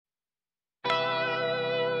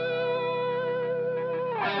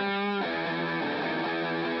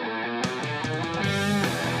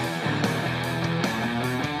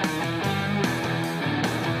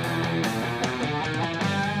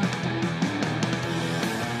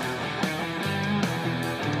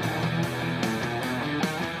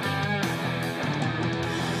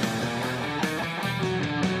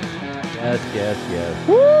Yes.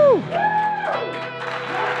 Woo!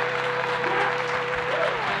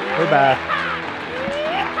 We're back.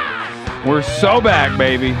 We're so back,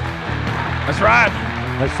 baby. That's right.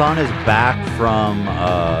 Hasan is back from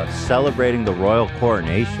celebrating the royal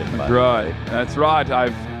coronation. That's right.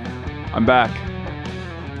 I'm back.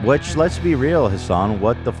 Which, let's be real, Hasan,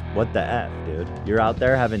 what the F, dude? You're out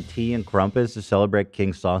there having tea and crumpets to celebrate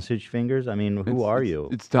King Sausage Fingers? I mean, who are you?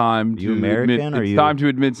 It's time you American, admit, or it's you... time to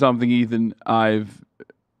admit something, Ethan. I've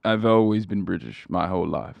always been British my whole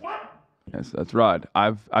life. Yes, that's right.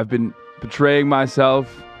 I've been portraying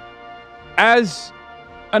myself as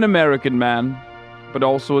an American man, but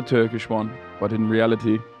also a Turkish one. But in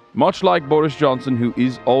reality, much like Boris Johnson, who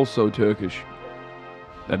is also Turkish.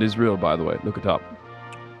 That is real, by the way. Look it up.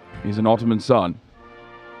 He's an Ottoman son.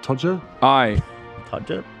 Todger? I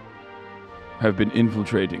Todger? have been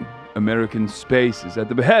infiltrating American spaces at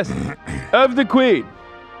the behest of the Queen.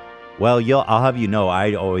 Well, I'll have you know,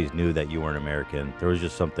 I always knew that you weren't American. There was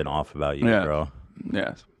just something off about you, bro.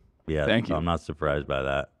 Yes. Yeah. Thank you. I'm not surprised by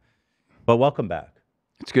that. But welcome back.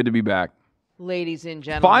 It's good to be back. Ladies and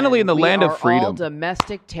gentlemen, finally in the land of freedom. All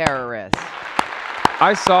domestic terrorists.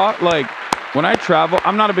 I saw, like, when I travel,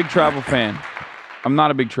 I'm not a big travel fan. I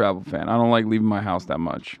don't like leaving my house that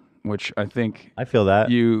much, which I think I feel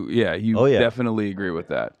that you definitely agree with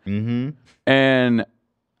that. Mm-hmm. And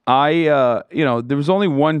I, there was only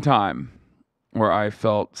one time where I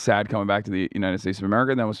felt sad coming back to the United States of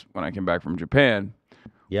America, and that was when I came back from Japan.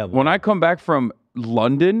 Yeah. When I come back from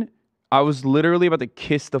London, I was literally about to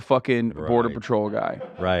kiss the fucking Border Patrol guy.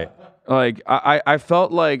 Right. Like, I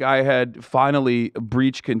felt like I had finally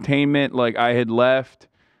breached containment, like I had left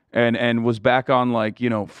and was back on, like,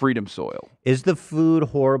 freedom soil. Is the food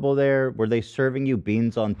horrible there? Were they serving you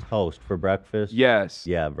beans on toast for breakfast? Yes.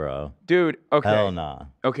 Yeah, bro. Dude, okay. Hell nah.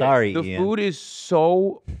 Okay. Sorry, the Ian. food is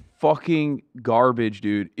so fucking garbage,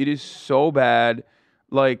 dude. It is so bad.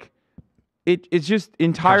 Like, it's just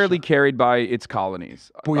entirely carried by its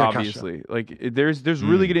colonies, obviously. Like, there's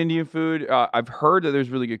really good Indian food. I've heard that there's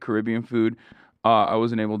really good Caribbean food. I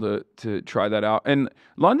wasn't able to try that out. And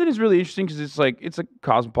London is really interesting because it's a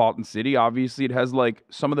cosmopolitan city. Obviously, it has like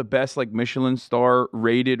some of the best like Michelin star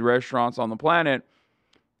rated restaurants on the planet.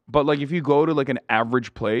 But like if you go to like an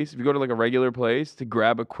average place, if you go to like a regular place to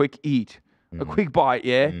grab a quick eat, a quick bite,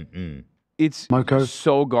 it's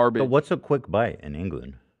so garbage. But what's a quick bite in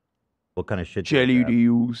England? What kind of shit? Jellied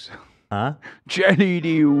eels. Huh? Jellied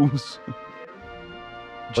eels.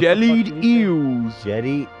 Jellied eels.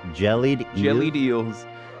 Jellied eels? Jellied eels.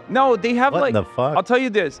 No, they have what like... the fuck? I'll tell you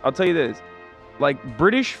this. Like,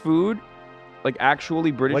 British food, like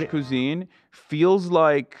actually British cuisine, feels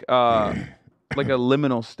like a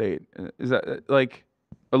liminal state. Is that... like,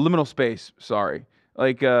 a liminal space, sorry.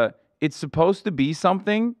 Like, it's supposed to be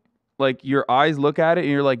something, like, your eyes look at it and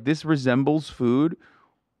you're like, this resembles food,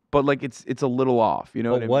 but, like, it's a little off, you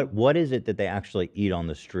know what I mean? What is it that they actually eat on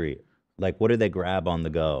the street? Like, what do they grab on the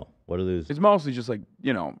go? What are those? It's mostly just like,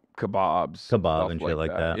 kebabs. Kebab and shit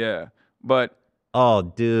like that. Yeah. But... oh,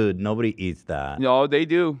 dude, nobody eats that. No, they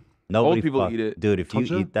do. Old people eat it. Dude, if you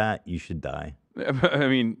eat that, you should die. I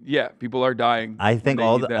mean, yeah, people are dying. I think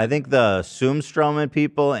the Sumstromen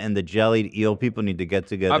people and the jellied eel people need to get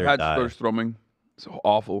together. I've had Sturstroming. It's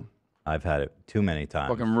awful. I've had it too many times.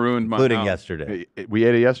 Fucking ruined my including mouth. yesterday. We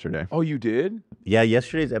ate it yesterday. Oh, you did? Yeah,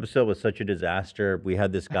 yesterday's episode was such a disaster. We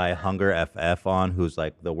had this guy Hunger FF on, who's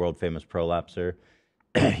like the world famous prolapser.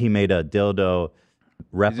 He made a dildo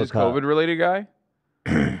replica. Is this COVID-related guy?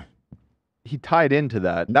 He tied into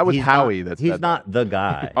that. That was Howie. He's not the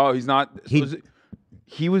guy. Oh, he's not.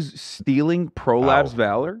 He was stealing prolapse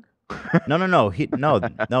valor? No.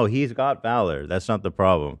 He's got valor. That's not the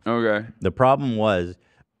problem. Okay. The problem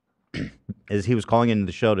is he was calling into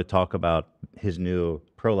the show to talk about his new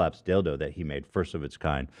prolapse dildo that he made, first of its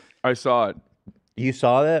kind. I saw it. You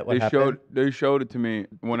saw that? What happened? They showed it to me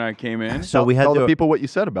when I came in. So we had tell the people what you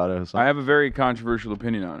said about it. I have a very controversial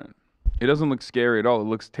opinion on it. It doesn't look scary at all. It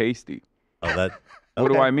looks tasty. Oh, that.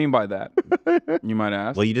 What do I mean by that? You might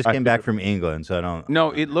ask. Well, you just came back from England, so I don't.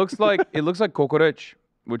 No, it looks like kokoreç,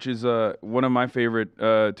 which is one of my favorite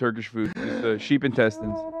Turkish foods. It's sheep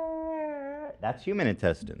intestines. That's human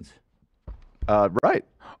intestines. Right.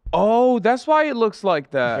 Oh, that's why it looks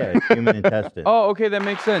like that. Yeah, it's human intestine. Oh, okay, that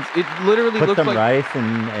makes sense. It literally Put looks some like rice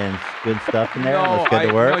and good stuff in there. No, Let's get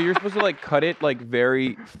to work. No, you're supposed to like cut it like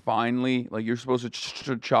very finely. Like you're supposed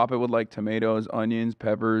to chop it with like tomatoes, onions,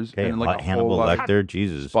 peppers, and like a Hannibal whole lot Lecter, of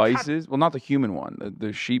Jesus. spices. Well, not the human one,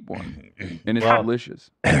 the sheep one, and it's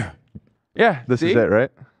delicious. Yeah, this is it,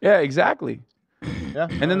 right? Yeah, exactly. Yeah.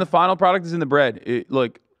 And then the final product is in the bread.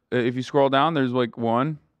 If you scroll down, there's like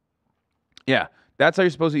one. Yeah, that's how you're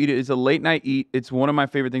supposed to eat it. It's a late night eat. It's one of my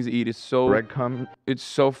favorite things to eat. It's so Breadcrumb. It's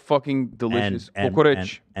so fucking delicious.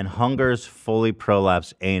 And Hunger's fully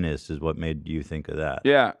prolapsed anus is what made you think of that.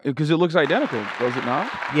 Yeah, because it looks identical, does it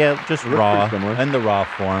not? Yeah, just raw pretty similar. in the raw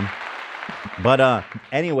form. But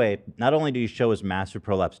anyway, not only did he show his massive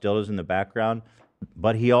prolapse dildos in the background,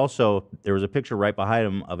 but he also, there was a picture right behind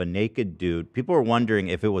him of a naked dude. People were wondering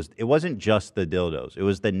if it wasn't just the dildos. It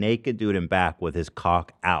was the naked dude in back with his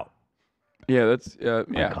cock out. Yeah, that's yeah.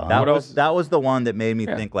 That was the one that made me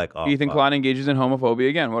think like, oh, Ethan Klein engages in homophobia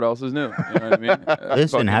again. What else is new? You know what I mean?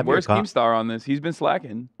 Listen, where's Keemstar on this? He's been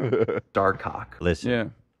slacking. Dark cock. Listen, Yeah.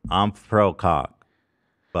 I'm pro cock,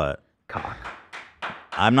 but Cock.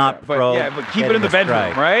 I'm not pro. Yeah, but keep it in the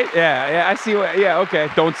bedroom, right? Yeah, I see what. Yeah, okay.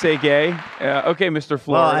 Don't say gay. Okay, Mr.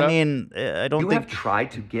 Florida. Well, I mean, I don't think. You have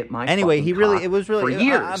tried to get my. Anyway, fucking he really. cock It was really. for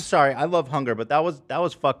years. I'm sorry. I love Hunger, but that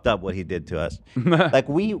was fucked up what he did to us. Like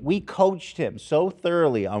we coached him so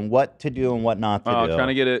thoroughly on what to do and what not to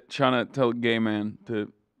do. Trying to tell a gay man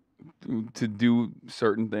to do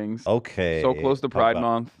certain things. Okay. So close to Pride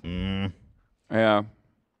Month. Yeah.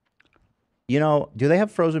 You know, do they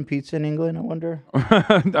have frozen pizza in England? I wonder.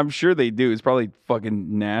 I'm sure they do. It's probably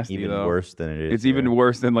fucking nasty. Even though. worse than it is. It's even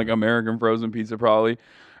worse than like American frozen pizza, probably.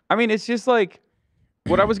 I mean, it's just like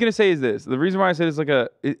what I was gonna say is this. The reason why I said it's like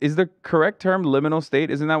is the correct term liminal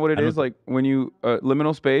state? Isn't that what it is? Like when you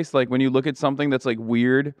liminal space, like when you look at something that's like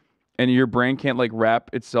weird and your brain can't like wrap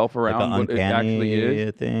itself around like what it actually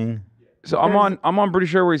is. Thing. So I'm on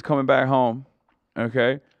British Airways coming back home,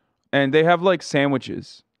 okay, and they have like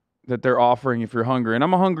sandwiches that they're offering if you're hungry, and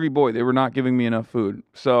I'm a hungry boy. They were not giving me enough food,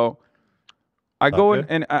 so I go in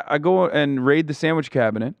and I go and raid the sandwich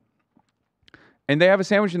cabinet, and they have a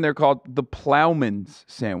sandwich in there called the Plowman's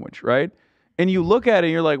sandwich, right? And you look at it,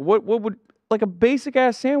 and you're like, what would like a basic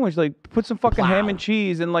ass sandwich, like put some fucking ham and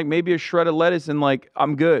cheese and like maybe a shred of lettuce and like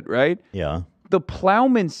I'm good, right? Yeah. The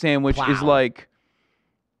Plowman's sandwich is like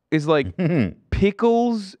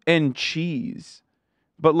pickles and cheese,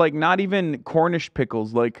 but like not even Cornish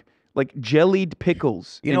pickles, like jellied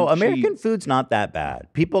pickles. You know, and American cheese. food's not that bad.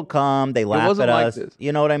 People come, they laugh wasn't at like us. this.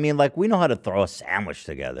 You know what I mean? Like we know how to throw a sandwich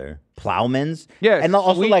together. Plowman's. Yeah, and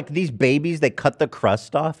also sweet. like these babies, they cut the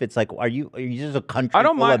crust off. It's like, are you just a country? I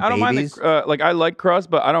don't full mind. Of I don't babies? mind. Like I like crust,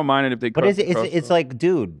 but I don't mind it if they. But it's like,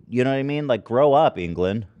 dude, you know what I mean? Like, grow up,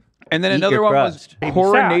 England. And then Eat another your one crust. was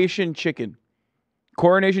Coronation chicken.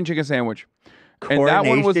 Coronation chicken sandwich. And that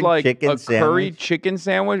one was Coronation like chicken a curry sandwich? chicken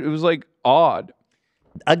sandwich. It was like odd.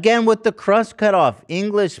 Again with the crust cut off.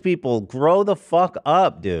 English people, grow the fuck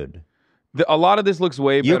up, dude. A lot of this looks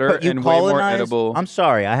way better and way more edible. I'm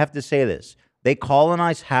sorry, I have to say this. They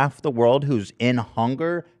colonize half the world who's in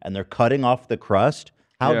hunger, and they're cutting off the crust.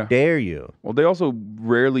 How dare you? Well, they also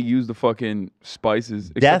rarely use the fucking spices.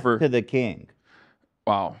 Death to the king.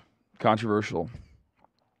 Wow, controversial.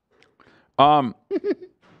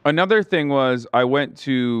 Another thing was I went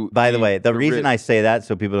to. By the way, the reason I say that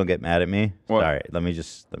so people don't get mad at me. What? Sorry, let me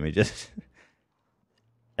just.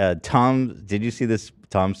 Tom, did you see this?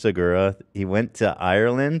 Tom Segura. He went to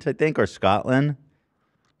Ireland, I think, or Scotland.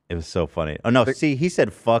 It was so funny. Oh no, see, he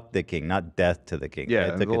said "fuck the king," not "death to the king." Yeah,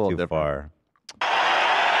 I took it's a it too little far.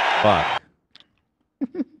 Fuck.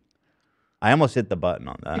 I almost hit the button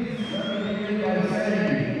on that.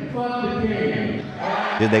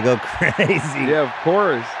 Dude, they go crazy. Yeah, of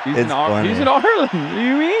course. He's in Ireland. What do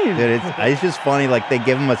you mean? Dude, it's just funny. Like they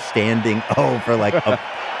give him a standing O for like a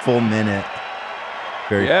full minute.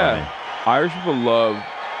 Very funny. Irish people love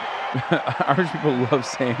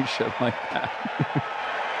saying shit like that.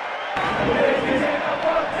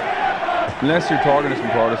 Unless you're talking to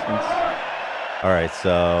some Protestants. All right,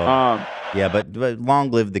 so yeah, but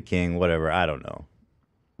long live the king. Whatever. I don't know.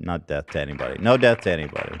 Not death to anybody. No death to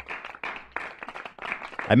anybody.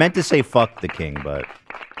 I meant to say fuck the king, but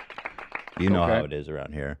you know how it is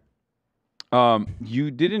around here.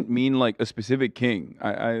 You didn't mean like a specific king.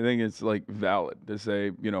 I think it's like valid to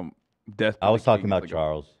say, you know, death. I was talking about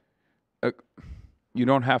Charles. You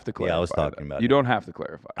don't have to clarify. Yeah, I was talking about. You don't have to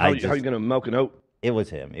clarify. How are you going to milk an oat? It was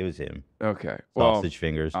him. It was him. Okay. Sausage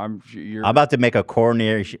fingers. I'm about to make a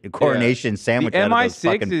coronation sandwich out of those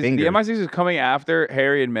fucking fingers. The MI6 is coming after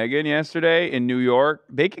Harry and Meghan yesterday in New York.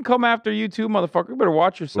 They can come after you too, motherfucker. You better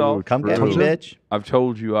watch yourself. Ooh, come get me, bitch. I've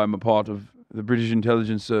told you I'm a part of the British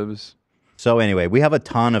intelligence service. So anyway, we have a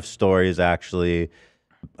ton of stories, actually.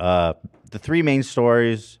 The three main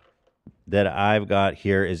stories that I've got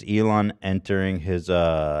here is Elon entering his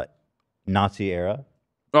Nazi era.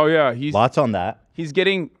 Oh, yeah. Lots on that. He's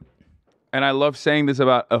getting, and I love saying this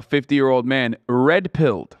about a 50-year-old man,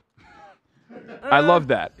 red-pilled. I love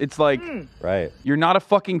that. It's like, right. You're not a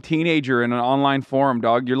fucking teenager in an online forum,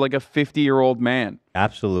 dog. You're like a 50-year-old man.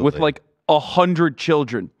 Absolutely. With like 100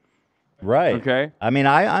 children. Right. Okay. I mean,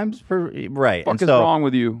 I'm for right. What the fuck is wrong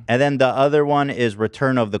with you? And then the other one is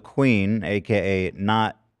Return of the Queen, aka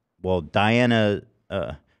Diana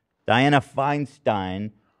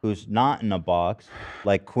Feinstein, who's not in a box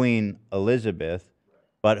like Queen Elizabeth,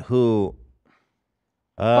 but who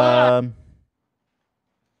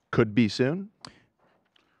could be soon.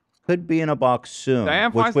 Could be in a box soon,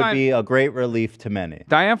 which would be a great relief to many.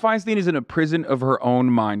 Dianne Feinstein is in a prison of her own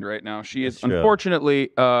mind right now. She is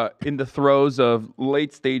unfortunately in the throes of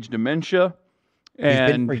late-stage dementia. She's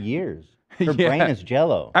been for years. Her brain is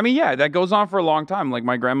jello. I mean, yeah, that goes on for a long time. Like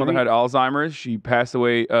my grandmother had Alzheimer's. She passed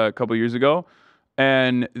away a couple years ago.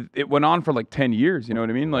 And it went on for like 10 years. You know what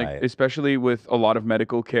I mean? Like, especially with a lot of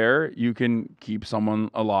medical care, you can keep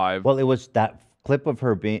someone alive. Well, it was that clip of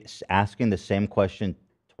her asking the same question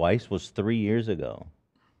twice was 3 years ago.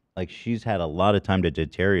 Like, she's had a lot of time to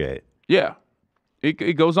deteriorate. Yeah.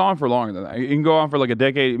 It goes on for longer than that. It can go on for like a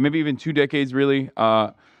decade, maybe even 2 decades, really.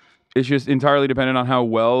 It's just entirely dependent on how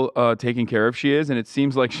well taken care of she is. And it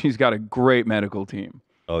seems like she's got a great medical team.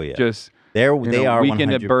 Oh, yeah. Just... They are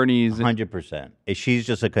Weekend at Bernie's. 100%. She's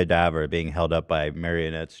just a cadaver being held up by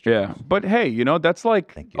marionette strings. Yeah, but hey, that's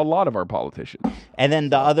like a lot of our politicians. And then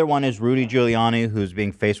the other one is Rudy Giuliani, who's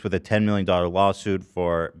being faced with a $10 million lawsuit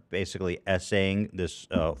for basically essaying this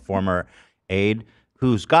former aide,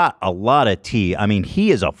 who's got a lot of tea. I mean,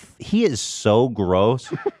 he is so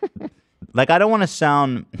gross. Like, I don't want to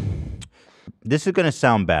sound. This is going to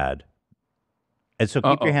sound bad. And so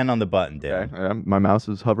keep your hand on the button, Dan. Okay. My mouse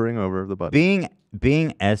is hovering over the button.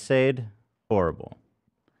 Being essayed, horrible.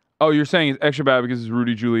 Oh, you're saying it's extra bad because it's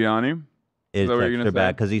Rudy Giuliani? It's extra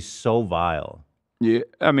bad because he's so vile. Yeah,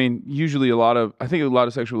 I mean, usually I think a lot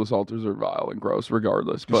of sexual assaulters are vile and gross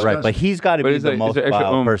regardless. But, right, but he's got to be the most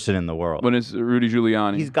vile person in the world. When it's Rudy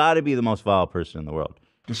Giuliani. He's got to be the most vile person in the world.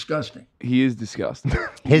 Disgusting. He is disgusting.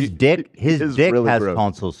 His dick really has gross.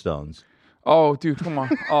 tonsil stones. Oh, dude, come on.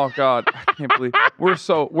 Oh, God. I can't believe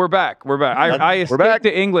we're back. I escaped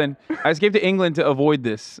to England. I escaped to England to avoid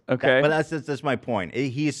this, okay? But that's my point.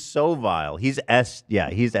 He's so vile. He's S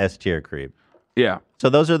tier creep. Yeah. So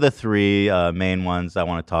those are the three main ones I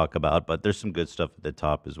want to talk about, but there's some good stuff at the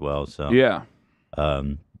top as well. So yeah.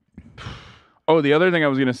 The other thing I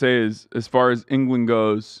was going to say is, as far as England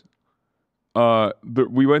goes,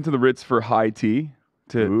 we went to the Ritz for high tea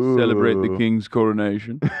to celebrate the King's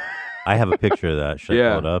coronation. I have a picture of that. Should I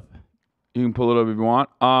pull it up? You can pull it up if you want.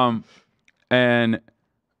 And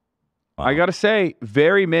I gotta say,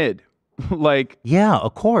 very mid. Like, yeah,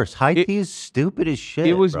 of course. High tea is stupid as shit.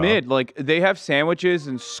 It was bro. mid. Like, they have sandwiches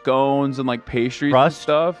and scones and like pastries crust? And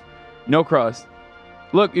stuff. No crust.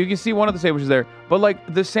 Look, you can see one of the sandwiches there, but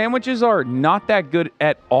like the sandwiches are not that good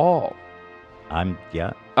at all. I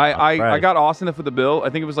got Austin for the bill. I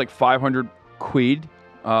think it was like 500 quid.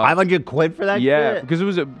 500 quid for that? Yeah, shit? because it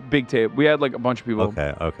was a big table. We had like a bunch of people.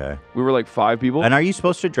 Okay. We were like 5 people. And are you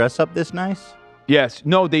supposed to dress up this nice? Yes.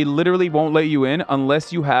 No, they literally won't let you in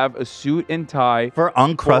unless you have a suit and tie. For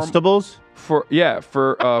Uncrustables? For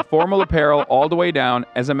formal apparel all the way down.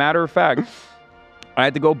 As a matter of fact,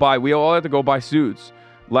 we all had to go buy suits.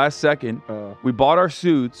 Last second, we bought our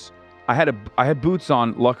suits. I had boots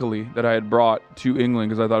on, luckily, that I had brought to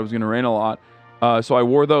England because I thought it was going to rain a lot. So I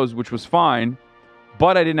wore those, which was fine.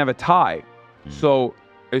 But I didn't have a tie. So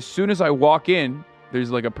as soon as I walk in, there's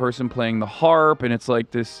like a person playing the harp, and it's like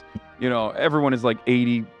this, everyone is like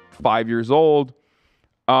 85 years old.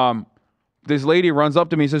 This lady runs up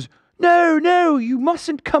to me and says, No, you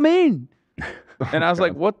mustn't come in. And I was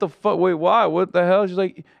like, what the fuck? Wait, why? What the hell? She's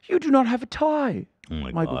like, you do not have a tie. Oh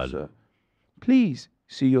my Michael, God. Sir, please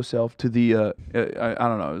see yourself to the, I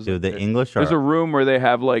don't know. Dude, the English are... There's a room where they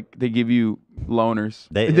have they give you loaners.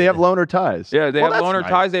 They have loaner ties. Yeah, they have loaner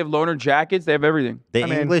ties. They have loaner jackets. They have everything. The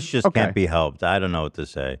English just can't be helped. I don't know what to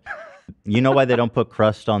say. You know why they don't put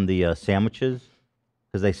crust on the sandwiches?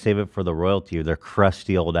 Because they save it for the royalty. They're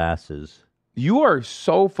crusty old asses. You are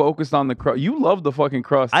so focused on the crust. You love the fucking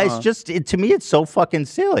crust. It's just, to me, it's so fucking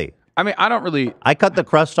silly. I mean, I don't really... I cut the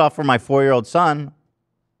crust off for my 4-year-old son.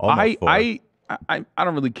 I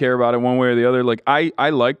don't really care about it one way or the other. Like, I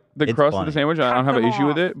like the crust of the sandwich. I don't have an issue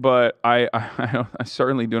with it, but I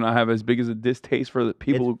certainly do not have as big as a distaste for the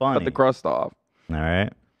people who cut the crust off. All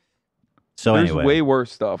right. So there's anyway, way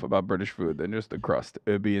worse stuff about British food than just the crust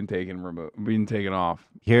being taken off.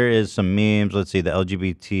 Here is some memes. Let's see. The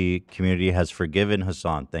LGBT community has forgiven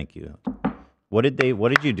Hasan. Thank you. What did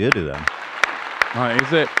you do to them?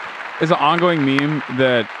 It's an ongoing meme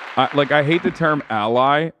that I hate the term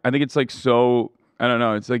ally. I think it's like so. I don't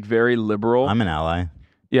know. It's like very liberal. I'm an ally.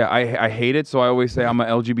 Yeah, I hate it. So I always say I'm an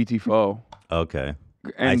LGBT foe. Okay.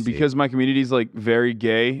 And because my community is like very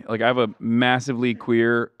gay, like I have a massively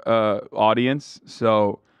queer audience,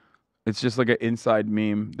 so it's just like an inside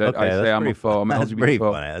meme that I say I'm a foe. I'm an LGBT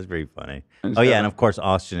foe. That's pretty funny. Oh yeah, and of course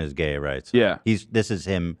Austin is gay, right? So yeah, this is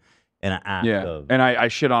him in an act. Yeah, of, and I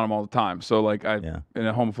shit on him all the time. So like in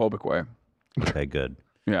a homophobic way. Okay, good.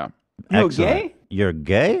 Yeah. You're gay? You're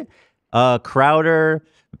gay? Crowder.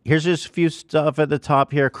 Here's just a few stuff at the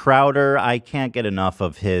top here. Crowder, I can't get enough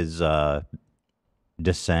of his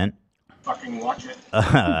dissent. Fucking watch it.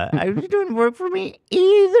 It didn't work for me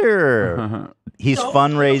either. He's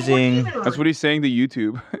fundraising. That's what he's saying to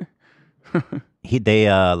YouTube.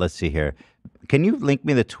 Let's see here. Can you link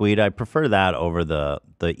me the tweet? I prefer that over the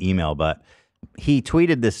email, but he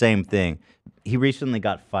tweeted the same thing. He recently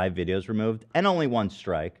got 5 videos removed and only 1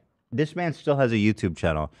 strike. This man still has a YouTube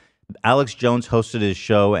channel. Alex Jones hosted his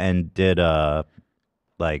show and did here.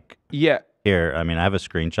 I mean, I have a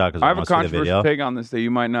screenshot because I have a controversial take on this that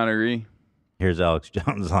you might not agree. Here's Alex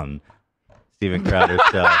Jones on Steven Crowder's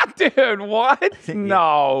show. Dude, what?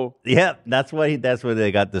 No. Yeah, that's what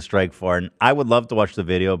they got the strike for. And I would love to watch the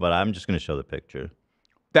video, but I'm just going to show the picture.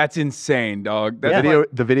 That's insane, dog. The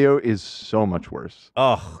video is so much worse.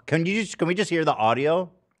 Oh, can we just hear the audio?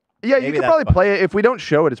 Yeah, you can probably play it. If we don't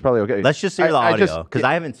show it, it's probably okay. Let's just hear the audio because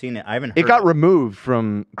I haven't seen it. I haven't heard it. Got removed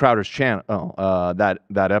from Crowder's channel, that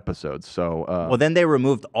episode. So well, then they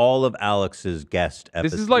removed all of Alex's guest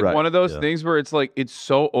episodes. This is like one of those things where it's like it's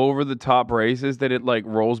so over the top racist that it like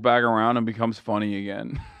rolls back around and becomes funny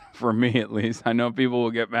again. For me, at least. I know people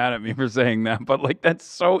will get mad at me for saying that, but like that's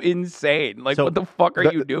so insane. Like, what the fuck are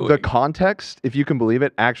you doing? The context, if you can believe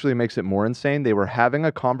it, actually makes it more insane. They were having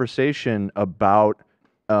a conversation about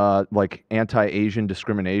like anti-Asian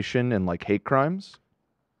discrimination and like hate crimes.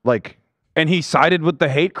 Like, and he sided with the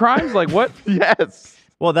hate crimes? Like what? Yes.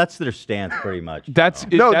 Well, that's their stance pretty much. That's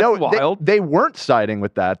wild. They weren't siding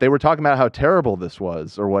with that. They were talking about how terrible this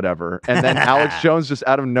was or whatever. And then Alex Jones just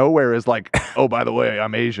out of nowhere is like, oh, by the way,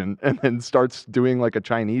 I'm Asian. And then starts doing like a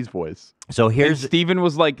Chinese voice. So here's... And Steven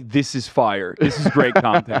was like, this is fire. This is great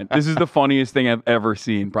content. This is the funniest thing I've ever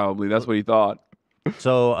seen, probably. That's what he thought.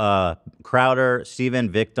 So Crowder,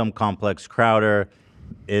 Steven Victim Complex Crowder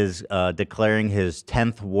is declaring his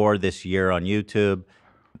 10th war this year on YouTube.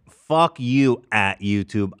 Fuck you at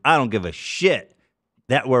YouTube. I don't give a shit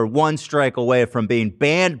that we're 1 strike away from being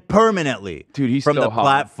banned permanently. Dude, he's from so the hot.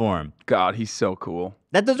 platform. God, he's so cool.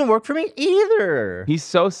 That doesn't work for me either. He's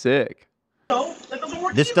so sick. No, that doesn't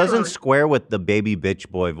work This either. doesn't square with the baby bitch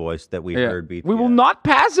boy voice that we heard. BTS. We will not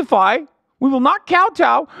pacify. We will not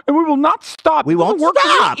kowtow, and we will not stop. We won't work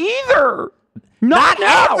stop either. Not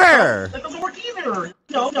now. ever. That doesn't work either.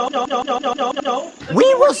 No.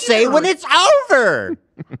 We will say when it's over.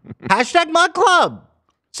 Hashtag Mud Club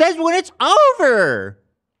says when it's over.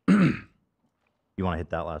 You want to hit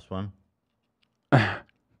that last one?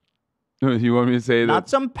 You want me to say that? Not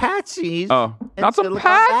some patsies. Oh, not some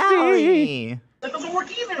patsies. That doesn't work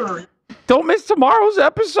either. Don't miss tomorrow's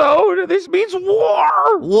episode. This means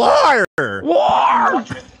war. War.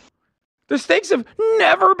 The stakes have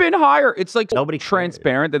never been higher. It's like nobody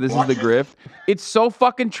transparent that this is the grift. It's so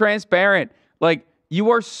fucking transparent. Like,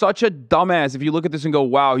 you are such a dumbass if you look at this and go,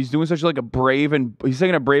 wow, he's doing such like he's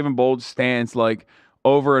taking a brave and bold stance like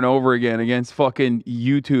over and over again against fucking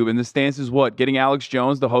YouTube. And the stance is what? Getting Alex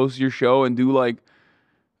Jones to host your show and do like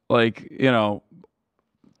you know,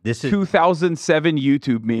 this is 2007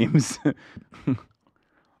 YouTube memes.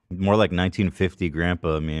 More like 1950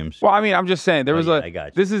 grandpa memes. Well, I mean, I'm just saying there was I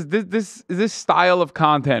got you. This style of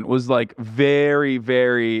content was like very,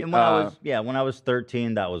 very. And when I was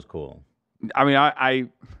 13, that was cool. I mean, I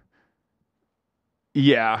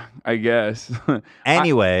guess.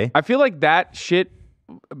 Anyway, I feel like that shit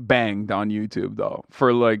banged on YouTube though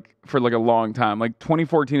for like a long time. Like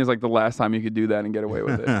 2014 is like the last time you could do that and get away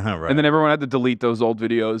with it. Right. And then everyone had to delete those old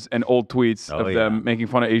videos and old tweets of them making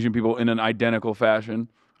fun of Asian people in an identical fashion.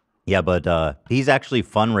 Yeah, but he's actually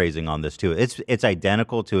fundraising on this too. It's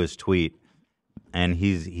identical to his tweet, and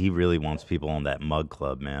he really wants people on that Mug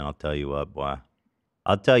Club, man. I'll tell you what, boy.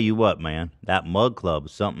 I'll tell you what, man. That Mug Club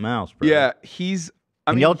is something else, bro. Yeah,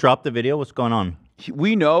 Can y'all drop the video? What's going on?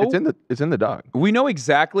 We know it's in the doc. We know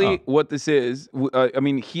exactly what this is. I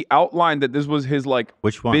mean, he outlined that this was his like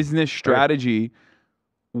business strategy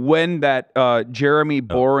when that Jeremy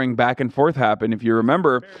Boring back and forth happened, if you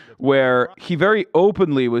remember, where he very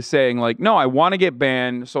openly was saying like, no, I want to get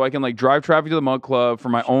banned so I can like drive traffic to the Mug Club for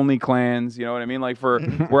my only clans. You know what I mean? Like for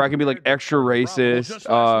where I can be like extra racist.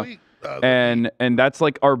 and that's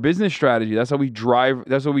like our business strategy. That's how we drive.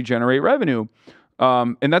 That's how we generate revenue,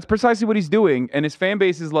 and that's precisely what he's doing. And his fan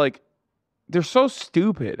base is like, they're so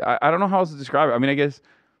stupid. I don't know how else to describe it. I mean, I guess,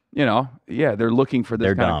 yeah, they're looking for this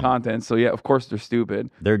They're kind dumb. of content. So yeah, of course they're stupid.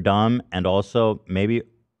 They're dumb, and also maybe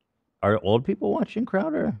are old people watching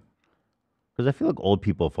Crowder? Because I feel like old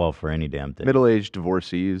people fall for any damn thing. Middle-aged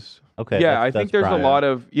divorcees. Okay. Yeah, I think there's a lot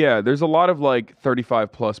of there's a lot of like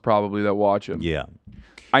 35 plus probably that watch him. Yeah.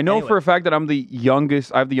 I know Anyway. for a fact that I'm the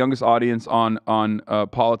youngest. I have the youngest audience on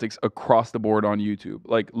politics across the board on YouTube.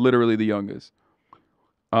 Like literally the youngest.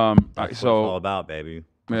 That's what it's all about, baby.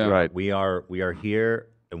 Yeah. Right. We are here,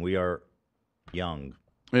 and we are young.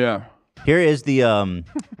 Yeah. Here is the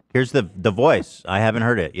here's the voice. I haven't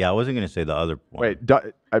heard it. Yeah, I wasn't gonna say the other one. Wait,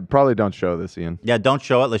 I probably don't show this, Ian. Yeah, don't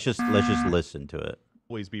show it. Let's just listen to it.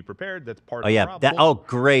 Always be prepared. That's part Oh of the yeah. problem.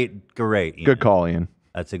 Great. Ian. Good call, Ian.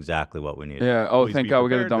 That's exactly what we need. Yeah. Oh, Always thank be God we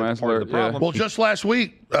got a prepared. That's dumbass part of alert. the Yeah. problem. Well, just last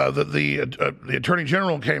week, the Attorney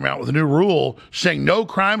General came out with a new rule saying no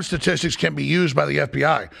crime statistics can be used by the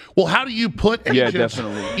FBI. Well, how do you put agents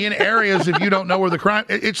definitely. in areas if you don't know where the crime?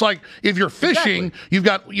 It's like if you're fishing, you've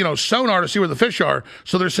got sonar to see where the fish are.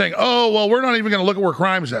 So they're saying, oh, well, we're not even going to look at where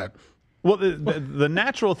crime's at. Well, the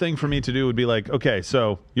natural thing for me to do would be like, okay,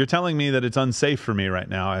 so you're telling me that it's unsafe for me right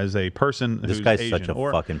now as a person This who's guy's Asian. such a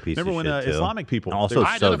Or fucking piece of remember when shit, too. Islamic people. And also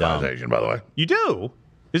I so identify as dumb. Asian, by the way. You do?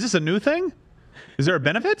 Is this a new thing? Is there a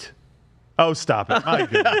benefit? Oh, stop it. My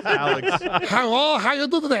goodness, Alex. How you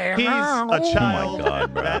do that? He's a child. Oh my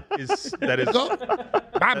God, bro. That is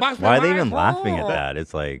Why are they even laughing at that?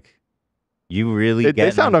 It's like, you really They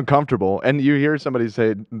get sound uncomfortable, and you hear somebody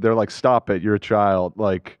say, they're like, "Stop it, you're a child."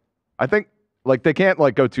 Like, I think, like, they can't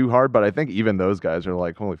like go too hard, but I think even those guys are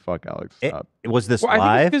like, "Holy fuck, Alex, stop." Was this Well, I think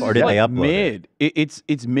live it's 'cause or it's did like they upload mid. it?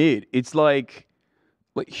 It's mid. It's like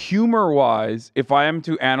humor wise, if I am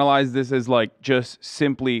to analyze this as like just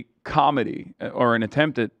simply comedy or an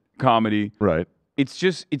attempt at comedy, Right.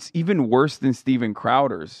 it's even worse than Steven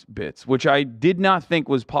Crowder's bits, which I did not think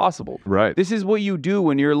was possible. Right. This is what you do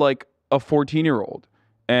when you're like a 14-year-old.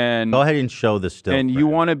 And Go ahead and show the still. and you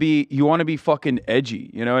frame. want to be fucking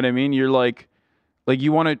edgy. You know what I mean? You're like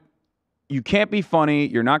you can't be funny.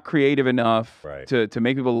 You're not creative enough Right. to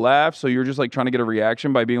make people laugh. So you're just like trying to get a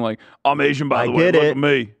reaction by being like, I'm Asian, by I the way. did Look it. at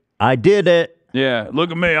me. I did it. Yeah,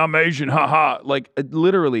 look at me. I'm Asian. Ha ha. Like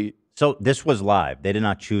literally. So this was live. They did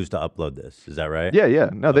not choose to upload this. Is that right? Yeah.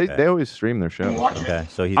 No, Okay. they always stream their shows. Okay.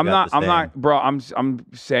 So he's I'm got not, bro. I'm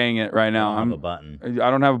saying it right now. I don't I'm have a button. I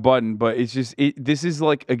don't have a button, but it's just this is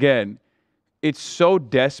like, again, it's so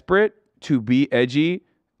desperate to be edgy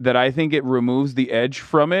that I think it removes the edge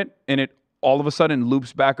from it, and it all of a sudden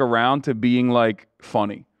loops back around to being like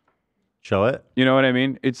funny. Show it. You know what I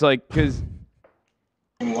mean? It's like, because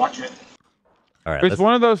Watch it. All right. it's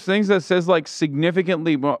one of those things that says like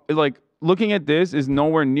significantly like looking at this is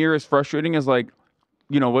nowhere near as frustrating as like,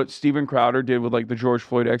 what Steven Crowder did with like the George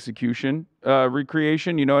Floyd execution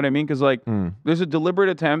recreation. You know what I mean? Because like there's a deliberate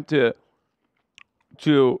attempt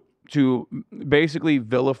to basically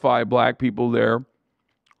vilify black people there.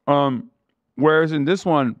 Whereas in this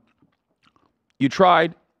one, you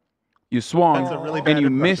tried, you swung, really bad and you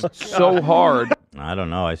missed so hard. I don't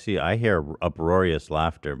know. I hear uproarious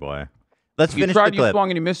laughter, boy. Let's You finish tried, the you clip. swung,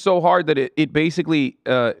 and you missed so hard that it basically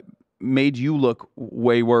made you look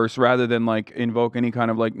way worse rather than like invoke any kind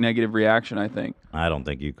of like negative reaction, I think. I don't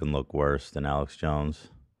think you can look worse than Alex Jones.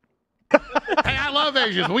 Hey, I love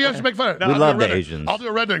Asians. We have to make fun of it. We I'll love do a the redneck. Asians. I'll do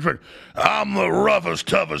a redneck thing. I'm the roughest,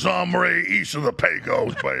 toughest hombre east of the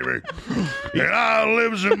Pecos, baby. And I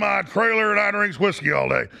lives in my trailer and I drinks whiskey all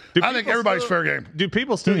day. I think people everybody's still- fair game. Do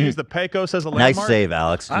people still use the Pecos as a Nice landmark? save,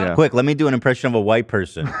 Alex. Yeah. Quick, let me do an impression of a white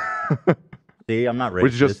person. See, I'm not racist.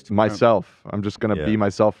 Which is just myself. I'm just gonna Yeah. be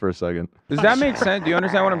myself for a second. Does that make sense? Do you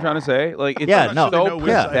understand what I'm trying to say? Like, it's Yeah, so no,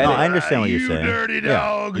 yeah, pathetic no, I understand what you're You saying. dirty Yeah,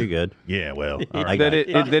 dog. you're good. Yeah, well. all I right.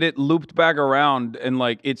 got that it looped back around and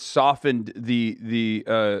like it softened the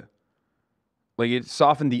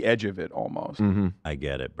edge of it almost. I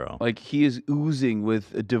get it, bro. Like he is oozing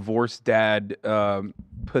with a divorced dad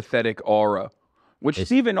pathetic aura, which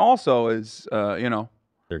Steven also is.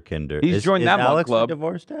 They're kinder. He's joined that Alex club. a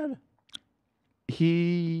divorced dad? Let Is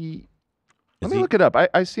me he- look it up.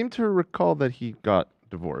 I seem to recall that he got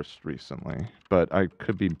divorced recently, but I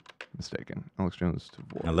could be mistaken. Alex Jones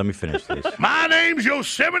divorced. Now, let me finish this. My name's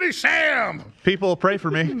Yosemite Sam. People pray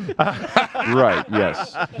for me. Right,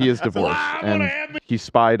 yes. He is divorced. I'm gonna have And he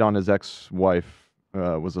spied on his ex-wife,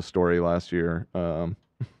 was a story last year.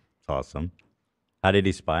 Awesome. How did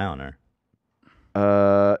he spy on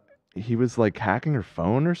her? He was like hacking her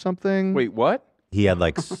phone or something. Wait, what? he had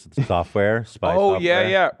like software, spy Oh software.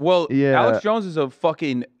 yeah. Well, Yeah. Alex Jones is a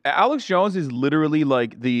fucking. Alex Jones is literally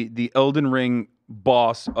like the Elden Ring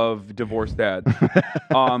boss of divorced dads.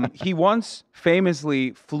 He once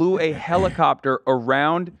famously flew a helicopter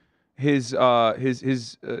around his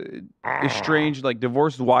estranged like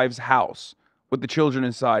divorced wife's house with the children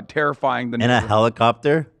inside, terrifying the In a neighborhood.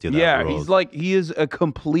 helicopter? Dude, that Yeah, rules. he's like he is a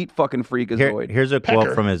complete fucking freakazoid. Here's a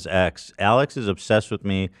quote from his ex. Alex is obsessed with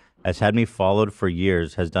me, has had me followed for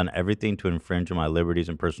years, has done everything to infringe on my liberties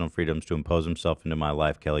and personal freedoms to impose himself into my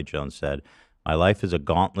life, Kelly Jones said. My life is a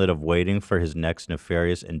gauntlet of waiting for his next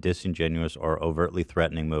nefarious and disingenuous or overtly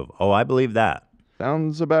threatening move. Oh, I believe that.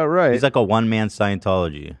 Sounds about right. He's like a one-man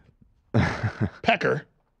Scientology. Pecker.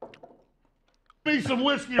 Give me some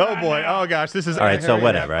whiskey. Oh right boy. now. Oh gosh. This is All right, so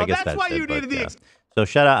whatever. I Oh, guess that's why it, you but, needed the. So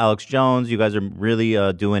shout out Alex Jones. You guys are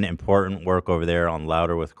really doing important work over there on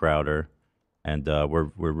Louder with Crowder. And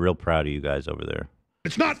we're real proud of you guys over there.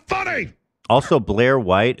 It's not funny. Also, Blaire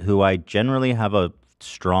White, who I generally have a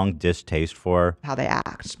strong distaste for. How they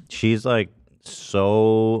act. She's like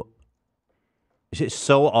she's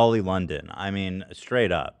so Ollie London. I mean,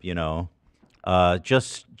 straight up, you know,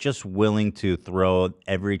 just willing to throw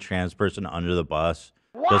every trans person under the bus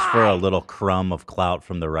just for a little crumb of clout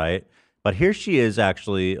from the right. But here she is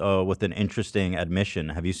actually with an interesting admission.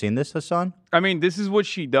 Have you seen this, Hasan? I mean, this is what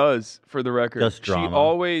she does, for the record. Just drama. She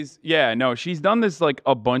always, she's done this like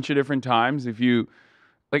a bunch of different times. If you,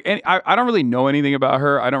 like, I don't really know anything about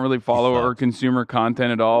her. I don't really follow her consumer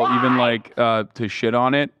content at all, even like to shit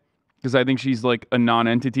on it, because I think she's like a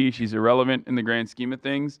non-entity. She's irrelevant in the grand scheme of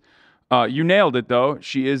things. You nailed it, though.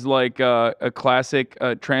 She is like a classic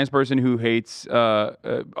trans person who hates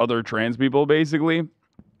other trans people, basically.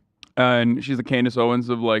 And she's the Candace Owens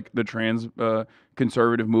of like the trans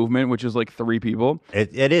conservative movement, which is like 3 people.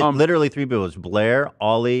 It is literally 3 people. It's Blaire,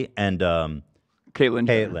 Ollie, and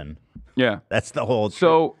Caitlyn. Yeah, that's the whole.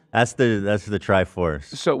 So that's the Triforce.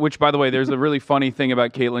 So, which by the way, there's a really funny thing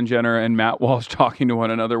about Caitlyn Jenner and Matt Walsh talking to one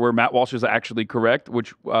another, where Matt Walsh is actually correct,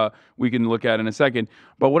 which we can look at in a second.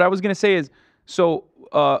 But what I was gonna say is, so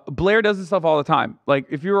Blaire does this stuff all the time. Like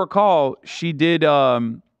if you recall, she did.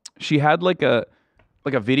 She had like a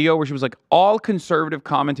video where she was like, all conservative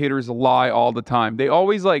commentators lie all the time. They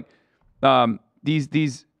always like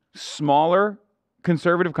these smaller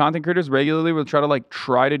conservative content creators regularly will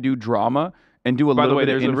try to do drama and do a little bit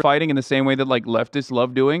of infighting in the same way that like leftists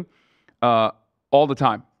love doing all the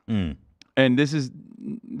time. And this is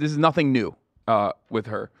nothing new with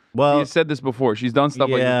her. Well, she has said this before. She's done stuff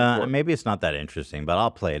like this before. Yeah, maybe it's not that interesting, but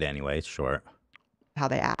I'll play it anyway. It's short. How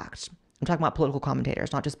they act. I'm talking about political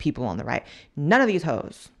commentators, not just people on the right. None of these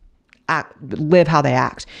hoes live how they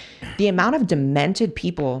act. The amount of demented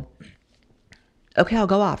people. Okay, I'll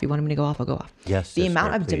go off. You wanted me to go off? I'll go off. Yes. The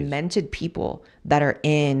amount of demented people that are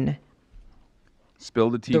in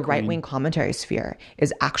Spill the tea. The right-wing commentary sphere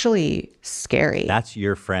is actually scary. That's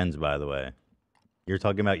your friends, by the way. You're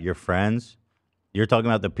talking about your friends. You're talking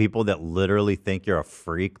about the people that literally think you're a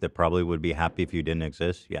freak that probably would be happy if you didn't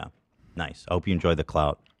exist. Yeah, nice. I hope you enjoy the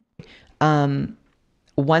clout.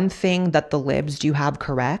 One thing that the libs do have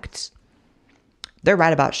correct, they're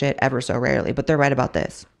right about shit ever so rarely, but they're right about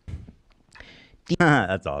this.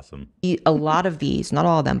 That's awesome. A lot of these, not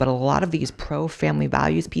all of them, but a lot of these pro-family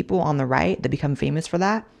values people on the right that become famous for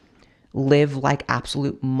that live like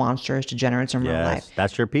absolute monstrous degenerates in real life.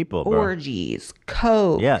 That's your people, bro. Orgies,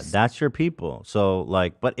 coke. Yeah, that's your people. So,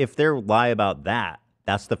 like, but if they lie about that,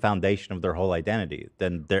 that's the foundation of their whole identity.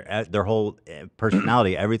 Then their whole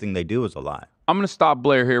personality, everything they do is a lie. I'm going to stop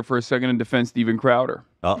Blaire here for a second and defend Steven Crowder.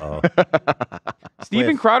 Uh-oh.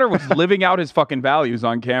 Steven Crowder was living out his fucking values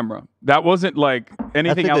on camera. That wasn't like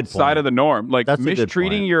anything outside of the norm. Like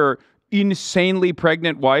mistreating your insanely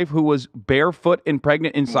pregnant wife who was barefoot and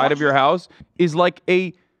pregnant inside of your house is like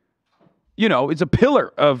it's a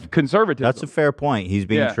pillar of conservatism. That's a fair point. He's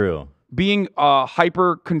being true. Being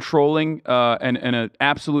hyper controlling and an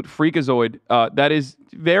absolute freakazoid, that is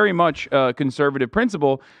very much a conservative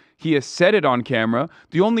principle. He has said it on camera.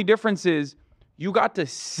 The only difference is you got to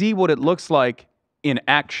see what it looks like in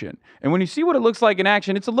action. And when you see what it looks like in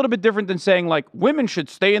action, it's a little bit different than saying like women should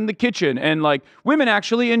stay in the kitchen and like women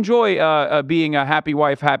actually enjoy being a happy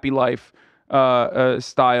wife, happy life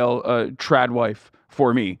style trad wife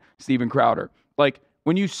for me, Steven Crowder. Like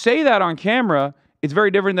when you say that on camera, it's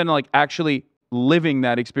very different than like actually living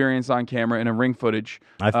that experience on camera in a ring footage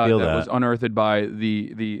I feel that was unearthed by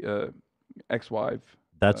the ex-wife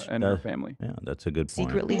and her family. Yeah, that's a good point.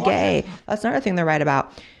 Secretly gay. That's another thing they're right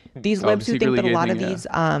about. These libs who think that a lot of these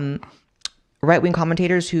right-wing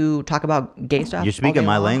commentators who talk about gay stuff. You're speaking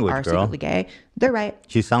my language, are girl. secretly gay. They're right.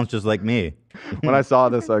 She sounds just like me. When I saw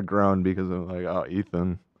this, I groaned because I'm like, oh,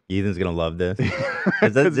 Ethan. Ethan's gonna love this.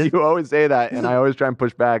 Because you always say that, and I always try and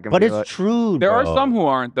push back. And But be it's like, true. There are bro. some who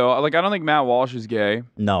aren't though. Like I don't think Matt Walsh is gay.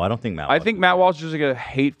 No, I don't think Matt. I think Matt Walsh is just like a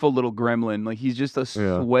hateful little gremlin. Like he's just a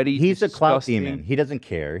sweaty. He's a clout disgusting- demon. He doesn't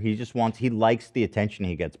care. He just wants. He likes the attention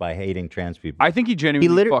he gets by hating trans people. I think he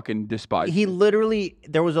genuinely fucking despises. He literally.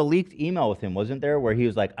 There was a leaked email with him, wasn't there, where he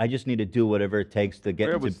was like, "I just need to do whatever it takes to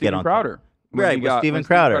get with get Steven on." Crowder. When Right, he with got- Steven when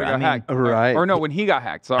Crowder. got I mean, hacked. right. Or no, when he got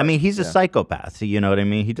hacked. Sorry. I mean, he's a psychopath. You know what I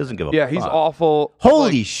mean? He doesn't give a yeah, fuck. he's awful.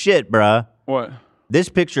 Holy shit, bruh. What? This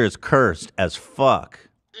picture is cursed as fuck.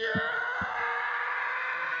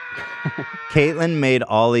 Caitlyn made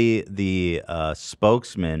Ollie the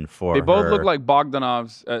spokesman for They both her. look like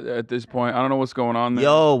Bogdanovs at this point. I don't know what's going on there.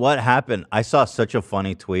 Yo, what happened? I saw such a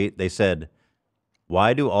funny tweet. They said,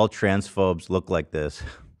 "Why do all transphobes look like this?"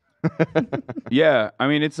 Yeah, I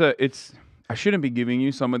mean, I shouldn't be giving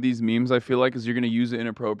you some of these memes, I feel like, because you're going to use it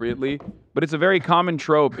inappropriately. But it's a very common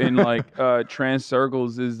trope in, like, trans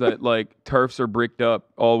circles is that, like, TERFs are bricked up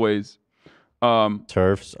always.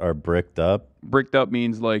 TERFs are bricked up? Bricked up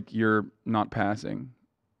means, like, you're not passing.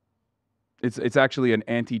 It's actually an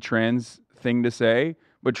anti-trans thing to say.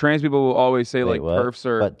 But trans people will always say, Wait, like, what? TERFs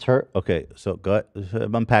are... But okay, so go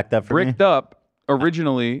unpack that for me. Bricked up,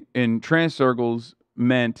 originally, in trans circles,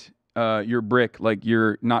 meant... you're brick, like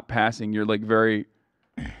you're not passing. You're like very,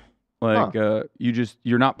 like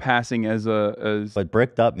you're not passing as. But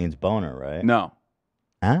bricked up means boner, right? No.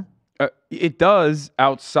 Huh? It does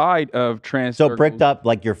outside of trans. So circles. bricked up,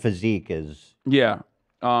 like your physique is. Yeah.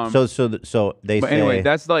 So they but say. anyway,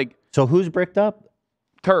 that's like. So who's bricked up?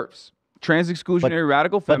 TERFs, trans exclusionary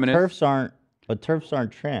radical feminists. But TERFs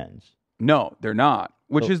aren't trans. No, they're not.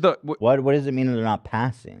 Which So is the what does it mean that they're not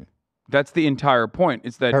passing? That's the entire point.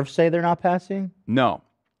 It's that TERFs say they're not passing? No.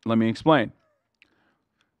 Let me explain.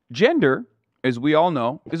 Gender, as we all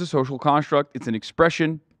know, is a social construct. It's an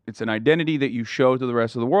expression. It's an identity that you show to the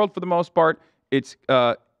rest of the world for the most part. It's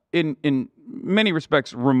in many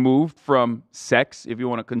respects removed from sex, if you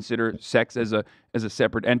want to consider sex as a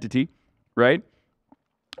separate entity, right?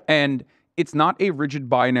 And it's not a rigid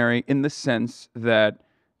binary in the sense that,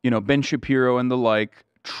 Ben Shapiro and the like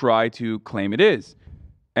try to claim it is.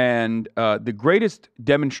 And the greatest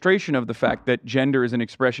demonstration of the fact that gender is an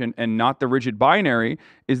expression and not the rigid binary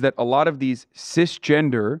is that a lot of these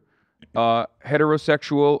cisgender,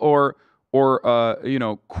 heterosexual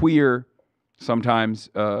or queer, sometimes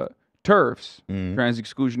TERFs, trans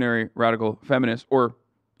exclusionary radical feminists, or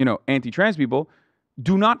anti-trans people,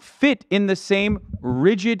 do not fit in the same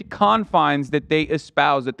rigid confines that they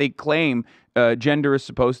espouse, that they claim gender is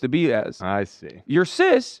supposed to be as. I see. You're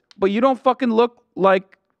cis, but you don't fucking look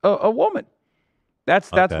like a woman.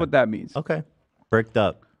 That's Okay. what that means. Okay. Bricked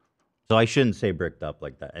up. So I shouldn't say bricked up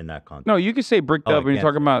like that in that context. No, you can say bricked Oh, up I when you're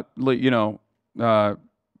can't talking about,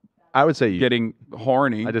 I would say you. getting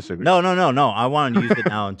horny. I disagree. No. I want to use it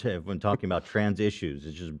now when talking about trans issues.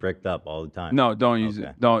 It's just bricked up all the time. No, don't use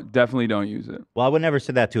it. Definitely don't use it. Well, I would never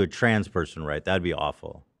say that to a trans person, right? That'd be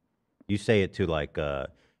awful. You say it to like,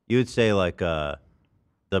 you would say like, the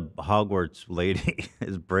Hogwarts lady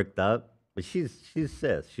is bricked up, but she's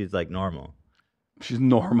cis. She's like normal. She's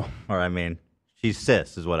normal. Or I mean, she's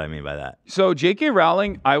cis is what I mean by that. So J.K.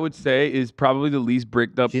 Rowling, I would say, is probably the least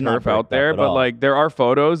bricked up She's not TERF out bricked up there. at But all. like, there are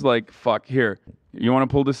photos. Like, fuck. Here, you want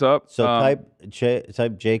to pull this up? So type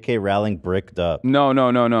J.K. Rowling bricked up.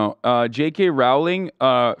 No. J.K. Rowling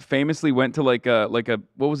famously went to like a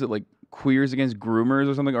what was it, like Queers Against Groomers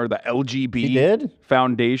or something, or the LGB She did?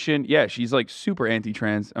 Foundation. Yeah, she's like super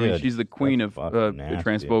anti-trans. I mean, Dude, she's the queen of that's fucking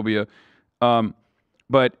nasty. transphobia.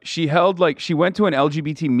 But she went to an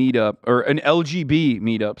LGBT meetup, or an LGB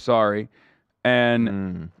meetup, sorry.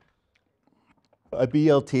 And A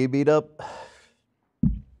BLT meetup?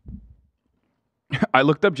 I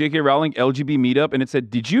looked up J.K. Rowling LGB meetup, and it said,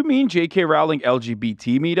 "Did you mean J.K. Rowling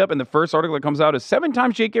LGBT meetup?" And the first article that comes out is 7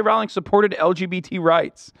 times J.K. Rowling supported LGBT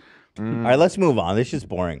rights. All right, let's move on. This is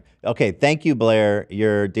boring. Okay, thank you, Blaire.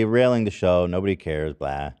 You're derailing the show. Nobody cares.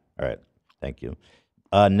 Blah. All right, thank you.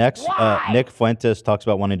 Next, Nick Fuentez talks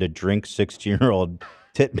about wanting to drink 16-year-old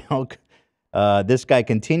tit milk. This guy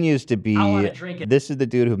continues to be. I wanna drink it. This is the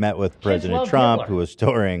dude who met with President love Trump, Hitler. who was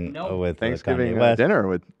touring Nope. with Thanksgiving Kanye West. dinner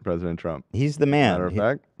with President Trump. He's the man. Matter of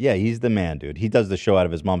fact. Yeah, he's the man, dude. He does the show out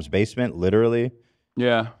of his mom's basement, literally.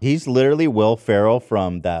 Yeah. He's literally Will Ferrell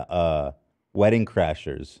from that Wedding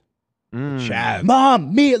Crashers. Chaz.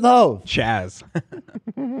 Mom, meatloaf. Chaz.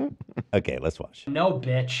 Okay, let's watch. No,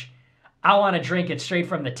 bitch. I want to drink it straight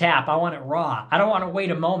from the tap. I want it raw. I don't want to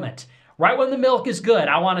wait a moment. Right when the milk is good,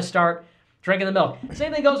 I want to start drinking the milk.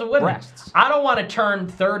 Same thing goes with women. Breasts. I don't want to turn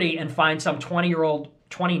 30 and find some 20-year-old,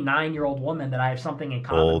 29-year-old woman that I have something in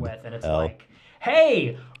common Old with, and it's L. like,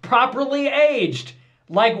 hey, properly aged,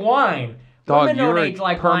 like wine. Dog, Women don't you're age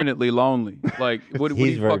like permanently lonely. Like, what do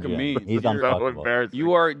He's you fucking virgin. mean? He's unfuckable.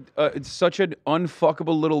 You are such an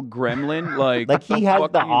unfuckable little gremline. Like He has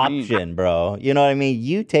the option, bro. You know what I mean?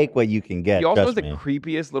 You take what you can get. He also has trust the me.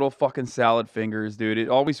 creepiest little fucking salad fingers, dude. It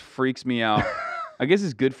always freaks me out. I guess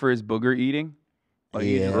it's good for his booger eating. Like,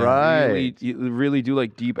 he just, Right. you really do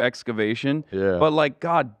like deep excavation. Yeah. But like,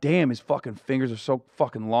 god damn, his fucking fingers are so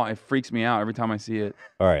fucking long. It freaks me out every time I see it.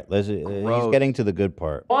 All right, he's getting to the good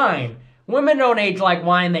part. wine. Women don't age like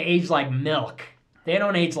wine, they age like milk. They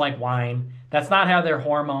don't age like wine. That's not how their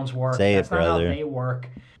hormones work. Say it, That's not brother. how they work.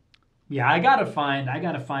 Yeah, I gotta find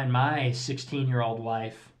my 16-year-old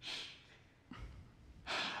wife.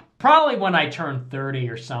 Probably when I turn 30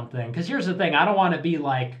 or something. Because here's the thing, I don't want to be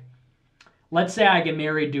like, let's say I get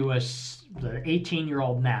married to a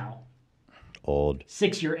 18-year-old now. Old.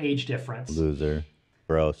 6-year age difference. Loser.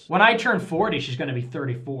 Gross. When I turn 40, she's going to be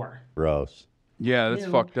 34. Gross. Yeah, that's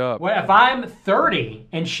fucked up. Well, if I'm 30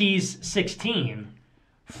 and she's 16,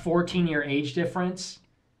 14-year age difference.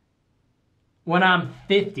 When I'm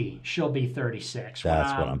 50, she'll be 36.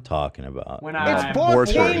 That's what I'm talking about. When I'm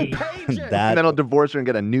Divorce her. 40, And then he'll divorce her and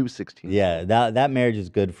get a new 16. Yeah, that marriage is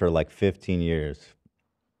good for like 15 years.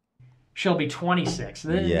 she'll be 26.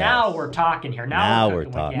 Then Yes. Now we're talking here. Now we're we're cooking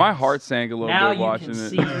with talking. gas. My heart sank a little Now bit you watching can this.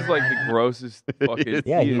 see. This is like the grossest fucking.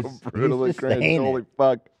 Yeah, he he's is. brutally just crazy. saying Holy it.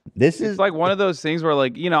 fuck. This It's is like one of those things where,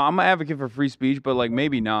 like, you know, I'm an advocate for free speech, but like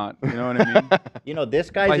maybe not. You know what I mean? you know, this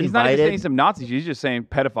guy's Like, he's not even saying invited some Nazi shit. He's just saying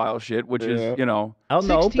pedophile shit, which is, you know, out in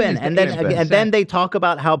the 16 open, is and the then age of and then consent. they talk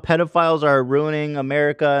about how pedophiles are ruining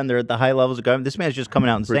America and they're at the high levels of government. This man's just coming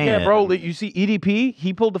out and saying yeah, it. bro. You see EDP?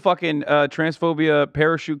 He pulled the fucking transphobia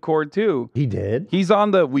parachute cord too. He did. He's on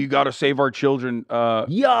the we gotta save our children. Yo,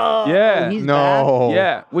 Yeah. he's No. back.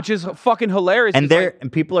 Yeah, which is fucking hilarious. and 'cause, they're like,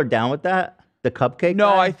 and people are down with that. The cupcake.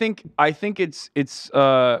 no, guy? I think it's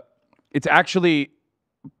actually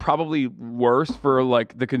probably worse for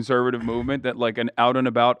like the conservative movement that like an out and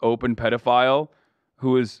about open pedophile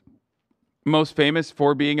who is most famous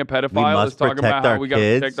for being a we pedophile is must talking protect about our how we gotta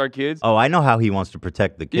kids. protect our kids. Oh, I know how he wants to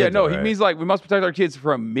protect the kids. Yeah, no, all he right. means like we must protect our kids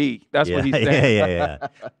from me. That's what he's yeah, saying. yeah.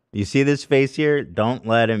 You see this face here? Don't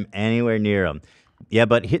let him anywhere near him. Yeah,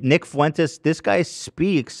 but Nick Fuentez, this guy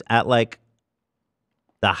speaks at like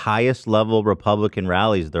the highest level Republican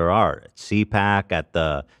rallies there are. At CPAC, at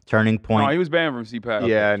the Turning Point. No, he was banned from CPAC.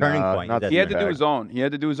 Yeah, Turning no, Point, not that's He had to right. do his own. He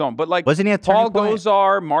had to do his own. But like, Wasn't he at Paul Turning Point?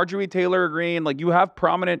 Gosar, Marjorie Taylor Greene, like you have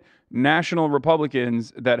prominent national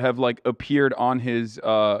Republicans that have like appeared on his He's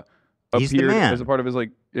the appeared man. as a part of his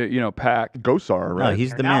like pack. Gosar, right? No,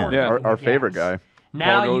 he's the Now man. we're Yeah. cooking our with favorite gas. guy.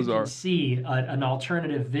 Now Paul you can Gosar. see an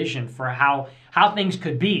alternative vision for how things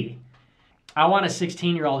could be. I want a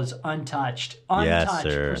 16-year-old is untouched, Yes,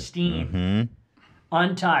 sir. pristine, Mhm.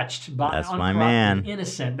 untouched, That's my uncorrupted, man.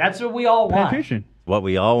 innocent. That's what we all want. What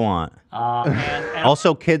we all want. And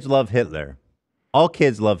Also, kids love Hitler. All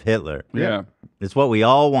kids love Hitler. Yeah. It's what we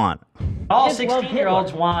all want. all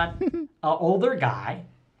 16-year-olds want an older guy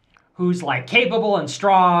who's like capable and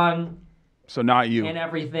strong So not you. and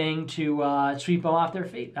everything to sweep them off their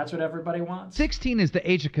feet. That's what everybody wants. 16 is the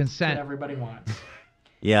age of That's what consent. everybody wants.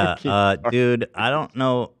 Yeah, dude, I don't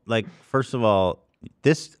know. Like, first of all,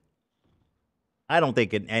 I don't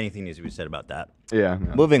think anything needs to be said about that. Yeah.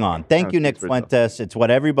 no. Moving on. Thank No, you, it Nick speaks for itself. Fuentez. It's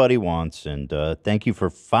what everybody wants, and thank you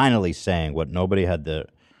for finally saying what nobody had the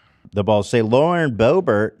balls to say. Lauren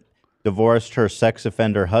Boebert divorced her sex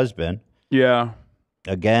offender husband. Yeah.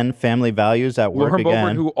 Again, family values at work Lauren again.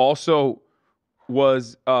 Boebert, who also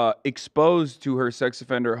was exposed to her sex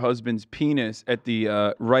offender husband's penis at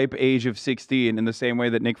the ripe age of 16 in the same way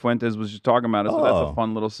that Nick Fuentez was just talking about it. So that's Oh. a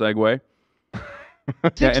fun little segue.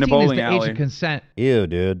 16 in a is bowling the age alley. of consent. Ew,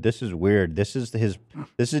 dude, this is weird. This is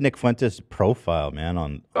Nick Fuentes' profile, man.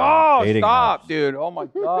 On Oh, dating stop, apps. dude. Oh, my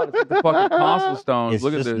God. It's like the fucking console stones. It's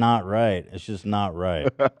Look at just this. not right. It's just not right.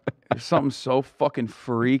 There's something so fucking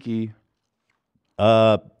freaky.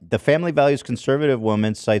 The family values conservative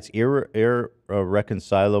woman cites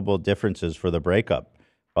irreconcilable differences for the breakup,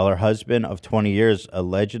 while her husband of 20 years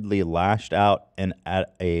allegedly lashed out and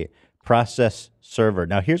at a process server.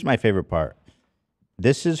 Now, here's my favorite part.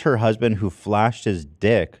 This is her husband who flashed his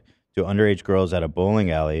dick to underage girls at a bowling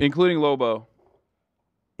alley. Including Lobo.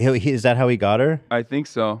 Is that how he got her? I think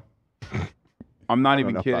so. I'm not I don't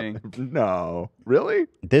even know kidding. about- No. Really?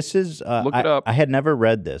 This is Look it up. I had never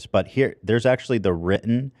read this, but there's actually the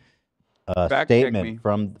written Fact check me. statement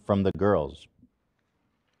from the girls.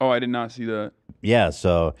 Oh, I did not see that. Yeah,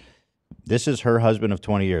 so this is her husband of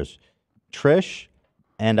 20 years. Trish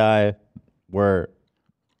and I were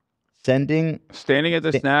standing at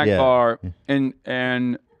the snack bar,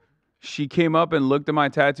 and she came up and looked at my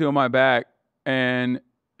tattoo on my back, and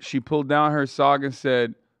she pulled down her sock and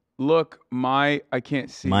said, "Look, I can't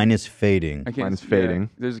see. Mine is fading. I can't Mine's see. fading. Yeah,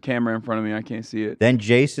 there's a camera in front of me. I can't see it." Then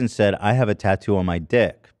Jason said, "I have a tattoo on my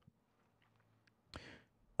dick."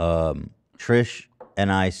 Trish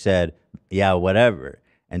and I said, "Yeah, whatever,"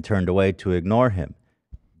 and turned away to ignore him.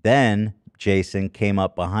 Then Jason came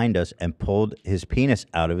up behind us and pulled his penis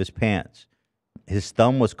out of his pants. His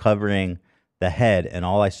thumb was covering the head, and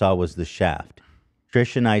all I saw was the shaft.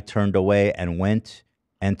 Trish and I turned away and went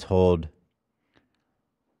and told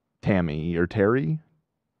Tammy or Terry,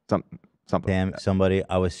 something. Somebody.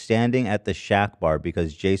 I was standing at the shack bar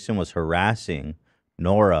because Jason was harassing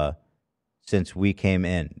Nora since we came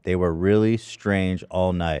in. They were really strange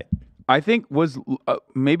all night. I think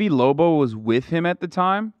maybe Lobo was with him at the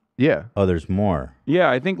time. Yeah. Oh, there's more.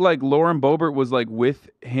 Yeah, I think like Lauren Boebert was like with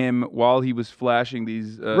him while he was flashing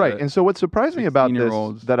these. Right. And so what surprised me about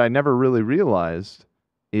this that I never really realized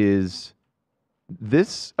is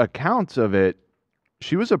this account of it.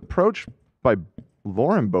 She was approached by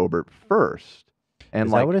Lauren Boebert first. And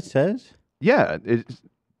Is that what it says? Yeah.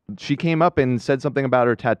 She came up and said something about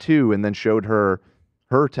her tattoo and then showed her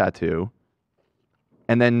tattoo.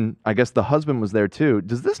 And then I guess the husband was there too.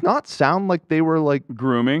 Does this not sound like they were like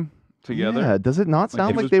grooming together? Yeah. Does it not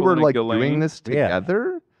sound like they were like doing this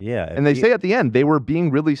together? Yeah. And they say at the end they were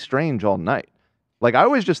being really strange all night. Like I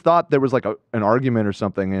always just thought there was like an argument or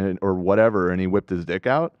something or whatever, and he whipped his dick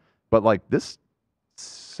out. But like this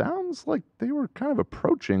sounds like they were kind of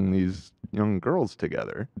approaching these young girls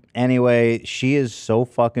together. Anyway, she is so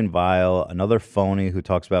fucking vile. Another phony who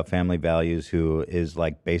talks about family values, who is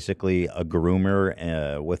like basically a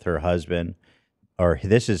groomer with her husband. Or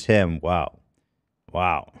this is him. Wow.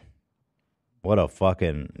 What a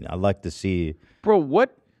fucking... I'd like to see... Bro,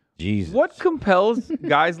 what... Jesus. What compels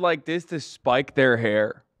guys like this to spike their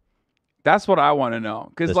hair? That's what I want to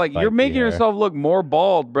know. Because like you're making yourself look more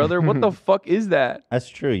bald, brother. What the fuck is that? That's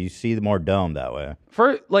true. You see more dome that way.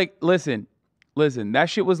 Listen. That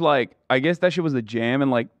shit was like, I guess that shit was a jam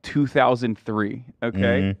in like 2003. Okay.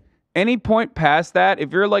 Mm-hmm. Any point past that,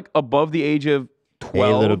 if you're like above the age of 12,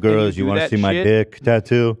 hey, little girls, you want to see my dick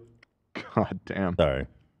tattoo? God damn. Sorry.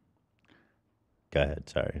 Go ahead.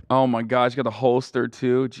 Sorry. Oh my gosh, got a holster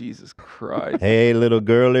too. Jesus Christ. Hey, little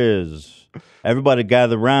girlies. Everybody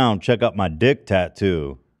gather round. Check out my dick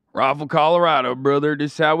tattoo. Rifle, Colorado, brother.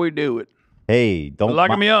 This is how we do it. Hey, don't...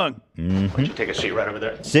 Like I'm young. Mm-hmm. Why don't you take a seat right over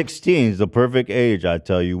there? 16 is the perfect age, I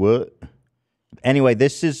tell you what. Anyway,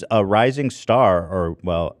 this is a rising star, or,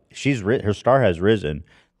 well, her star has risen.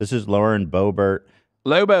 This is Lauren Boebert.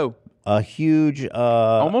 Lobo. A huge...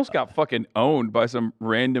 almost got fucking owned by some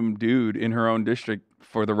random dude in her own district,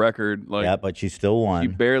 for the record. Like, yeah, but she still won. She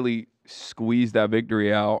barely squeezed that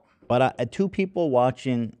victory out. But two people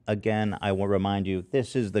watching, again, I will remind you,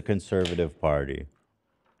 this is the conservative party.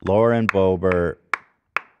 Lauren Boebert,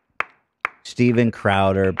 Steven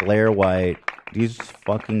Crowder, Blaire White, these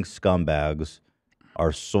fucking scumbags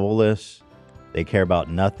are soulless. They care about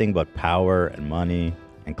nothing but power and money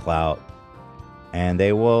and clout. And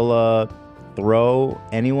they will throw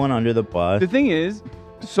anyone under the bus. The thing is,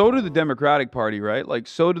 so do the Democratic Party, right? Like,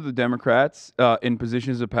 so do the Democrats in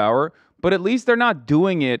positions of power. But at least they're not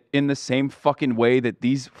doing it in the same fucking way that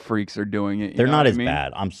these freaks are doing it. They're not as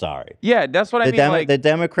bad. I'm sorry. Yeah, that's what I mean. Like, the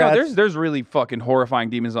Democrats... No, there's really fucking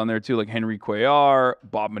horrifying demons on there too, like Henry Cuellar,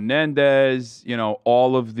 Bob Menendez. You know,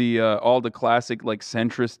 all the classic like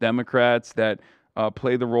centrist Democrats that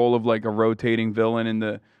play the role of like a rotating villain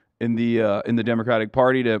in the Democratic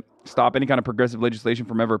Party to stop any kind of progressive legislation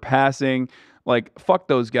from ever passing. Like, fuck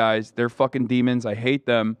those guys. They're fucking demons. I hate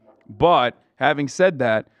them. But having said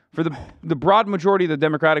that, for the broad majority of the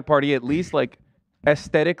Democratic Party, at least, like,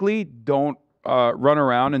 aesthetically, don't run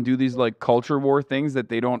around and do these, like, culture war things that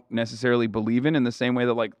they don't necessarily believe in the same way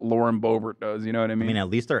that, like, Lauren Boebert does. You know what I mean? I mean, at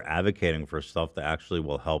least they're advocating for stuff that actually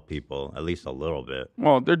will help people, at least a little bit.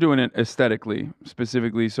 Well, they're doing it aesthetically,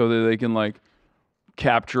 specifically, so that they can, like,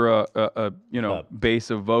 capture a base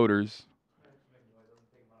of voters.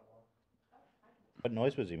 What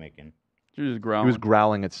noise was he making? She was just growling. He was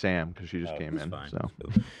growling at Sam because she just came in. Fine.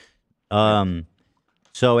 So.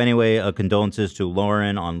 So anyway, condolences to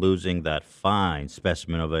Lauren on losing that fine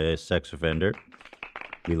specimen of a sex offender.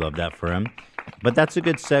 We love that for him. But that's a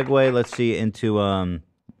good segue. Let's see into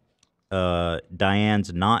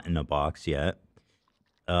Diane's not in a box yet.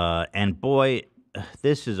 And boy,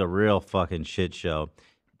 this is a real fucking shit show.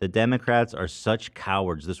 The Democrats are such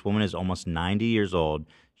cowards. This woman is almost 90 years old.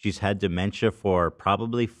 She's had dementia for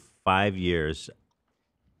probably 5 years.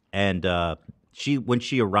 And when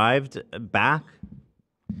she arrived back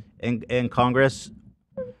in Congress,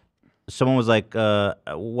 someone was like,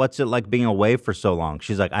 what's it like being away for so long?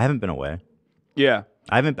 She's like, I haven't been away. Yeah.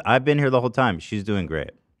 I've been here the whole time. She's doing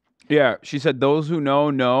great. Yeah. She said those who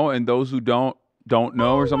know, and those who don't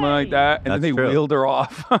know, or something like that. And then they wheeled her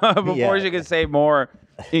off before she could say more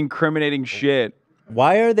incriminating shit.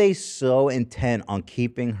 Why are they so intent on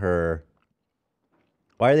keeping her?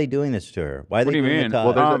 Why are they doing this to her? Why are they doing it to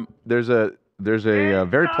us? Well, there's a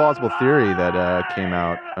very plausible theory that came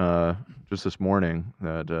out just this morning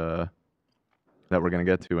that we're gonna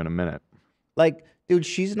get to in a minute. Like, dude,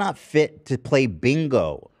 she's not fit to play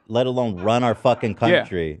bingo, let alone run our fucking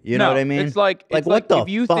country. You know what I mean? It's like what the if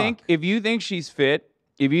you fuck? think she's fit,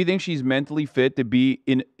 if you think she's mentally fit to be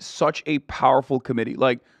in such a powerful committee,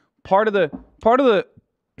 like part of the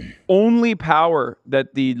only power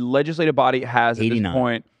that the legislative body has at this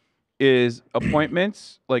point is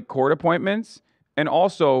appointments, like court appointments, and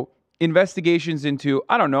also investigations into,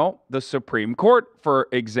 I don't know, the Supreme Court, for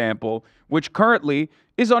example, which currently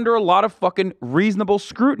is under a lot of fucking reasonable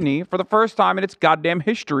scrutiny for the first time in its goddamn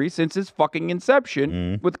history since its fucking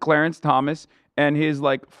inception with Clarence Thomas and his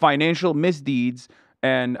like financial misdeeds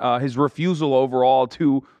and his refusal overall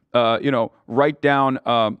to, write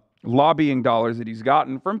down lobbying dollars that he's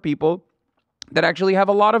gotten from people that actually have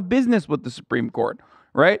a lot of business with the Supreme Court,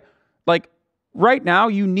 right? Like right now,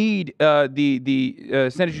 you need the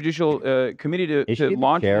Senate Judicial Committee to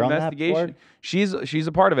launch an investigation. She's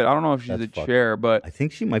a part of it. I don't know if she's the chair, but I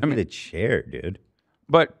think she might be the chair, dude.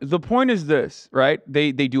 But the point is this, right?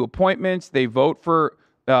 They do appointments. They vote for.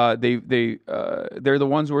 They're the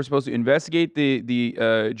ones who are supposed to investigate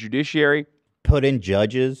the judiciary. Put in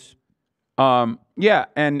judges. Yeah,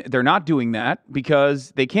 and they're not doing that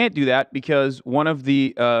because they can't do that because one of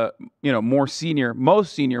the most senior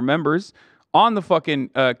members on the fucking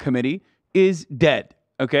committee is dead.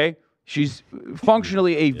 Okay, she's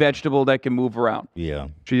functionally a vegetable that can move around. Yeah,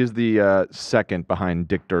 she is the second behind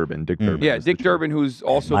Dick Durbin. Dick Durbin. Yeah, Dick Durbin, who's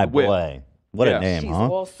also my the whip. boy. What a name, She's huh?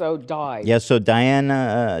 also died. Yeah, so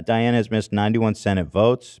Dianne has missed 91 Senate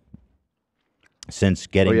votes since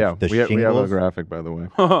getting the shingles. We have a graphic, by the way.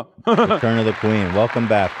 Return of the Queen. Welcome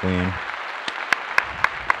back, Queen.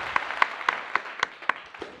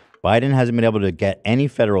 Biden hasn't been able to get any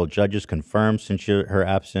federal judges confirmed since her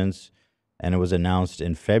absence, and it was announced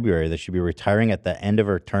in February that she'd be retiring at the end of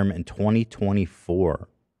her term in 2024.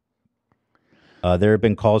 There have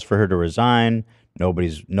been calls for her to resign.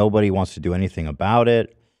 Nobody wants to do anything about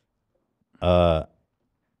it.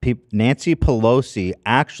 Nancy Pelosi,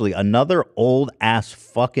 actually another old ass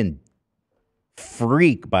fucking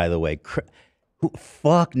freak, by the way.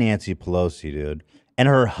 Fuck Nancy Pelosi, dude. And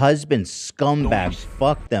her husband, scumbag.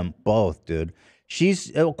 Fuck them both, dude.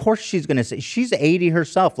 Of course she's going to say, she's 80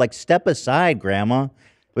 herself. Like, step aside, grandma.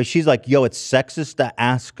 But she's like, yo, it's sexist to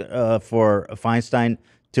ask for Feinstein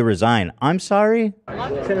to resign. I'm sorry?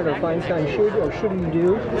 Senator Feinstein should or shouldn't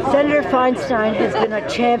do? Senator Feinstein has been a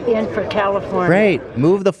champion for California. Great.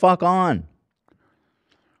 Move the fuck on.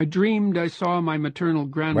 I dreamed I saw my maternal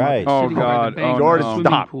grandmother Right. sitting by the bank of the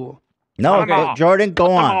swimming pool. No, Jordan,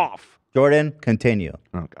 go on. Jordan, continue.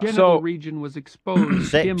 Genital region was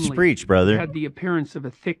exposed dimly. Preach, brother. It had the appearance of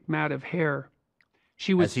a thick mat of hair.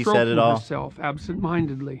 She was Has he said it stroking all? herself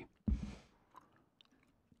absent-mindedly.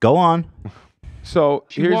 Go on. So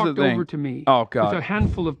She here's walked the thing. over to me Oh with God. a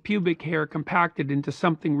handful of pubic hair compacted into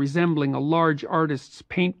something resembling a large artist's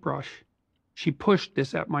paintbrush. She pushed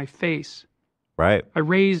this at my face. Right. I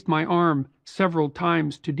raised my arm several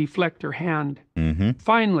times to deflect her hand. Mm-hmm.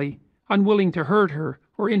 Finally, unwilling to hurt her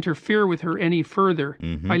or interfere with her any further,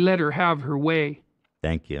 Mhm. I let her have her way.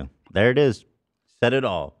 Thank you. There it is. Said it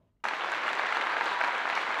all.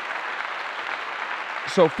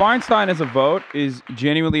 So Feinstein as a vote is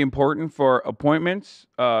genuinely important for appointments,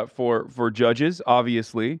 for judges,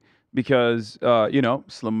 obviously, because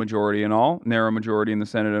slim majority and all, narrow majority in the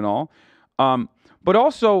Senate and all. But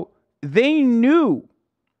also, they knew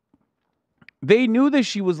that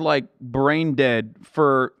she was like brain dead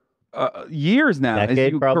for years now, as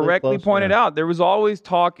you correctly pointed out. There was always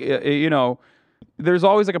talk, there's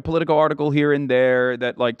always like a political article here and there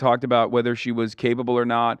that like talked about whether she was capable or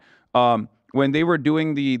not. When they were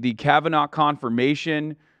doing the Kavanaugh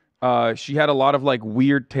confirmation, she had a lot of like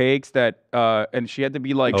weird takes that, and she had to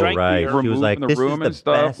be like removed She was like, from the this room is and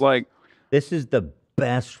stuff. best, Like, this is the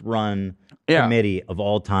best run committee of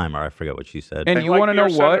all time, or I forget what she said. and you want to know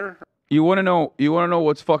what? You want to know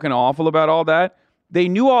what's fucking awful about all that? They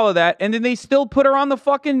knew all of that, and then they still put her on the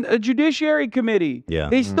fucking Judiciary Committee. Yeah.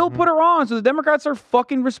 They still put her on, so the Democrats are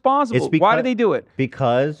fucking responsible. Why did they do it?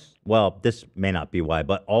 Because, well, this may not be why,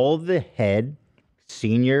 but all the head,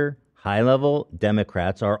 senior, high-level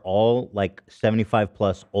Democrats are all like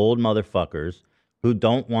 75-plus old motherfuckers who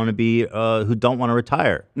don't want to be, who don't want to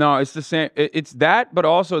retire. No, it's the same. It's that, but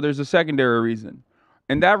also there's a secondary reason.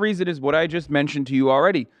 And that reason is what I just mentioned to you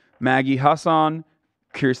already. Maggie Hasan,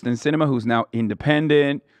 Kirsten Sinema, who's now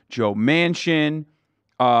independent, Joe Manchin,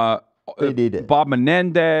 Bob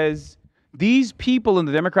Menendez. These people in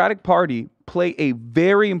the Democratic Party play a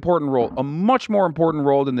very important role, a much more important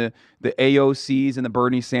role than the AOCs and the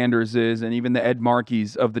Bernie Sanderses and even the Ed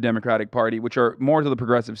Markeys of the Democratic Party, which are more to the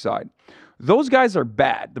progressive side. Those guys are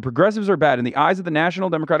bad. The progressives are bad in the eyes of the National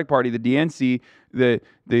Democratic Party, the DNC,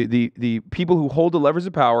 the people who hold the levers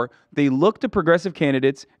of power. They look to progressive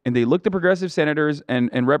candidates and they look to progressive senators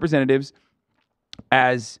and representatives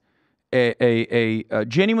as a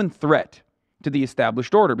genuine threat to the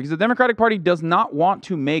established order, because the Democratic Party does not want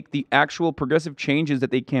to make the actual progressive changes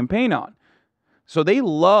that they campaign on. So they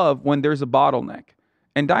love when there's a bottleneck.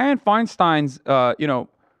 And Dianne Feinstein's, Dianne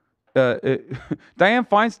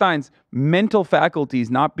Feinstein's mental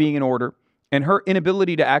faculties not being in order and her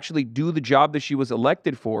inability to actually do the job that she was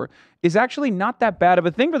elected for is actually not that bad of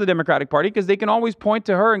a thing for the Democratic Party, because they can always point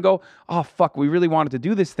to her and go, oh, fuck, we really wanted to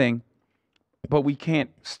do this thing, but we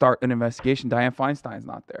can't start an investigation. Dianne Feinstein's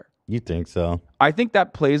not there. You think so? I think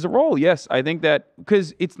that plays a role. Yes, I think that,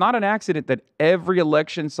 because it's not an accident that every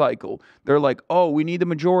election cycle they're like, oh, we need a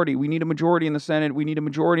majority. We need a majority in the Senate. We need a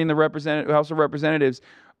majority in the House of Representatives.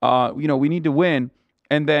 We need to win.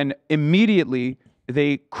 And then immediately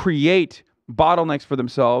they create bottlenecks for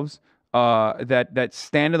themselves that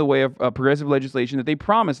stand in the way of progressive legislation that they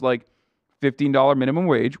promised, like $15 minimum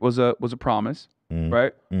wage was a promise,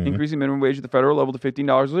 right? Increasing minimum wage at the federal level to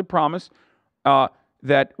 $15 was a promise.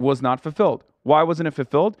 That was not fulfilled. Why wasn't it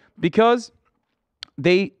fulfilled? Because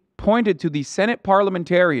they pointed to the Senate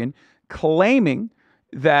parliamentarian claiming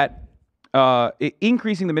that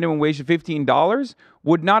increasing the minimum wage to $15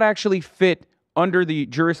 would not actually fit under the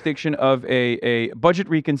jurisdiction of a budget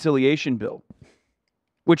reconciliation bill,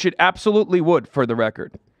 which it absolutely would, for the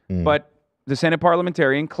record. But the Senate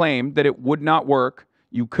parliamentarian claimed that it would not work.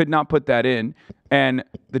 You could not put that in. And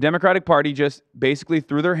the Democratic Party just basically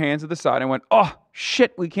threw their hands at the side and went, oh,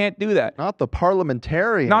 shit, we can't do that. Not the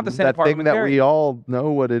parliamentarian. Not the Senate that thing parliamentarian. that we all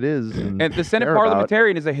know what it is. And the Senate care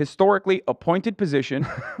parliamentarian is a historically appointed position.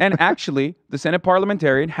 And actually, the Senate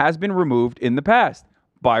parliamentarian has been removed in the past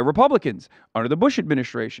by Republicans under the Bush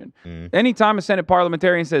administration. Anytime a Senate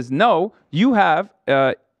parliamentarian says no, you have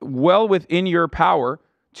well within your power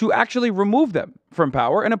to actually remove them from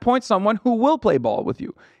power and appoint someone who will play ball with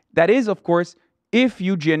you. That is, of course, if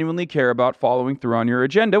you genuinely care about following through on your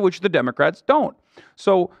agenda, which the Democrats don't.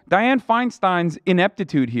 So Dianne Feinstein's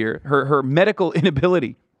ineptitude here, her medical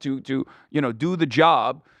inability to do the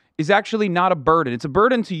job, is actually not a burden. It's a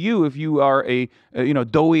burden to you if you are a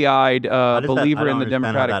doughy-eyed believer in the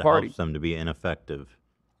Democratic Party. Helps them to be ineffective.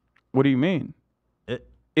 What do you mean?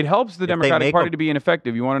 It helps the Democratic Party to be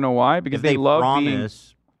ineffective. You want to know why? Because they love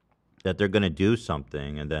promise that they're going to do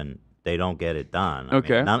something and then they don't get it done. I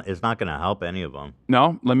mean, it's not going to help any of them.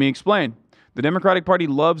 No, let me explain. The Democratic Party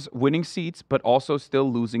loves winning seats, but also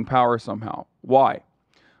still losing power somehow. Why?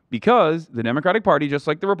 Because the Democratic Party, just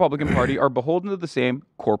like the Republican Party, are beholden to the same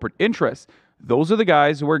corporate interests. Those are the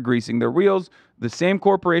guys who are greasing their wheels. The same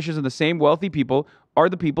corporations and the same wealthy people are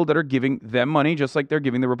the people that are giving them money, just like they're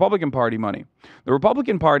giving the Republican Party money. The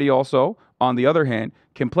Republican Party also, on the other hand,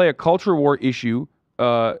 can play a culture war issue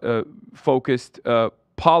focused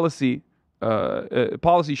policy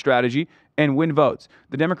strategy and win votes.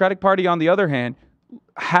 The Democratic Party, on the other hand,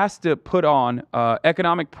 has to put on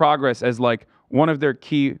economic progress as like one of their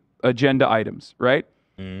key agenda items, right?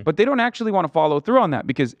 But they don't actually want to follow through on that,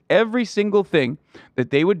 because every single thing that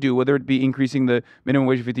they would do, whether it be increasing the minimum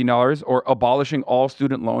wage to $15 or abolishing all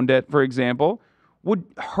student loan debt, for example, would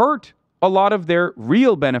hurt a lot of their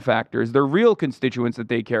real benefactors, their real constituents that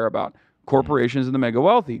they care about, corporations and the mega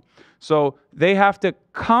wealthy. So they have to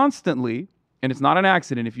constantly, and it's not an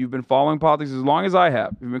accident, if you've been following politics as long as I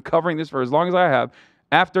have, you've been covering this for as long as I have,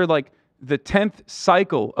 after like the 10th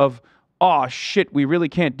cycle of, oh shit, we really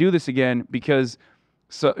can't do this again because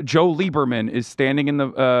Joe Lieberman is standing in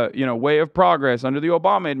the way of progress under the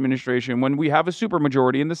Obama administration when we have a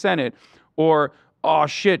supermajority in the Senate, or oh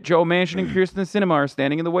shit, Joe Manchin and Kirsten Sinema are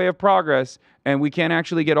standing in the way of progress and we can't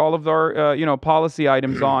actually get all of our policy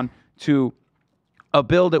items on to a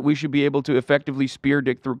bill that we should be able to effectively spear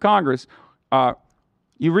dick through Congress.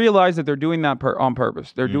 You realize that they're doing that on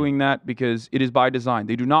purpose. They're doing that because it is by design.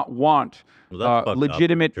 They do not want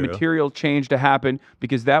legitimate material change to happen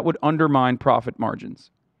because that would undermine profit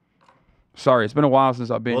margins. Sorry, it's been a while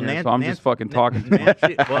since I've been here, so I'm just fucking talking too much.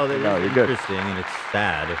 Well, it's interesting and it's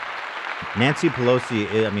sad. Nancy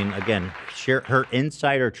Pelosi, I mean, again, her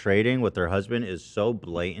insider trading with her husband is so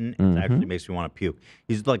blatant, it actually makes me want to puke.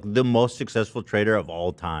 He's like the most successful trader of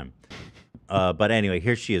all time. But anyway,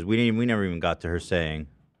 here she is. We never even got to her saying.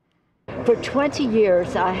 For 20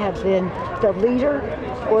 years, I have been the leader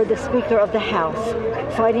or the Speaker of the House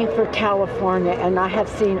fighting for California, and I have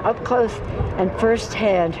seen up close and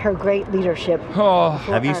firsthand her great leadership. Oh.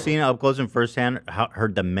 Have you seen up close and firsthand her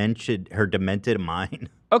demented mind?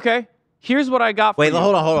 Okay, here's what I got for you. Wait,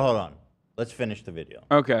 hold on. Let's finish the video.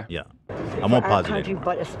 Okay. Yeah. I'm more positive. Country,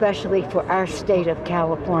 but especially for our state of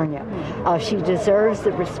California. She deserves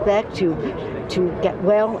the respect to get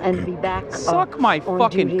well and be back. Suck my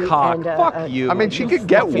fucking cock. Fuck you. I mean, she could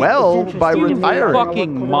get well by retiring. You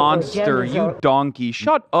fucking monster. You donkey.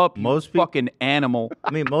 Shut up, you fucking animal. I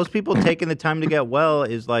mean, most people taking the time to get well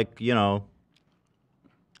is like, you know,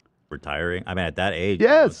 retiring. I mean, at that age,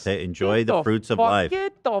 yes, enjoy the fruits of life.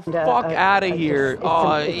 Get the fuck out of here.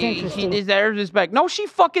 She deserves respect. No, she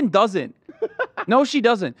fucking doesn't. No, she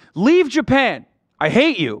doesn't. Leave Japan. I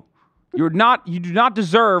hate you. You do not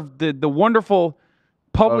deserve the wonderful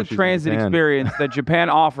public transit experience that Japan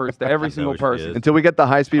offers to every single person. Until we get the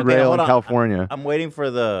high-speed rail in California. I'm waiting for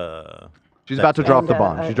the... She's about to drop the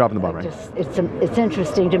bomb. She's dropping the bomb, right? It's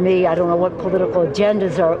interesting to me. I don't know what political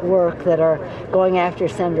agendas are at work that are going after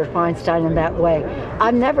Senator Feinstein in that way.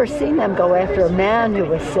 I've never seen them go after a man who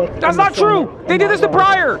was sick. That's not true. They did this to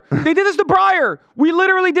Breyer. They did this to Breyer. We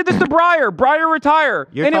literally did this to Breyer. Breyer retire.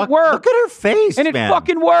 And it worked. Look at her face, and it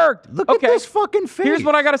fucking worked. Look at this fucking face. Here's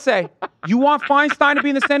what I got to say. You want Feinstein to be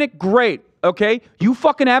in the Senate? Great. Okay? You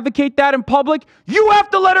fucking advocate that in public. You have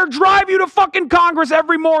to let her drive you to fucking Congress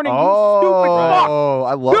every morning. You stupid fuck. Oh,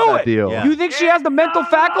 I love that deal. Yeah. You think she has the mental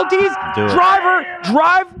faculties? Do it.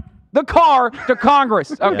 Drive the car to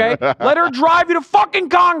Congress, okay? Let her drive you to fucking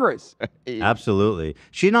Congress. Absolutely.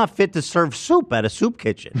 She's not fit to serve soup at a soup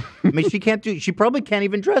kitchen. I mean, she probably can't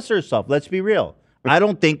even dress herself. Let's be real. I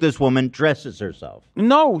don't think this woman dresses herself.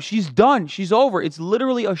 No, she's done. She's over. It's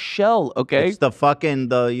literally a shell, okay? It's the fucking,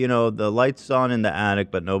 the lights on in the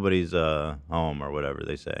attic, but nobody's home or whatever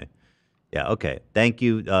they say. Yeah, okay. Thank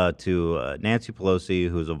you to Nancy Pelosi,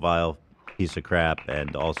 who's a vile piece of crap,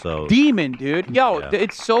 and also... Demon, dude. Yo,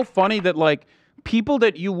 it's so funny that, like, people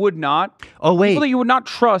that you would not... Oh, wait. People that you would not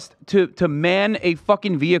trust to man a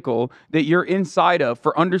fucking vehicle that you're inside of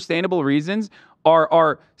for understandable reasons...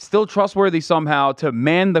 are still trustworthy somehow to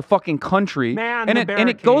man the fucking country. And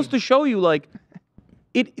it goes to show you, like,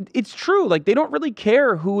 it's true. Like, they don't really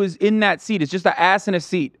care who is in that seat. It's just an ass in a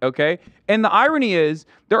seat, okay? And the irony is,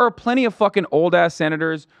 there are plenty of fucking old-ass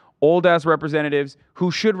senators, old-ass representatives who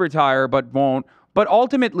should retire but won't. But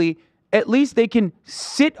ultimately, at least they can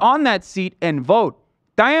sit on that seat and vote.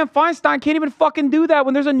 Dianne Feinstein can't even fucking do that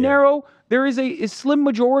when there's a there is a slim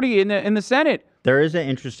majority in the Senate. There is an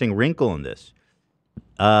interesting wrinkle in this.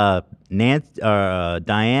 Diane's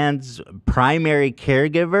primary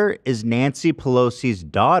caregiver is Nancy Pelosi's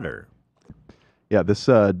daughter. Yeah, this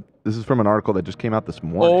is from an article that just came out this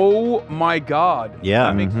morning. Oh my God! Yeah,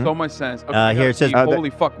 that makes so much sense. Okay, here it says,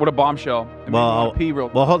 "Holy fuck, what a bombshell!" Well, pee real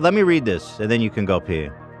hold, let me read this, and then you can go pee.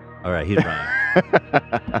 All right, he's running.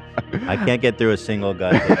 I can't get through a single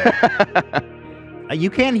goddamn.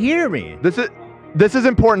 You can't hear me. This is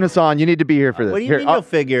important, Hasan. You need to be here for this. What do you mean you'll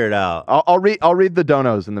figure it out? I'll read the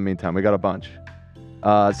donos in the meantime. We got a bunch.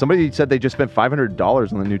 Somebody said they just spent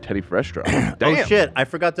 $500 on the new Teddy Fresh drop. Damn. Oh shit! I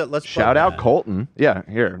forgot to shout out Colton. Yeah,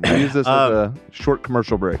 here. Use this as a short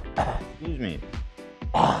commercial break. Excuse me.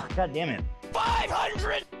 Oh, God damn it!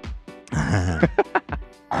 500.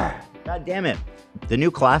 God damn it! The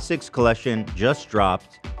new Classics collection just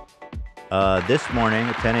dropped this morning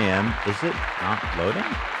at 10 a.m. Is it not loading?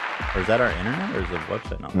 Or is that our internet, or is the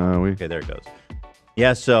website not? Okay, there it goes.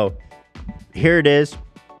 Yeah, so here it is.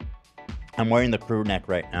 I'm wearing the crew neck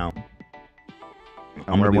right now.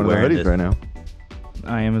 I'm wearing one of the hoodies right now.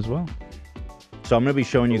 I am as well. So I'm going to be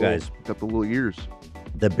showing you guys. Got the little ears.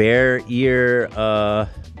 The bear ear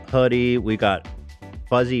hoodie. We got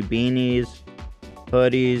fuzzy beanies,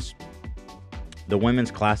 hoodies. The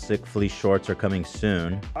women's classic fleece shorts are coming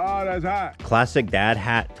soon. Oh, that's hot. Classic dad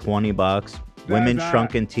hat, $20. Women's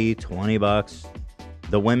shrunken tee, $20.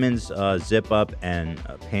 The women's zip up and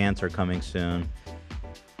pants are coming soon.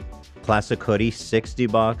 Classic hoodie,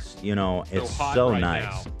 $60. You know, it's so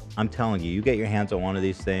nice. I'm telling you, you get your hands on one of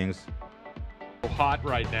these things. hot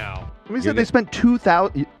right now. We said they spent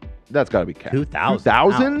 2,000. That's got to be cash.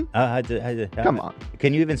 2,000. 2,000? Come on.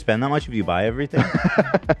 Can you even spend that much if you buy everything?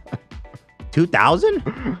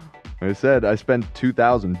 2,000? I said I spent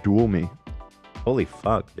 2,000. Duel me. Holy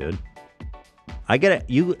fuck, dude. I get it.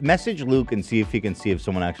 You message Luke and see if he can see if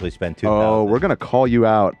someone actually spent 2,000. Oh, we're gonna call you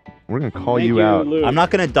out. We're gonna call you out. Luke. I'm not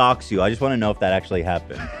gonna dox you. I just want to know if that actually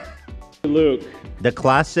happened. Luke. The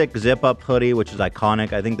classic zip-up hoodie, which is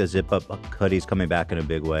iconic. I think the zip-up hoodie's coming back in a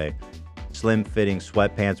big way. Slim-fitting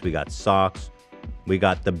sweatpants. We got socks. We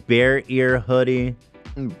got the bear ear hoodie.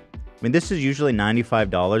 I mean, this is usually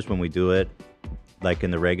 $95 when we do it, like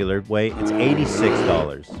in the regular way. It's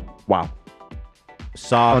 $86. Wow.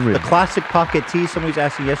 Soft. Unreal. The classic pocket tee. Somebody was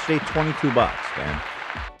asking yesterday. $22, man.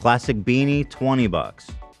 Classic beanie. $20.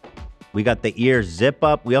 We got the ear zip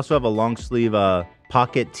up. We also have a long sleeve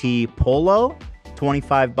pocket tee polo.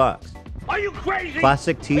 $25. Are you crazy?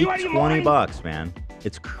 Classic tee. Are you $20, man.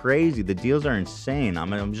 It's crazy. The deals are insane.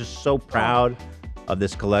 I'm just so proud of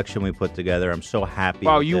this collection we put together. I'm so happy.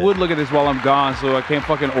 Wow, with you it. would look at this while I'm gone, so I can't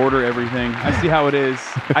fucking order everything. I see how it is.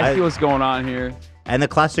 I see what's going on here. And the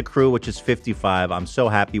classic crew, which is $55. I'm so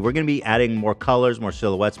happy. We're going to be adding more colors, more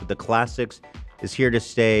silhouettes, but the classics is here to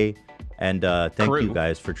stay. And thank you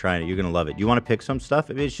guys for trying it. You're going to love it. You want to pick some stuff?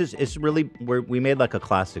 I mean, it's really, we made like a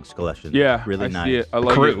classics collection. Yeah, It's really I nice. see it. I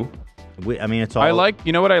like it. I mean, it's all. I like,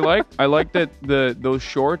 you know what I like? I like that those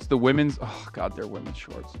shorts, the women's, oh God, they're women's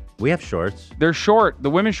shorts. We have shorts. They're short. The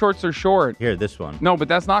women's shorts are short. Here, this one. No, but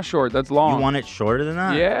that's not short. That's long. You want it shorter than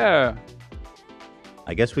that? Yeah.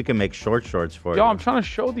 I guess we can make shorts for Yo, you. I'm trying to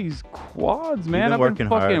show these quads, man. been I've working been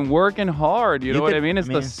fucking hard. working hard. You know what I mean? It's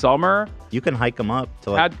the summer. You can hike them up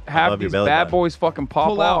to like Have above your these belly bad button. boys fucking pop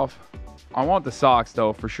Pull out. off. I want the socks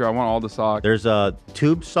though, for sure. I want all the socks. There's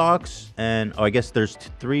tube socks and I guess there's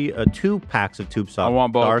two packs of tube socks. I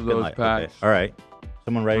want both dark of and those light. packs. Okay. All right.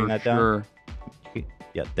 Someone writing For that down? sure.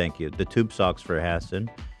 Yeah, thank you. The tube socks for Hasan.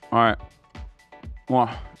 All right. Well,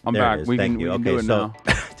 I'm There it back. is. We Thank can, you. we can Okay, do it so now.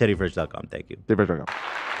 teddyfresh.com. Thank you. Teddyfresh.com.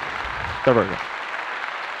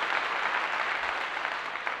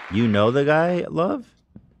 You know the guy, Love?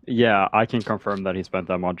 Yeah, I can confirm that he spent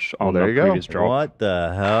that much on there the you go. previous drop. What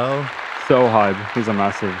the hell? So hype. He's a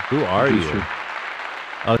massive. Who are you? producer.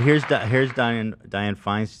 Oh, here's Dianne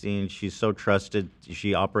Feinstein. She's so trusted.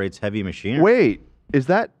 She operates heavy machinery. Wait, is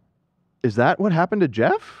that what happened to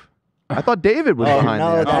Jeff? I thought David was behind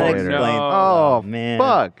no, the that elevator. explains. Oh man,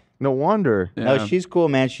 fuck! No wonder. No, she's cool,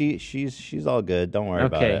 man. She's all good. Don't worry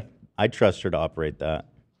about Okay. it. I trust her to operate that.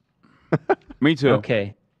 Me too.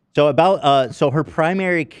 Okay. So about so her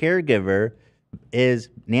primary caregiver is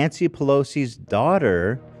Nancy Pelosi's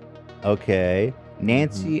daughter. Okay,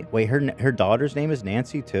 Nancy. Wait, her daughter's name is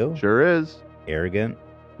Nancy too. Sure is. Arrogant.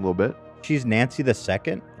 A little bit. She's Nancy the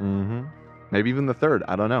second. Mm-hmm. Maybe even the third.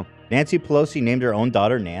 I don't know. Nancy Pelosi named her own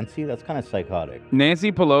daughter Nancy. That's kind of psychotic.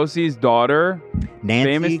 Nancy Pelosi's daughter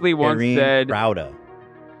Nancy famously once Irene said, Crowder.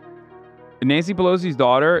 Nancy Pelosi's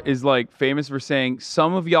daughter is like famous for saying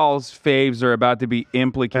some of y'all's faves are about to be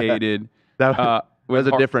implicated. That was a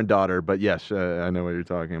har- different daughter, but yes, I know what you're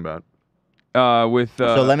talking about.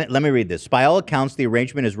 So let me read this. By all accounts, the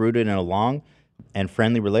arrangement is rooted in a long and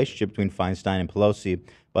friendly relationship between Feinstein and Pelosi.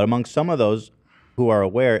 But among some of those who are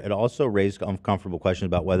aware, it also raised uncomfortable questions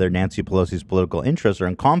about whether Nancy Pelosi's political interests are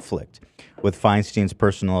in conflict with Feinstein's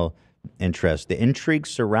personal interests. The intrigue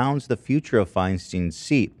surrounds the future of Feinstein's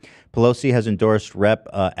seat. Pelosi has endorsed Rep.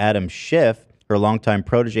 Adam Schiff, her longtime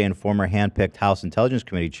protege and former handpicked House Intelligence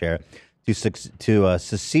Committee chair, to succeed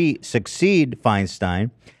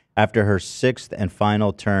Feinstein after her sixth and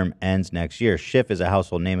final term ends next year. Schiff is a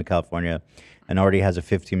household name in California and already has a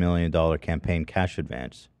 $15 million campaign cash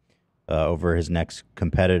advance over his next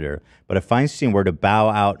competitor. But if Feinstein were to bow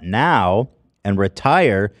out now and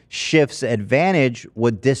retire, Schiff's advantage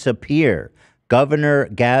would disappear. Governor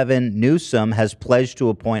Gavin Newsom has pledged to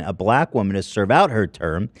appoint a black woman to serve out her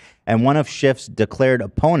term, and one of Schiff's declared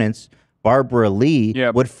opponents, Barbara Lee,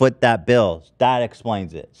 would foot that bill. That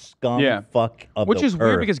explains it. Scum fuck of Which the is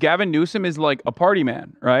weird earth. because Gavin Newsom is like a party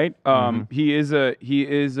man, right? He is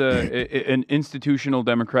an institutional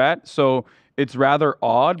Democrat, so it's rather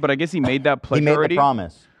odd. But I guess he made that pledge He made already. the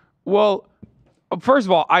promise. Well, first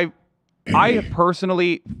of all, I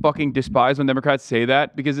personally fucking despise when Democrats say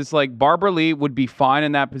that because it's like Barbara Lee would be fine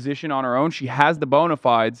in that position on her own. She has the bona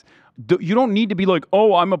fides. You don't need to be like,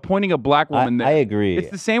 oh, I'm appointing a black woman there. I agree. It's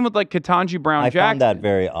the same with like Ketanji Brown I Jackson. found that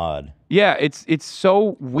very odd. Yeah, it's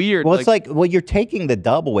so weird. Well, it's like, you're taking the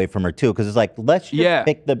dub away from her, too, because it's like, let's just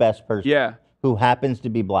pick the best person who happens to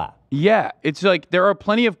be black. Yeah, it's like there are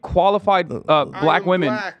plenty of qualified black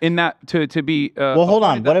women in that to be. Well, hold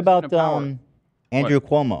on. What about Andrew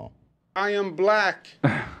Cuomo. I am black.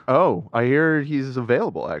 Oh, I hear he's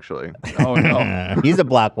available actually. Oh no, he's a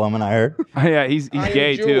black woman. I heard. Yeah, he's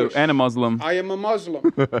gay too, Jewish. and a Muslim. I am a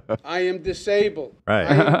Muslim. I am disabled. Right.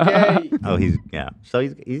 I am gay. Oh, so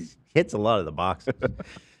he's hits a lot of the boxes.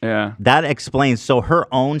 Yeah. That explains. So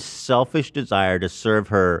her own selfish desire to serve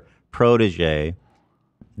her protege.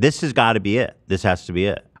 This has got to be it. This has to be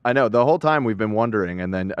it. I know. The whole time we've been wondering,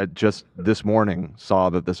 and then just this morning saw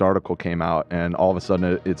that this article came out, and all of a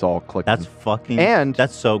sudden it's all clicked. That's fucking. And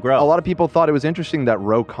that's so gross. A lot of people thought it was interesting that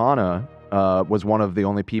Ro Khanna was one of the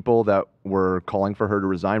only people that were calling for her to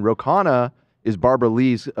resign. Ro Khanna is Barbara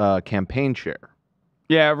Lee's campaign chair.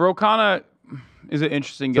 Yeah, Ro Khanna is an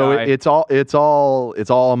interesting So guy. it's all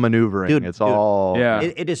maneuvering. Dude, all. Yeah.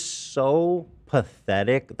 It is so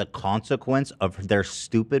pathetic, the consequence of their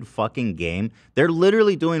stupid fucking game. They're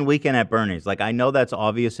literally doing Weekend at Bernie's. Like, I know that's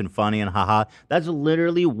obvious and funny and haha. That's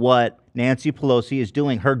literally what Nancy Pelosi is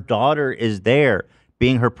doing. Her daughter is there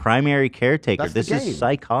being her primary caretaker. That's the This is game.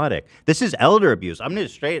 psychotic. This is elder abuse. I'm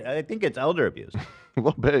just straight. I think it's elder abuse. A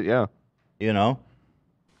little bit, yeah. You know?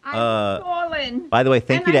 Fallen. By the way,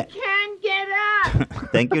 thank you to Can't get up.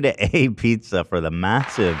 thank you to A Pizza for the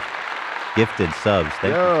massive gifted subs.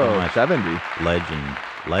 Thank you so much. 70. Legend.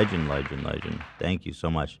 Thank you so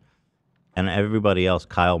much. And everybody else,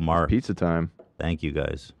 Kyle Mark. Pizza time. Thank you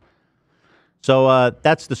guys. So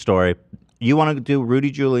that's the story. You want to do Rudy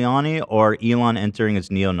Giuliani or Elon entering his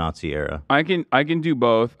neo-Nazi era? I can do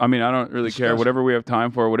both. I mean, I don't really care. Whatever we have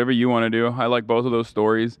time for, whatever you want to do. I like both of those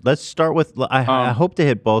stories. Let's start with. I hope to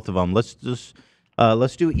hit both of them. Let's do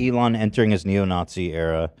Elon entering his neo-Nazi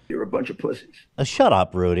era. You're a bunch of pussies. Shut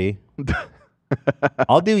up, Rudy.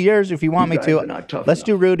 I'll do yours if you want You me guys are to. not tough Let's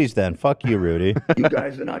do Rudy's then. Fuck you, Rudy. You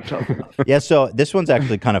guys are not tough enough. Yeah, so this one's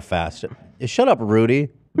actually kind of fast. Shut up, Rudy.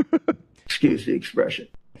 Excuse the expression.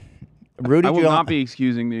 Rudy I will Giuliani. not be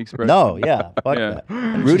excusing the expression. No, yeah, fuck that.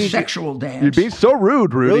 Rudy, Sexual dance. You'd be so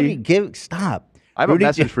rude, Rudy. Stop. I have Rudy a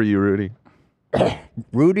message for you, Rudy.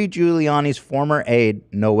 Rudy Giuliani's former aide,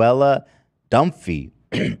 Noella Dunphy,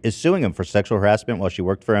 is suing him for sexual harassment while she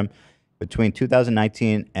worked for him between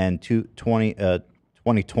 2019 and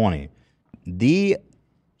 2020. The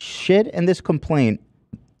shit in this complaint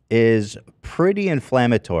is pretty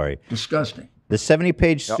inflammatory. Disgusting. The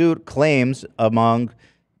 70-page suit claims, among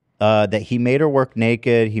that he made her work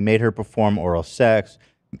naked, he made her perform oral sex,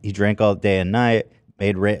 he drank all day and night,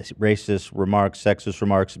 made racist remarks, sexist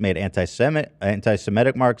remarks, made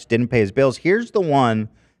anti-Semitic remarks, didn't pay his bills. Here's the one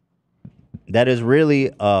that is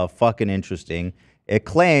really fucking interesting. It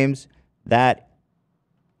claims that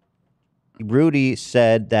Rudy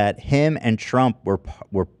said that him and Trump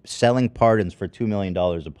were selling pardons for $2 million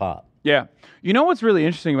a pop. Yeah. You know what's really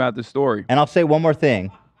interesting about this story? And I'll say one more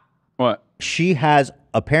thing. What? She has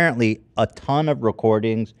apparently a ton of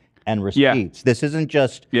recordings and receipts. This isn't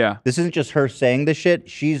just her saying this shit.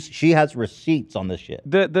 She has receipts on this shit.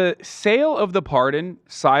 The sale of the pardon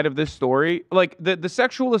side of this story, like the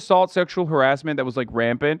sexual assault, sexual harassment that was like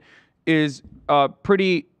rampant, is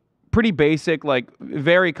pretty basic, like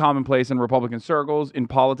very commonplace in Republican circles, in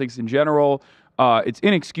politics in general. It's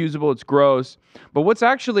inexcusable. It's gross. But what's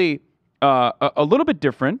actually a little bit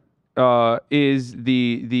different is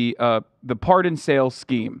the pardon sale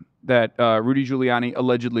scheme that Rudy Giuliani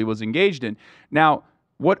allegedly was engaged in. Now,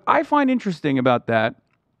 what I find interesting about that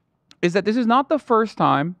is that this is not the first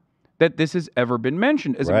time that this has ever been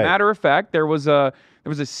mentioned. As a matter of fact, there was a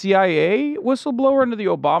CIA whistleblower under the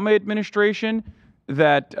Obama administration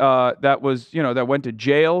that went to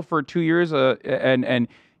jail for 2 years, and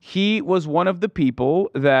he was one of the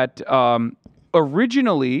people that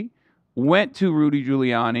originally went to Rudy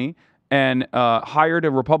Giuliani and hired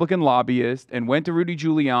a Republican lobbyist and went to Rudy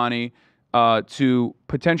Giuliani to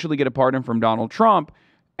potentially get a pardon from Donald Trump.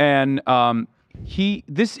 And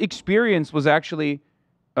this experience was actually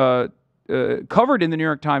covered in the New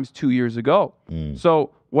York Times 2 years ago.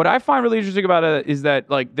 So what I find really interesting about it is that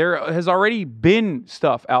like there has already been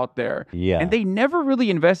stuff out there, and they never really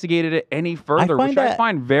investigated it any further, which I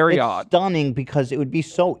find very odd. Stunning, because it would be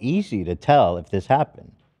so easy to tell if this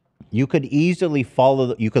happened. You could easily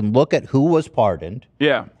follow. You can look at who was pardoned,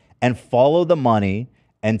 and follow the money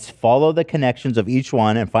and follow the connections of each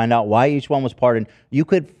one and find out why each one was pardoned. You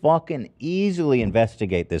could fucking easily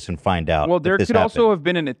investigate this and find out. Well, there if this could happened. also have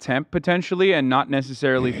been an attempt potentially and not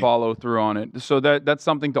necessarily follow through on it. So that's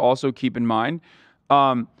something to also keep in mind.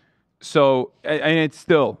 And it's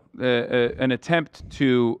still an attempt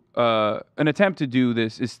to do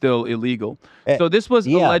this is still illegal. So this was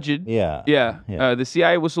alleged. The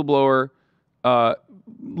CIA whistleblower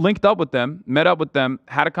linked up with them, met up with them,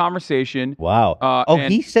 had a conversation. Wow.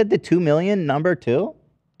 And- he said the 2 million number too?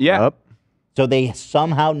 Yeah. Yep. So they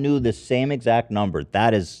somehow knew the same exact number.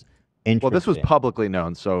 That is interesting. Well, this was publicly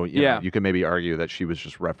known, so you Yeah. know, you can maybe argue that she was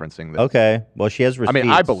just referencing this. Okay. Well, she has receipts. I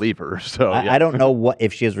mean, I believe her. So I don't know what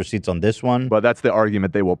if she has receipts on this one. But that's the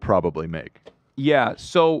argument they will probably make. Yeah.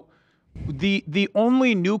 So the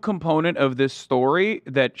only new component of this story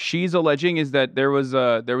that she's alleging is that there was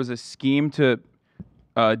a scheme to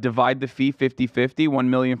divide the fee 50-50, 1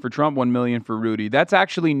 million for Trump, 1 million for Rudy. That's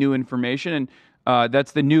actually new information, and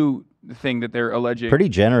that's the new thing that they're alleging. Pretty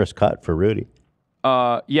generous cut for Rudy.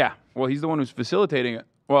 Yeah. Well, he's the one who's facilitating it.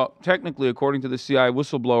 Well, technically, according to the CIA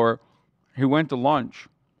whistleblower, he went to lunch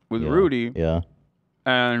with Rudy. Yeah.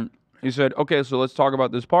 And he said, okay, so let's talk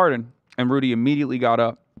about this pardon. And Rudy immediately got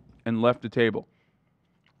up and left the table.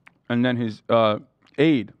 And then his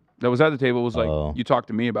aide that was at the table was like, you talk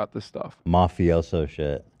to me about this stuff. Mafioso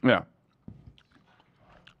shit. Yeah.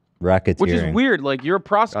 Racketeering. Which is weird. Like, you're a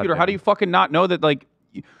prosecutor. How do you fucking not know that, like,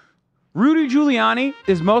 Rudy Giuliani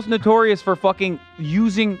is most notorious for fucking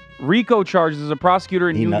using RICO charges as a prosecutor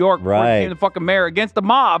in New York before he became the fucking mayor against the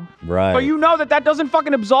mob. Right. But you know that doesn't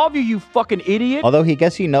fucking absolve you, you fucking idiot. Although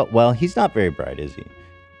well, he's not very bright, is he?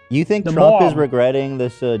 You think The Trump is mob. regretting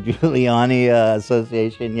this Giuliani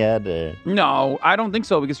association yet? No, I don't think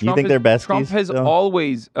so, because You Trump, think they're besties Trump has still?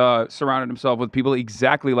 always surrounded himself with people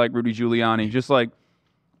exactly like Rudy Giuliani. Just like,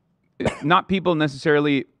 not people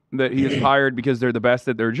necessarily that he has hired because they're the best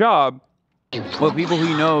at their job, but people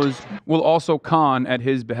he knows will also con at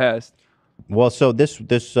his behest. Well, so this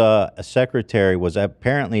secretary was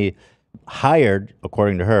apparently hired,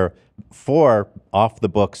 according to her, for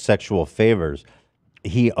off-the-book sexual favors.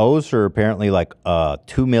 He owes her apparently like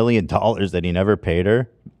 $2 million that he never paid her.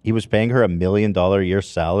 He was paying her $1 million a year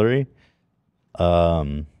salary.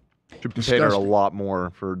 Should pay her a lot more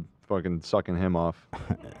for fucking sucking him off.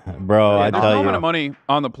 Bro, I There's tell no you. amount of money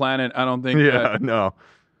on the planet, I don't think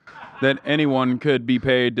that anyone could be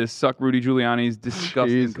paid to suck Rudy Giuliani's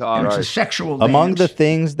disgusting cock. It's a sexual Among dance. the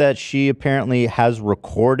things that she apparently has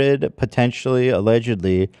recorded, potentially,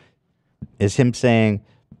 allegedly, is him saying,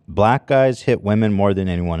 black guys hit women more than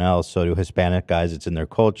anyone else, so do Hispanic guys. It's in their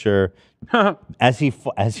culture. as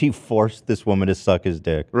he forced this woman to suck his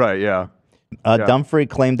dick. Right, yeah. Dumfrey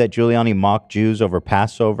claimed that Giuliani mocked Jews over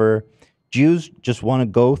Passover. Jews just want to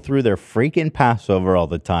go through their freaking Passover all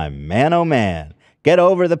the time. Man, oh man. Get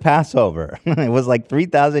over the Passover. It was like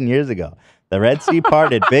 3,000 years ago. The Red Sea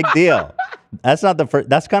parted. Big deal. That's not the first.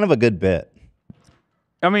 That's kind of a good bit.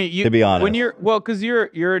 I mean, to be honest. when because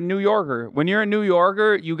you're a New Yorker. When you're a New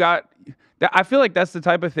Yorker, you got. I feel like that's the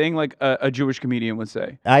type of thing like a Jewish comedian would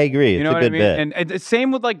say. I agree. You know it's what a I good mean? bit. And it's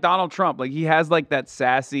same with like Donald Trump. Like he has like that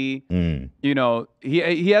sassy. You know,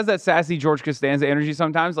 he has that sassy George Costanza energy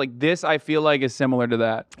sometimes. Like this, I feel like is similar to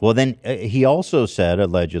that. Well, then he also said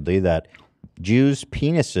allegedly that Jews'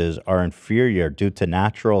 penises are inferior due to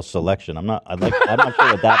natural selection. I'm not sure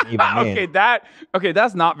what that even means. Okay,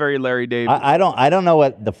 that's not very Larry David. I don't know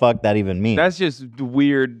what the fuck that even means. That's just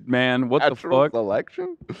weird, man. What the fuck?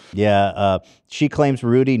 Selection? Yeah, she claims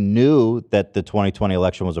Rudy knew that the 2020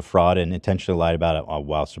 election was a fraud and intentionally lied about it. Oh,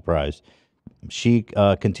 wow, surprise. She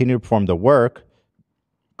continued to perform the work,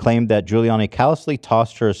 claimed that Giuliani callously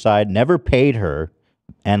tossed her aside, never paid her,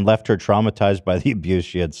 and left her traumatized by the abuse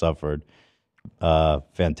she had suffered.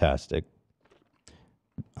 Fantastic.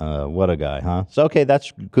 What a guy, huh? So, okay,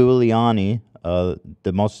 that's Giuliani,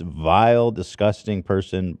 the most vile, disgusting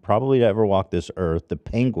person probably to ever walk this earth, the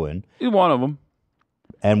Penguin. He's one of them.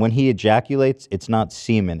 And when he ejaculates, it's not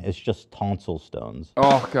semen, it's just tonsil stones.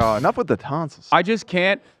 Oh, God. Enough with the tonsils. I just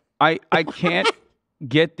can't, I can't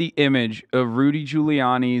get the image of Rudy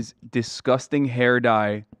Giuliani's disgusting hair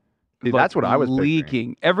dye. Dude, that's what I was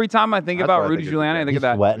leaking. Every time I think about Rudy Giuliani, I think of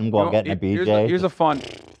that. Sweating while getting a BJ.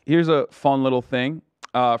 Here's a fun little thing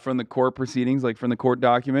from the court proceedings, like from the court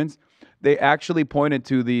documents. They actually pointed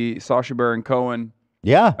to the Sacha Baron Cohen,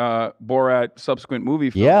 Borat subsequent movie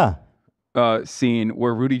film, scene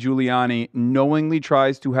where Rudy Giuliani knowingly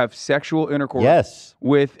tries to have sexual intercourse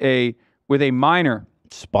with a minor,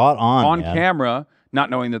 spot on camera, not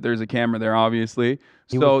knowing that there's a camera there, obviously.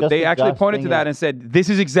 He was So just they actually pointed to that adjusting and said, "This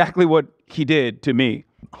is exactly what he did to me."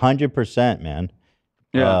 100%, man.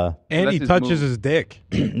 Yeah. And he touches his dick.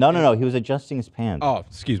 No. He was adjusting his pants. Oh,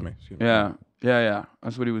 excuse me. Yeah.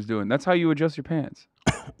 That's what he was doing. That's how you adjust your pants.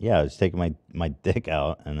 Yeah, I was taking my dick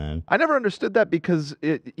out and then. I never understood that because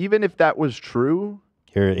even if that was true,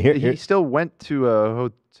 Here. he still went to a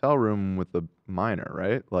hotel room with a minor,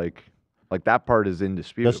 right? Like that part is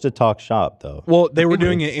indisputable. Just to talk shop, though. Well, they were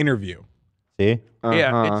doing an interview. See?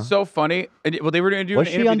 Yeah, it's so funny. Well, they were going to do Was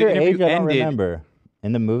an she interview. The underage? interview I don't ended. remember.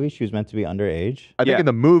 In the movie, she was meant to be underage. I think in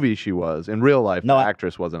the movie she was. In real life, No, the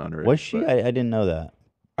actress wasn't underage. Was she? but- I didn't know that.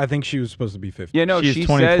 I think she was supposed to be 15. Yeah, no, she's she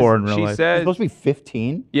 24 says, in real she life. She's says, supposed to be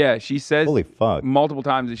 15. yeah, she says Holy fuck. multiple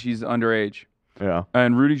times that she's underage. Yeah.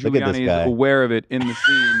 And Rudy Look at this Giuliani guy. is aware of it in the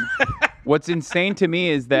scene. What's insane to me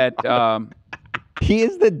is that He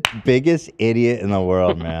is the biggest idiot in the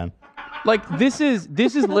world, man. like this is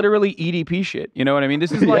literally EDP shit. You know what I mean?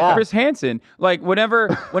 This is like Yeah. Chris Hansen. Like whenever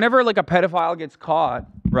like a pedophile gets caught,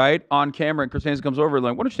 right, on camera and Chris Hansen comes over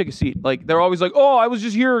like, why don't you take a seat? Like they're always like, oh, I was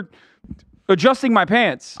just here adjusting my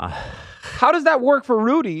pants. How does that work for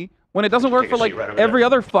Rudy when it doesn't work for like every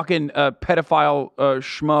other fucking pedophile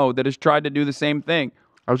schmo that has tried to do the same thing?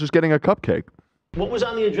 I was just getting a cupcake. What was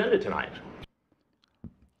on the agenda tonight?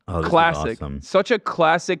 Oh, this is Classic. awesome. Such a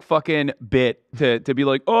classic fucking bit to be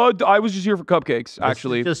like, oh, I was just here for cupcakes,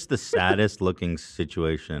 actually. This is just the saddest looking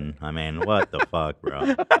situation. I mean, what the fuck,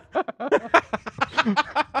 bro?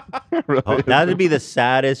 Oh, that would be the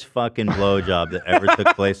saddest fucking blowjob that ever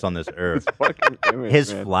took place on this earth.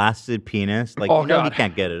 His flaccid penis, like Oh, you know he God.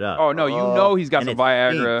 can't get it up. Oh, no, you know he's got And some it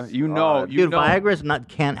Viagra. stinks. You know. You Dude, know. Viagra's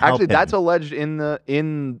can't help Actually, him. that's alleged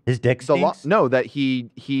in his dick the stinks? no, that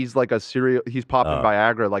he's like a serial. He's popping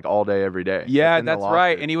Viagra like all day, every day. Yeah, It's in the that's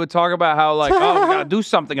right. And he would talk about how, like, oh, we got to do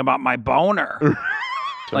something about my boner.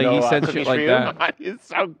 Like, he said shit like that. It's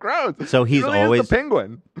so gross. So he's He really is always the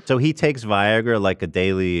penguin. So he takes Viagra like a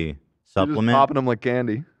daily He's just supplement. popping them like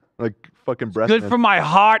candy, like fucking breast. Good milk. for my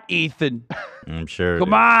heart, Ethan. I'm sure. Come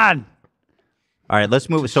dude. on. All right, let's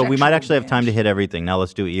move. So we might actually have time to hit everything. Now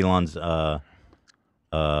let's do Elon's. Oh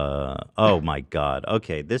my God.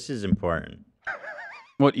 Okay, this is important.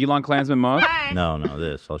 What, Elon Klansman Musk? No,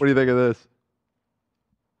 this. What do you think of this?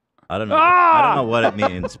 I don't know. I don't know what it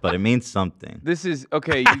means, but it means something. This is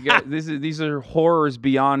okay. You guys, these are horrors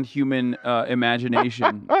beyond human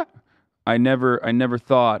imagination. I never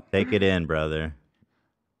thought. Take it in, brother.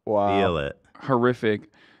 Wow. Feel it. Horrific.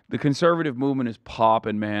 The conservative movement is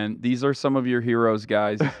popping, man. These are some of your heroes,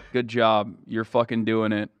 guys. Good job. You're fucking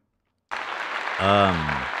doing it.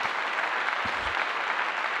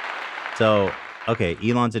 So, okay,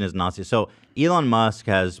 Elon's in his Nazi. So, Elon Musk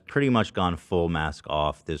has pretty much gone full mask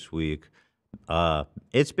off this week.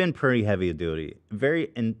 It's been pretty heavy duty.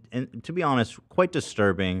 Very, and to be honest, quite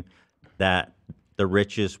disturbing that the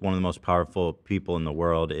richest, one of the most powerful people in the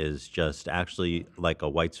world is just actually like a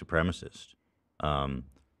white supremacist.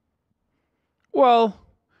 Well,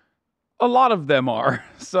 a lot of them are.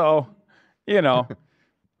 So, you know,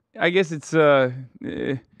 I guess it's I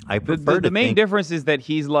prefer the to main think- difference is that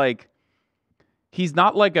he's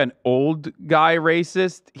not like an old guy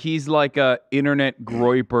racist. He's like a internet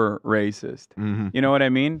groiper racist. You know what I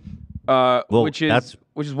mean? Which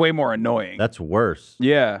is way more annoying. That's worse.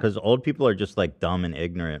 Yeah. Because old people are just like dumb and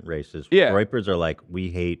ignorant racists. Yeah. Groypers are like, we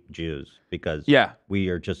hate Jews because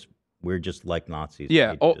we're just like Nazis. We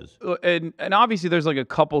Yeah. hate Jews. And obviously there's like a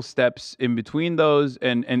couple steps in between those,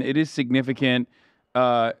 and it is significant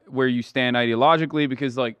where you stand ideologically,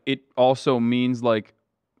 because like it also means like,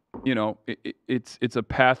 you know, it's a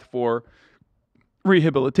path for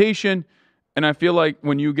rehabilitation. And I feel like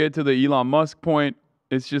when you get to the Elon Musk point,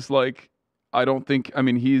 it's just like, I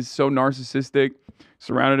mean, he's so narcissistic,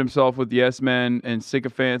 surrounded himself with yes men and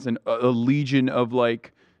sycophants and a legion of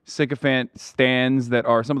like sycophant stands that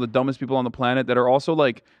are some of the dumbest people on the planet that are also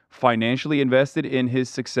like financially invested in his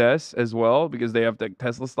success as well, because they have like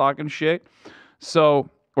Tesla stock and shit. So,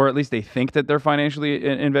 or at least they think that they're financially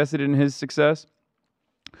invested in his success.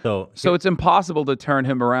 So it's impossible to turn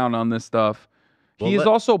him around on this stuff. He is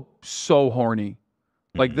also so horny.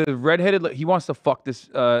 Like the redheaded, he wants to fuck this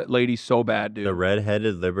lady so bad, dude. The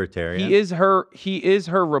redheaded libertarian. He is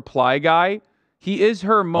her reply guy. He is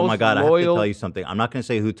her most Oh my God, loyal. I have to tell you something. I'm not going to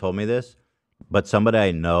say who told me this, but somebody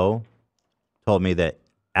I know told me that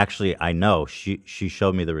actually I know she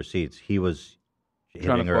showed me the receipts. He was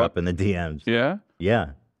hitting her up in the DMs. Yeah?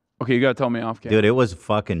 Yeah. Okay, you got to tell me off camera. Dude, it was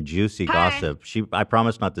fucking juicy gossip. I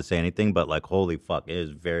promise not to say anything, but like, holy fuck, it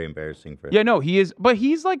is very embarrassing for him. Yeah, no, he is, but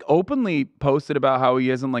he's like openly posted about how he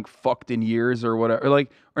hasn't like fucked in years or whatever,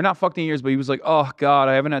 or not fucked in years, but he was like, oh God,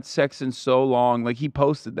 I haven't had sex in so long. Like he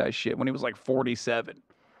posted that shit when he was like 47.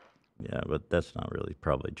 Yeah, but that's not really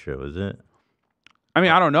probably true, is it? I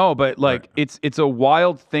mean, I don't know, but like it's a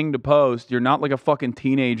wild thing to post. You're not like a fucking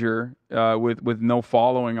teenager with no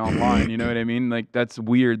following online. You know what I mean? Like that's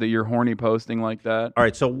weird that you're horny posting like that. All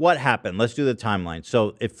right, so what happened? Let's do the timeline.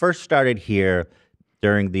 So it first started here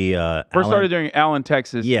during the Started during Allen,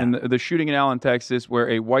 Texas. Yeah. In the shooting in Allen, Texas, where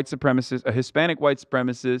a white supremacist, a Hispanic white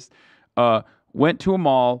supremacist, went to a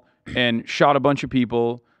mall, and shot a bunch of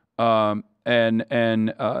people. And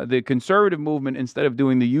the conservative movement, instead of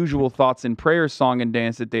doing the usual thoughts and prayers song and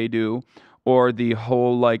dance that they do, or the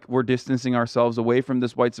whole like we're distancing ourselves away from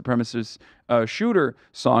this white supremacist shooter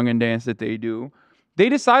song and dance that they do, they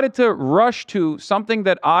decided to rush to something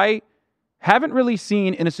that I haven't really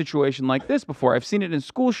seen in a situation like this before. I've seen it in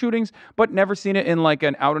school shootings, but never seen it in like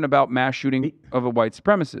an out and about mass shooting of a white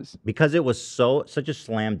supremacist. Because it was such a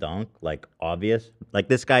slam dunk, like obvious. Like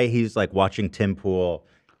this guy, he's like watching Tim Pool.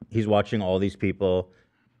 He's watching all these people.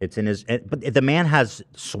 It's in his, but the man has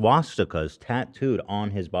swastikas tattooed on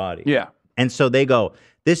his body. Yeah. And so they go,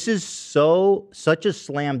 this is such a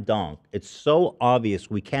slam dunk. It's so obvious.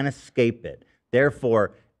 We can't escape it.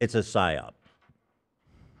 Therefore, it's a psyop.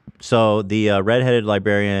 So the redheaded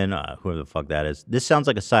librarian, whoever the fuck that is, this sounds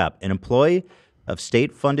like a psyop. An employee of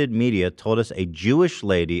state-funded media told us a Jewish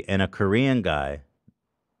lady and a Korean guy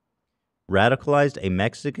radicalized a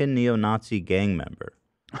Mexican neo-Nazi gang member.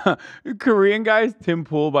 Korean guy's Tim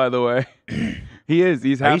Pool, by the way.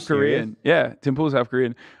 He's half Korean. Yeah, Tim Pool's half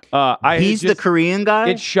Korean. He's the Korean guy?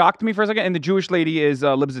 It shocked me for a second. And the Jewish lady is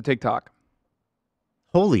lives at TikTok.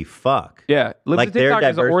 Holy fuck. Yeah, lives Like at TikTok is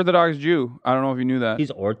an diverse- Orthodox Jew. I don't know if you knew that.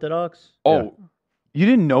 He's Orthodox? Oh, you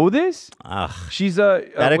didn't know this? Ugh. She's a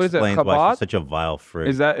That what is it, explains why Chabad? she's such a vile freak.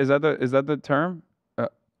 Is that the term?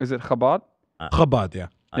 Is it Chabad? Chabad, yeah.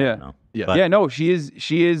 I don't know. Yeah. Yeah, no, she is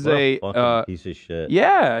What a fucking piece of shit.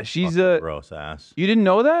 Yeah, she's Fucking a gross ass. You didn't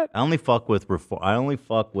know that? I only fuck with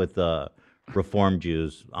reform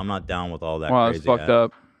Jews. I'm not down with all that. Wow, crazy that's fucked ass.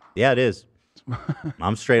 up. Yeah, it is.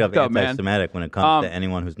 I'm straight up Fucked up, man. anti-Semitic when it comes to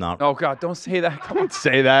anyone who's not. Oh God, don't say that. Don't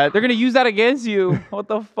say that. They're gonna use that against you. What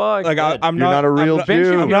the fuck? Like I'm You're not a real Ben Jew.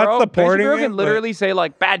 Shapiro, I'm not supporting Ben Shapiro it, can but- literally say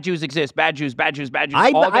like bad Jews exist, bad Jews, bad Jews, bad Jews.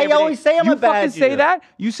 I all day, every always day. say I'm you a bad fucking say Jew. that.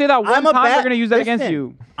 You say that one I'm a time, bad. they're gonna use that against Listen,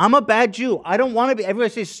 you. I'm a bad Jew. I don't want to be.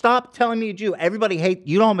 Everybody says stop telling me a Jew. Everybody hates.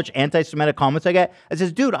 You know how much anti-Semitic comments I get? I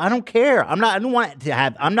says, dude, I don't care. I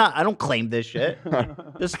don't claim this shit.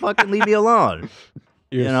 Just fucking leave me alone.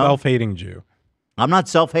 You're You a know? self-hating Jew. I'm not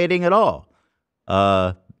self-hating at all.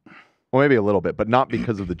 Well, maybe a little bit, but not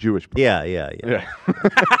because of the Jewish. Yeah.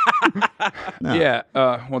 No. Yeah.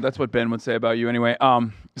 Well, that's what Ben would say about you anyway.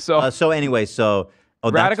 So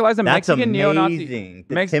Anyway, radicalize a that's Mexican neo-Nazi. amazing.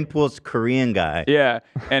 The Tim Pool's Korean guy. Yeah,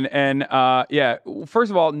 and yeah.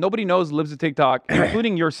 First of all, nobody knows Libs of TikTok,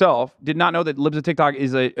 including yourself, did not know that Libs of TikTok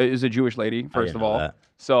is a Jewish lady. First didn't of know all, that.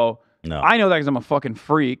 so No. I know that because I'm a fucking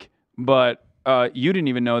freak. But you didn't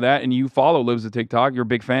even know that, and you follow Libs of TikTok. You're a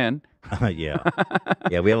big fan. Yeah,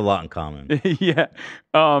 we have a lot in common. Yeah.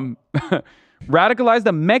 Radicalized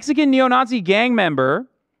a Mexican neo-Nazi gang member.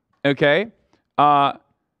 Okay.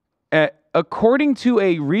 According to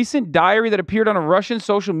a recent diary that appeared on a Russian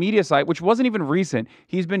social media site, which wasn't even recent,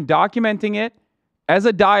 he's been documenting it as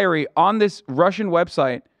a diary on this Russian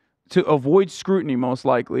website to avoid scrutiny, most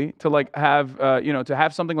likely, to like have to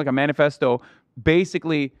have something like a manifesto,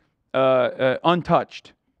 basically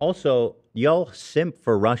untouched. Also, y'all simp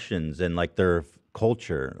for Russians and like their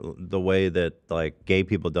culture, the way that like gay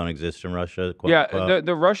people don't exist in Russia. quote, Yeah, unquote.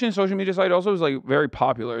 the Russian social media site also is like very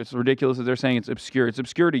popular. It's ridiculous that they're saying it's obscure. It's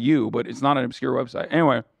obscure to you, but it's not an obscure website.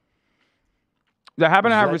 Anyway, they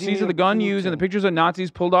happen to have receipts of the gun used and the pictures of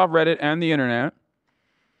Nazis pulled off Reddit and the internet,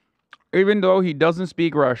 even though he doesn't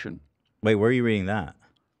speak Russian. Wait, where are you reading that?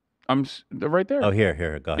 They're right there. Oh,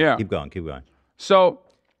 here. Go ahead. Yeah. Keep going. So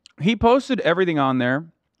he posted everything on there,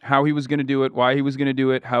 how he was going to do it, why he was going to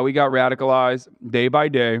do it, how he got radicalized day by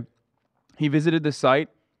day. He visited the site.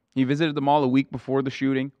 He visited them all a week before the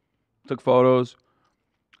shooting, took photos.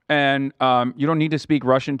 And you don't need to speak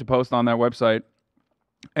Russian to post on that website.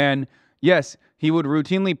 And yes, he would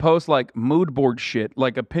routinely post like mood board shit,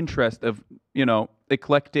 like a Pinterest of,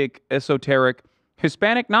 eclectic, esoteric,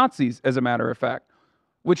 Hispanic Nazis, as a matter of fact,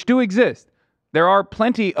 which do exist. There are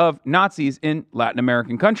plenty of Nazis in Latin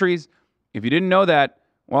American countries. If you didn't know that,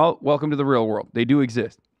 well, welcome to the real world. They do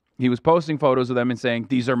exist. He was posting photos of them and saying,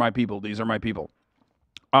 these are my people. These are my people.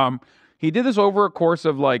 He did this over a course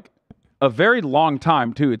of like a very long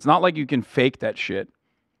time too. It's not like you can fake that shit.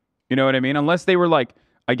 You know what I mean? Unless they were like,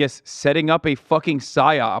 I guess, setting up a fucking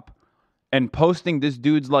psyop and posting this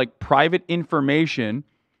dude's like private information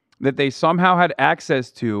that they somehow had access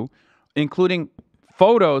to, including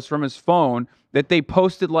photos from his phone that they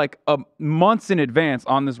posted like months in advance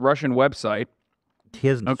on this Russian website. He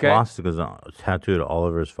has swastikas tattooed all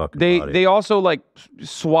over his fucking body. They also like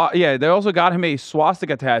they also got him a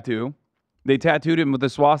swastika tattoo. They tattooed him with a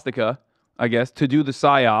swastika, I guess, to do the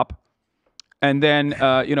psyop. And then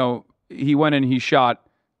he went and he shot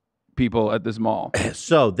people at this mall.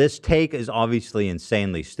 So this take is obviously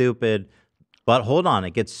insanely stupid, But hold on,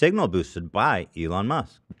 it gets signal boosted by Elon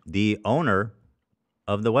Musk, the owner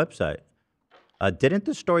of the website. Didn't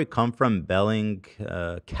the story come from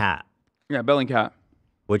Bellingcat? Yeah, Bellingcat.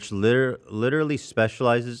 Which literally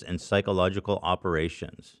specializes in psychological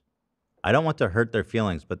operations. I don't want to hurt their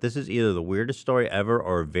feelings, but this is either the weirdest story ever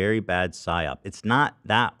or a very bad psyop. It's not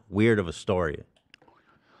that weird of a story.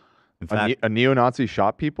 In fact, a neo-Nazi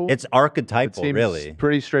shot people? it's archetypal, It seems really.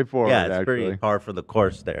 pretty straightforward, Yeah, it's actually. pretty par for the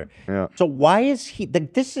course there. Yeah. So why is he?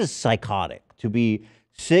 This is psychotic to be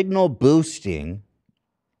signal boosting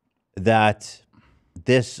that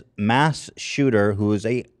this mass shooter who is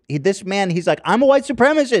this man. He's like, I'm a white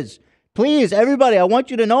supremacist. Please, everybody, I want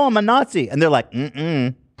you to know I'm a Nazi. And they're like,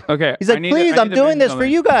 mm-mm. Okay. He's like, please, I'm doing this for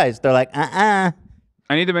you guys. They're like, I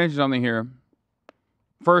need to mention something here.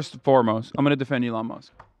 First and foremost, I'm going to defend Elon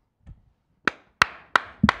Musk.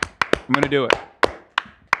 I'm going to do it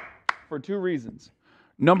for two reasons.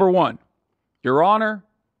 Number one, Your Honor,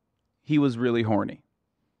 he was really horny.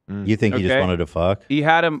 You think he just wanted to fuck? He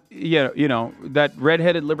had him, you know, that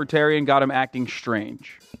redheaded libertarian got him acting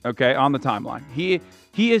strange, okay, on the timeline. He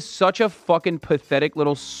is such a fucking pathetic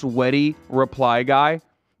little sweaty reply guy.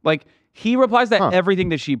 Like, he replies to everything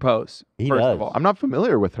that she posts, first of all. I'm not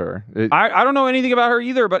familiar with her. I don't know anything about her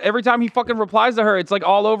either, but every time he fucking replies to her, it's like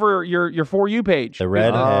all over your For You page. The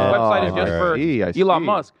redhead. The website is just for Elon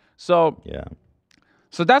Musk. So, yeah.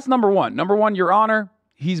 So that's number one. Number one, Your Honor,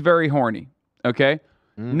 he's very horny, okay?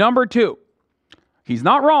 Number two, he's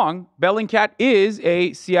not wrong. Bellingcat is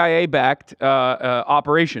a CIA-backed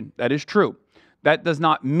operation. That is true. That does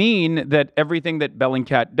not mean that everything that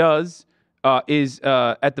Bellingcat does is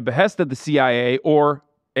at the behest of the CIA or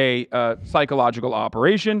a psychological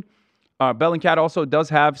operation. Bellingcat also does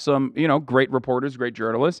have some, great reporters, great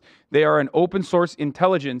journalists. They are an open source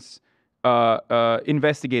intelligence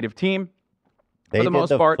investigative team. They for the did most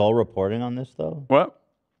the part. sole reporting on this, though? What?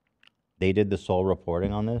 They did the sole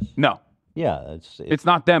reporting on this? No. Yeah, It's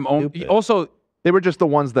not them. Also, they were just the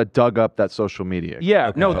ones that dug up that social media.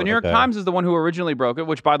 yeah, no, the New York Times is the one who originally broke it,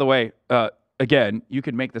 which, by the way, again, you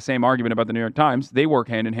could make the same argument about the New York Times. They work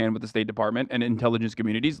hand in hand with the State Department and intelligence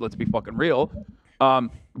communities. Let's be fucking real.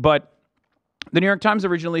 But the New York Times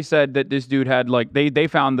originally said that this dude had, like, they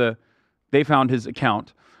found his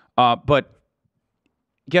account. But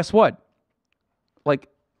guess what? Like,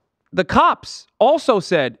 the cops also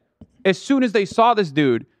said, as soon as they saw this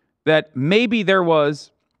dude, that maybe there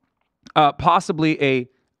was possibly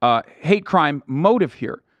a hate crime motive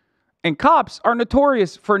here. And cops are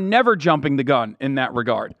notorious for never jumping the gun in that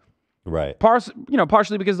regard. Right.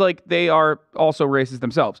 Partially because, like, they are also racist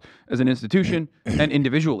themselves as an institution and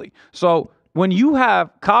individually. So when you have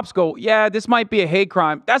cops go, yeah, this might be a hate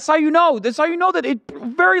crime, that's how you know. That's how you know that it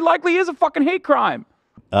very likely is a fucking hate crime.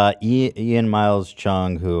 Ian Miles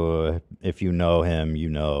Chung, who, if you know him, you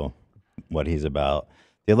know what he's about.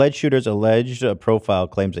 The alleged shooter's alleged profile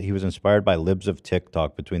claims that he was inspired by libs of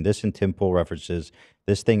TikTok. Between this and Tim Pool references,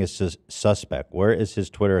 this thing is suspect. Where is his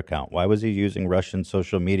Twitter account? Why was he using Russian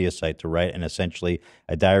social media site to write and essentially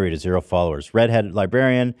a diary to 0 followers? Redheaded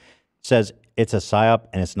librarian says it's a psyop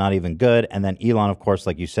and it's not even good. And then Elon, of course,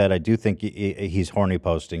 like you said, I do think he's horny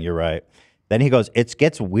posting. You're right. Then he goes, it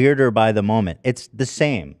gets weirder by the moment. It's the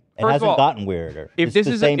same. It First of hasn't all, gotten weirder. If this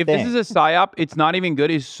is a psyop, it's not even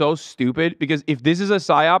good. It's so stupid because if this is a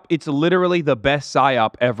psyop, it's literally the best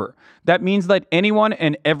psyop ever. That means that anyone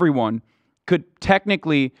and everyone could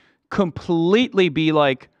technically completely be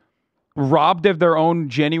like robbed of their own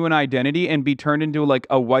genuine identity and be turned into like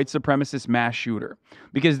a white supremacist mass shooter.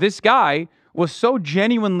 Because this guy was so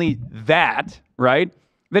genuinely that, right?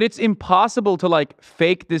 That it's impossible to like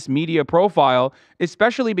fake this media profile,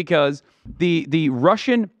 especially because the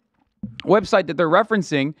Russian website that they're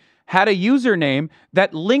referencing had a username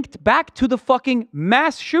that linked back to the fucking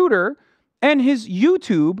mass shooter and his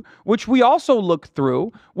YouTube, which we also looked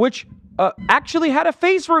through, which actually had a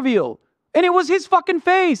face reveal. And it was his fucking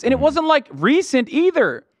face. And it wasn't like recent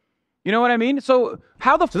either. You know what I mean? So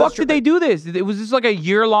how the fuck did they do this? It was just like a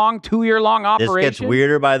year-long, 2-year-long operation? This gets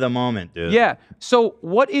weirder by the moment, dude. Yeah. So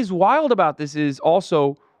what is wild about this is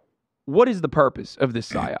also, what is the purpose of this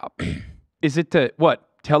psyop? Is it to, what,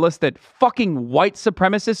 tell us that fucking white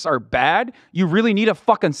supremacists are bad? You really need a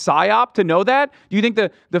fucking psyop to know that? Do you think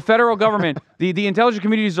the federal government, the intelligence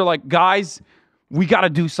communities are like, guys, we got to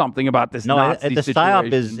do something about this Nazi the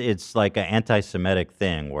situation. psyop it's like an anti-Semitic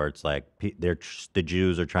thing where it's like the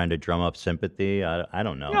Jews are trying to drum up sympathy. I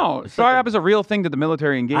don't know. No, psyop is a real thing that the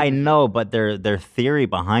military engages. I know, but their theory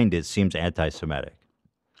behind it seems anti-Semitic.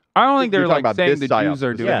 I don't think they're You're talking like about saying this the psyop Jews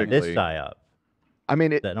are doing Yeah, it. this psyop. I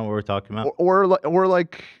mean, Is that not what we're talking about? or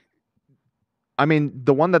like, I mean,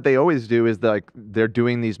 the one that they always do is like they're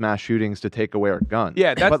doing these mass shootings to take away our guns.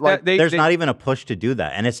 Yeah, that's but like, there's not even a push to do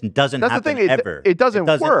that, and it doesn't That's the happen thing, ever. it doesn't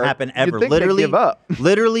work. happen You'd ever. think they'd Literally, give up.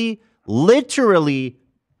 literally,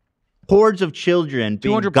 hordes of children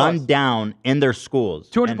being 200 gunned plus. down in their schools.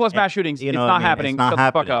 200 plus mass shootings. You It's know what not I mean? happening. It's not Shut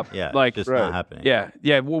happening. the fuck up. Yeah, Like, it's just not happening.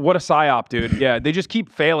 Yeah. What a psyop, dude. Yeah, they just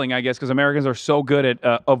keep failing, I guess, because Americans are so good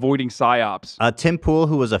at avoiding psyops. Tim Pool,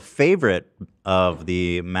 who was a favorite of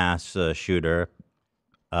the mass shooter,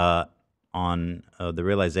 on the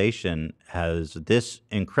realization, has this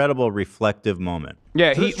incredible reflective moment.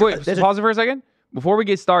 Yeah, wait, pause it for a second. Before we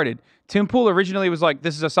get started, Tim Pool originally was like,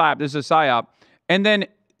 this is a psyop, this is a psyop. And then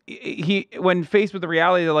when faced with the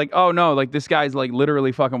reality, they're like, oh no, like this guy's like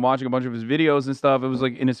literally fucking watching a bunch of his videos and stuff. It was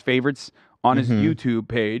like in his favorites on his YouTube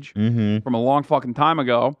page from a long fucking time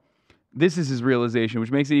ago. This is his realization,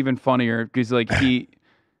 which makes it even funnier because like he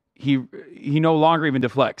no longer even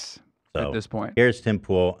deflects at this point. Here's Tim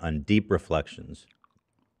Pool on Deep Reflections.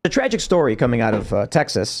 A tragic story coming out of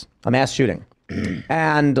Texas, a mass shooting.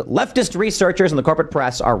 And leftist researchers and the corporate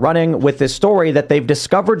press are running with this story that they've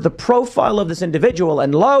discovered the profile of this individual.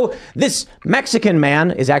 And lo, this Mexican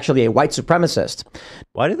man is actually a white supremacist.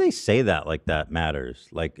 Why do they say that like that matters?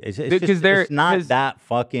 Like, it's not that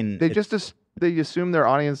fucking... They assume their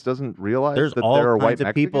audience doesn't realize there's that all there are kinds white of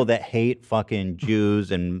Mexicans? people that hate fucking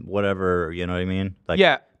Jews and whatever, you know what I mean? Like,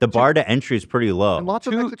 Yeah. the bar to entry is pretty low. And lots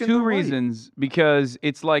of Mexicans Two are white. reasons, because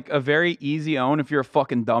it's like a very easy own if you're a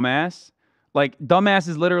fucking dumbass. Like,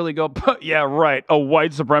 dumbasses literally go, yeah, right, a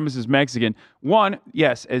white supremacist Mexican. One,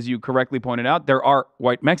 yes, as you correctly pointed out, there are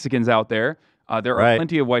white Mexicans out there. There are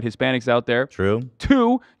plenty of white Hispanics out there. True.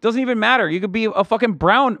 Two, doesn't even matter. You could be a fucking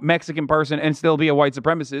brown Mexican person and still be a white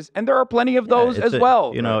supremacist, and there are plenty of those as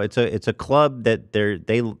well. You know, it's a club that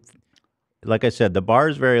they like I said, the bar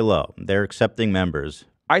is very low. They're accepting members.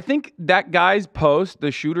 I think that guy's post,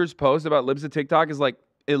 the shooter's post about libs of TikTok is like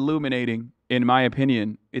illuminating, in my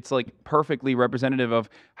opinion. It's like perfectly representative of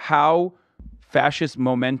how fascist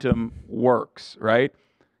momentum works, right?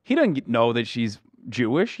 He doesn't know that she's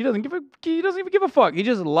Jewish. He doesn't even give a fuck. He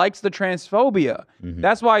just likes the transphobia.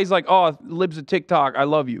 That's why he's like, oh, libs of TikTok, I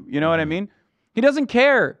love you. You know what I mean? He doesn't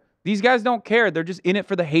care. These guys don't care. They're just in it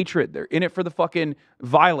for the hatred. They're in it for the fucking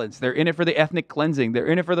violence. They're in it for the ethnic cleansing. They're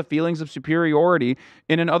in it for the feelings of superiority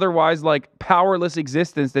in an otherwise like powerless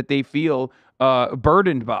existence that they feel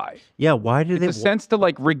burdened by. Yeah, why do it's a sense to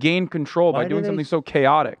like regain control by doing something so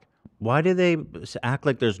chaotic. Why do they act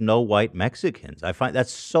like there's no white Mexicans? I find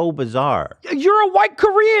that's so bizarre. You're a white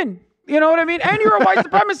Korean. You know what I mean? And you're a white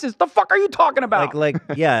supremacist. The fuck are you talking about?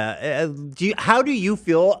 Yeah. How do you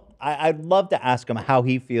feel? I'd love to ask him how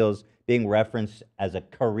he feels being referenced as a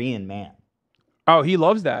Korean man. Oh, he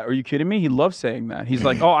loves that. Are you kidding me? He loves saying that. He's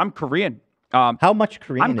like, oh, I'm Korean. How much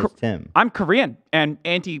Korean is Tim? I'm Korean, and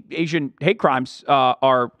anti-Asian hate crimes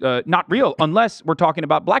are not real unless we're talking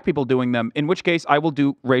about black people doing them, in which case I will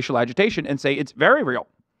do racial agitation and say it's very real.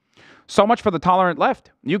 So much for the tolerant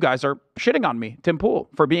left. You guys are shitting on me, Tim Pool,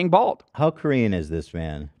 for being bald. How Korean is this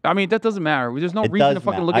man? I mean, that doesn't matter. There's no reason to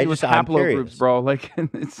fucking look into his haplogroups, bro. Like,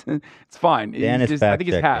 it's fine. Dan is I think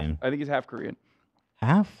he's half. fact-checking. I think he's half Korean.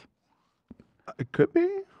 Half? It could be.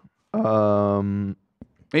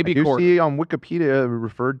 Maybe I do quarter. see on Wikipedia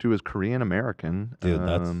referred to as Korean American. Dude,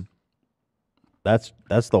 that's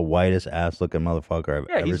the whitest ass looking motherfucker I've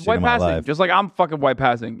Yeah, ever he's seen white in my passing, life. just like I'm fucking white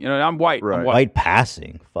passing. You know, I'm white. I'm white. White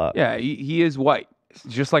passing. Fuck. Yeah, he is white,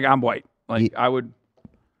 just like I'm white. Like I would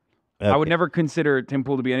never consider Tim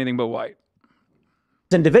Pool to be anything but white.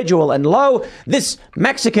 Individual, and lo, this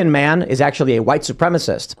Mexican man is actually a white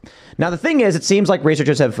supremacist. Now, the thing is, it seems like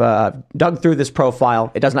researchers have dug through this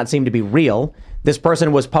profile. It does not seem to be real. This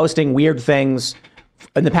person was posting weird things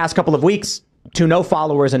in the past couple of weeks to no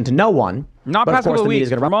followers and to no one. Not but past couple of weeks,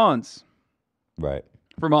 for months. Right.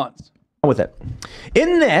 For months. With it.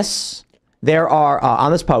 In this, there are,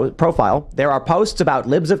 on this profile, there are posts about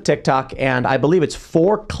libs of TikTok, and I believe it's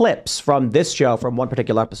 4 clips from this show from one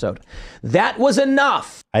particular episode. That was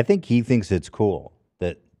enough. I think he thinks it's cool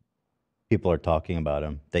that people are talking about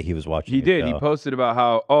him, that he was watching. He the did. show. He posted about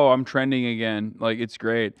how, oh, I'm trending again. Like, it's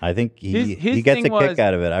great. I think His he gets a thing kick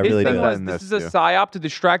out of it. I really do. This is a psyop to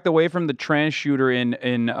distract away from the trans shooter at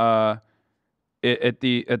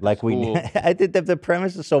the school. I think that the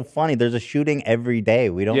premise is so funny. There's a shooting every day.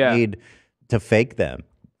 We don't need to fake them.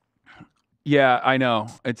 Yeah, I know.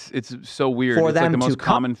 It's so weird. For It's like them the to most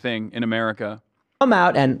common thing in America. Come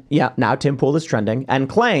out and, now Tim Pool is trending, and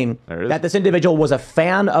claim that this individual was a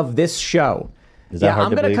fan of this show. Is that hard I'm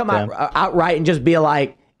to going to believe, come out outright and just be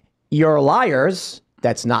like, you're liars.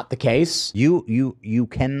 That's not the case. You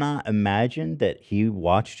cannot imagine that he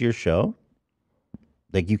watched your show?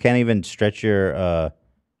 Like you can't even stretch your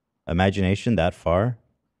imagination that far.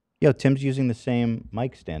 Yo, Tim's using the same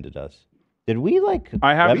mic stand as us. Did we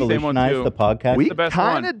I have the same one revolutionize too. the podcast? We the best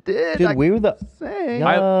kind one. of did. Dude, we were the saying.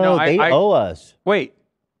 Yo, they owe us. Wait,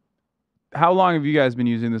 how long have you guys been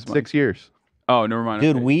using this mic? 6 years. Oh, never mind.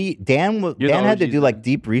 Dude, okay. Dan You're the had to OGs do like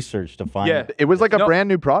deep research to find. Yeah. It was like a No. brand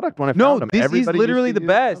new product when I No, found them. this is Everybody used literally to the use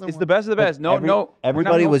best. other It's the ones. best of the best. No, no.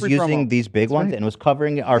 Everybody was free using promo. these big ones and it was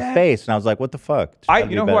covering our face, and I was like, "What the fuck?" It's gotta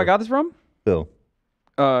be You know who I better. got this from? Who?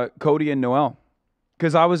 Cody and Noel.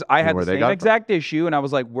 Because I had where the they same got it exact issue, and I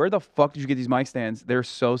was like, "Where the fuck did you get these mic stands? They're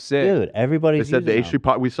so sick." Dude, They everybody's said the using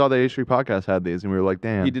H3 we saw the H3 podcast had these, and we were like,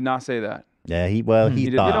 "Damn." He did not say that. Yeah, he He thought. did You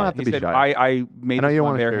don't have to he be said, shy. I made I know this you with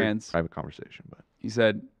want my to bare share hands. private conversation, but He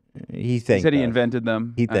said He said he us. invented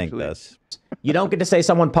them. He thanked actually. us. You don't get to say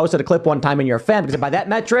someone posted a clip one time and you're a fan, because by that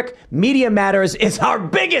metric, Media Matters is our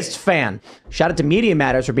biggest fan. Shout out to Media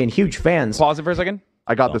Matters for being huge fans. Pause it for a second.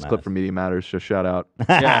 I got this clip from Media Matters. Just shout out.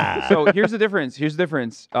 Yeah. So here's the difference. Here's the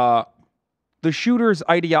difference. The shooter's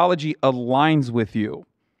ideology aligns with you.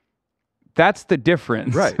 That's the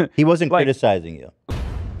difference. Right. He wasn't criticizing you.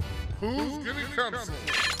 Who's getting canceled?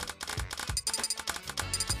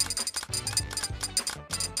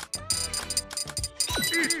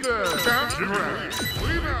 Ethan, Tangerine,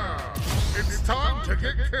 Lena. It's time to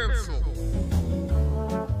get canceled.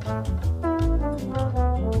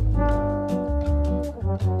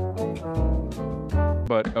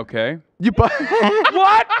 But okay. You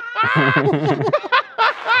What?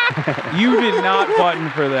 You did not button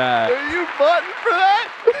for that. You button for that?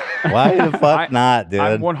 Why the fuck not, dude?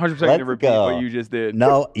 I'm 100% going to repeat what you just did.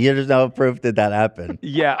 No, there's no proof that that happened.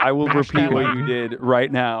 Yeah, I will repeat what you did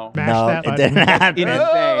right now. No, it didn't happen.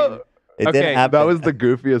 Insane. It didn't happen. That was the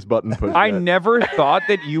goofiest button push. I yet. never thought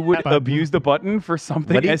that you would abuse the button for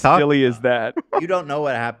something What are you as talking silly as that. You don't know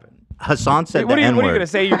what happened. Hasan said What the are you N-word. going to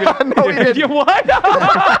say? You're gonna, No, he didn't. What?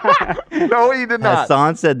 No, he did not.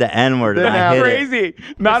 Hassan said the N-word, and I hit it.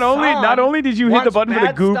 Crazy. Not only did you hit the button for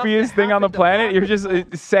the goofiest thing on the planet, you're just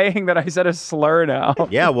saying that I said a slur now.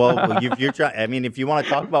 Yeah, well, if you're trying, I mean, if you want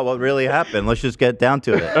to talk about what really happened, let's just get down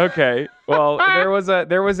to it. Okay. Well, there was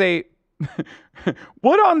a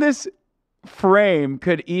what on this frame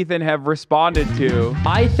could Ethan have responded to?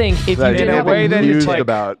 I think if you That did in a have way that is confused like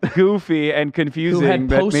about. goofy and confusing had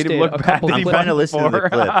that made posted him look a bad couple that he I'm trying to buttoned listen to the for.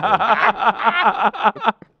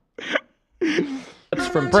 clips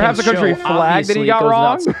from Perhaps Tim's a country show, flag that he obviously got it goes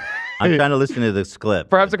wrong. without- I'm trying to listen to this clip.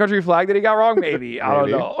 Perhaps a country flag that he got wrong. Maybe I don't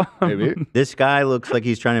know. Maybe. This guy looks like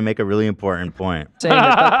he's trying to make a really important point. saying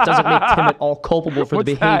that doesn't make Tim at all culpable for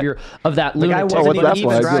the What's that? behavior of that The guy lunatic. wasn't what's that even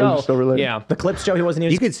flag? subscribed. Still related? Yeah. The clips show he wasn't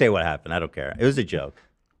even. You could say what happened. I don't care. It was a joke.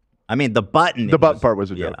 I mean, the button. The butt part was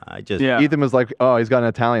a joke. Yeah, I just. Yeah. Ethan was like, "Oh, he's got an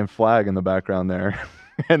Italian flag in the background there,"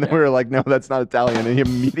 and then we were like, "No, that's not Italian," and he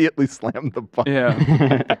immediately slammed the button.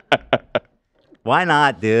 Yeah. Why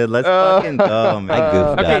not, dude? Let's fucking go, man.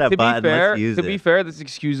 Got Okay, a to be button. fair, Let's use it. that's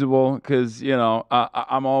excusable because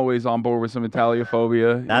I'm always on board with some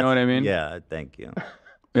Italiophobia. You know what I mean? Yeah, thank you.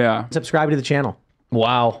 Yeah. subscribe to the channel.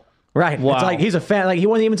 Wow. Right. Wow. It's like he's a fan. Like he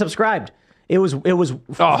wasn't even subscribed. It was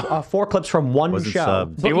 4 clips from one Wasn't show.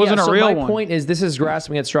 subbed. It wasn't a so real my one. point is this is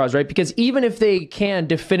grasping at straws, right? Because even if they can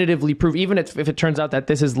definitively prove, even if it turns out that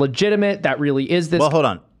this is legitimate, that really is this. Well, hold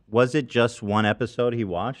on. Was it just one episode he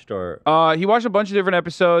watched, or He watched a bunch of different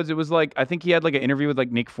episodes. It was like I think he had like an interview with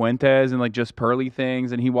like Nick Fuentez and like just Pearly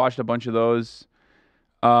things, and he watched a bunch of those.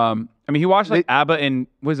 I mean, he watched like Abba and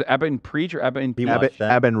was it Abba and Preach or Abba and he Peach? watched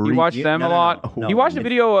that? Ab and He Reach. watched them no, a no, lot. no. He watched a It's-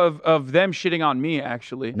 video of them shitting on me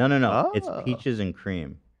actually. No. It's Oh. peaches and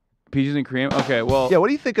cream Peaches and cream. Okay, well, Yeah, what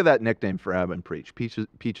do you think of that nickname for Ab and Preach?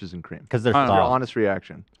 Peaches and cream. because they're I don't Your soft. honest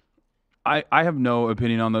reaction. I have no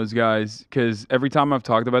opinion on those guys because every time I've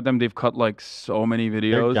talked about them, they've cut like so many They're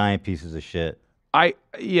videos. giant pieces of shit. They're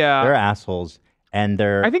They're assholes, and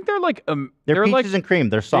they're I think they're like they're peaches like and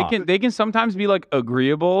cream. They're soft. they can sometimes be like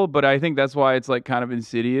agreeable, but I think that's why it's like kind of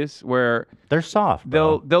insidious where They're soft.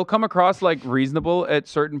 Bro. they'll come across like reasonable at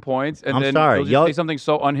certain points, and I'm then sorry, they'll just y'all- say something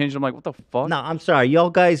so unhinged. I'm like, what the fuck? No, I'm sorry.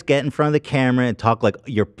 Y'all guys get in front of the camera and talk like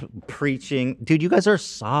you're preaching. Dude, you guys are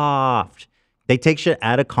soft. They take shit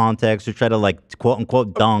out of context or try to like quote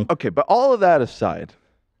unquote dunk. Okay, but all of that aside,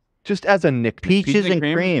 just as a nickname. Peaches and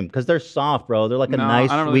cream, because they're soft, bro. They're like a No, nice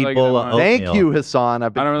I don't really sweet like it bowl that of much. oatmeal. Thank you, Hasan. I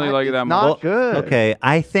don't really like it that much. Not good. Okay,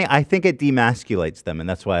 I think it demasculates them, and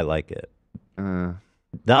that's why I like it. The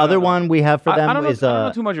other one we have for them I don't know, is I don't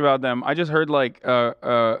know too much about them. I just heard like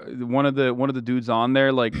one of the dudes on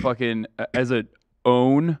there like fucking as a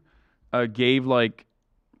own gave like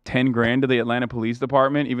 10 grand to the Atlanta Police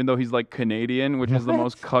Department, even though he's like Canadian, which is the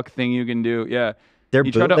most cuck thing you can do. Yeah. They're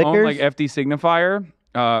he tried to own bootlickers? like FD Signifier,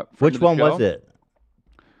 Which of the one show. was it?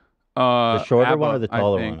 The shorter Abba, one or the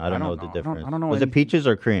taller think. one? I don't know the difference. I don't know. Was it peaches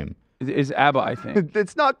or cream? Is Abba, I think.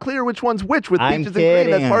 It's not clear which one's which with I'm peaches and cream.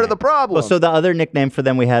 That's part of the problem. Well, so the other nickname for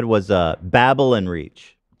them we had was Babble and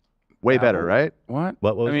Reach. Way better, right? What?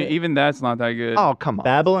 What was I mean, it? even that's not that good. Oh, come on.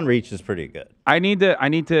 Babble and Reach is pretty good. I need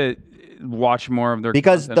to watch more of their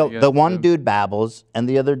Because content, I the guess, one too. dude babbles and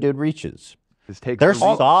the other dude reaches. They're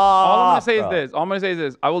soft. All I'm gonna say is bro. this. All I'm gonna say is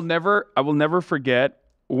this. I will never forget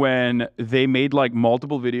when they made like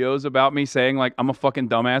multiple videos about me saying like I'm a fucking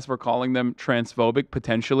dumbass for calling them transphobic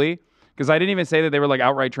potentially. Because I didn't even say that they were like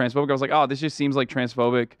outright transphobic. I was like, oh, this just seems like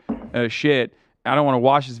transphobic shit. I don't want to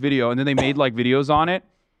watch this video. And then they made like videos on it.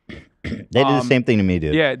 They did the same thing to me,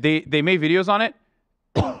 dude. Yeah, they made videos on it.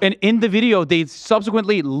 And in the video, they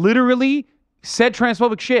subsequently literally said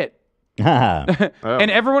transphobic shit.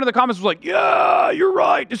 And everyone in the comments was like, yeah, you're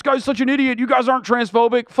right. This guy's such an idiot. You guys aren't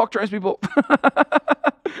transphobic. Fuck trans people.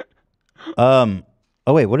 Oh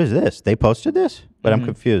wait, what is this? They posted this, but I'm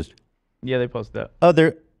confused. Yeah, they posted that.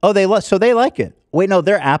 Oh, so they like it. Wait, no,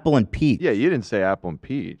 they're apple and peach. Yeah, you didn't say apple and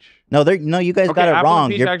peach. No, you guys Okay, got it apple wrong.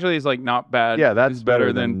 and peach actually is like not bad. Yeah, that's It's better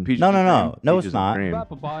better than than- peaches No, and no, cream. no, it's Peaches and not.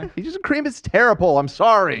 cream. Peaches and cream is terrible. I'm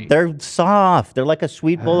sorry. They're soft. They're like a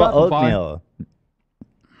sweet bowl of Apple pie. oatmeal.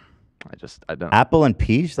 I don't. Apple and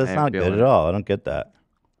peach? That's I not ain't good feeling at it. all. I don't get that.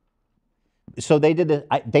 So they did this.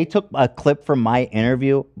 They took a clip from my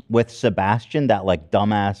interview with Sebastian, that like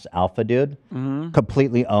dumbass alpha dude,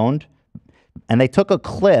 completely owned, and they took a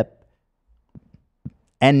clip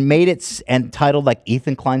and made it and titled like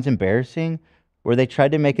Ethan Klein's embarrassing, where they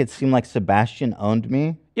tried to make it seem like Sebastian owned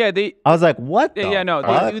me. Yeah, I was like, what? Yeah, no,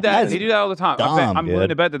 fuck? they do that. They do that all the time. dumb, I'm willing dude.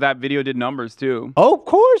 to bet that video did numbers too. Oh, of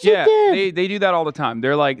course Yeah, it did. they do that all the time.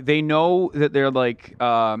 They're like, they know that they're like,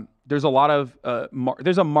 there's a lot of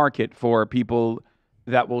there's a market for people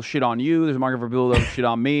that will shit on you. There's a market for people that will shit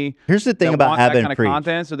on me. Here's the thing that about want that Abba and kind of Preach.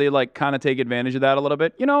 content, so they like kind of take advantage of that a little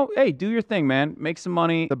bit. You know, hey, do your thing, man. Make some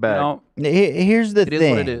money. You know, Here's the It thing. is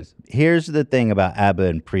what it is. Here's the thing about Abba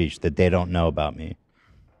and Preach that they don't know about me.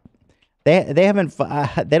 They haven't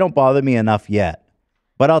they don't bother me enough yet.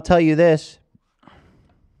 But I'll tell you this.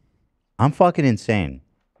 I'm fucking insane.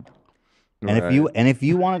 And if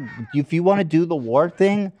you want to do the war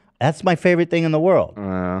thing, that's my favorite thing in the world.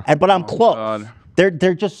 But I'm close. God.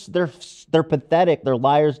 They're pathetic, they're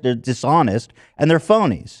liars, they're dishonest, and they're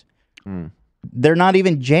phonies. They're not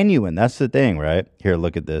even genuine. That's the thing, right? Here,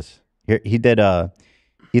 look at this. Here he did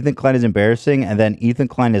Ethan Klein is embarrassing, and then Ethan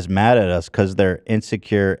Klein is mad at us because they're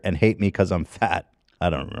insecure and hate me because I'm fat. I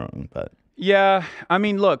don't know, but yeah. I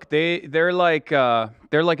mean, look, they're like at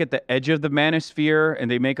the edge of the manosphere, and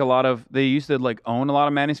they make a lot of. They used to like own a lot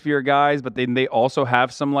of manosphere guys, but then they also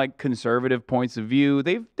have some like conservative points of view.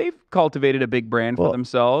 They've cultivated a big brand for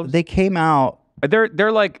themselves. They came out.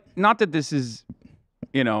 They're like, not that this is,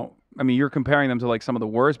 you know. I mean, you're comparing them to like some of the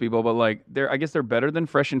worst people, but like I guess they're better than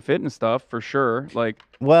Fresh and Fit and stuff for sure. Like,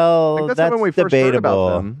 well, that's when we first heard debatable.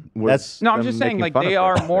 about them. No, I'm just saying, like, they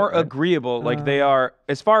are more agreeable. Like, they are,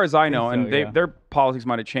 as far as I know, and their politics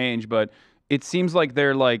might have changed, but it seems like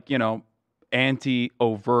they're like, you know,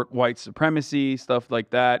 anti-overt white supremacy, stuff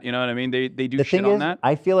like that. You know what I mean? They do The shit thing on is, that.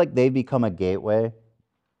 I feel like they've become a gateway.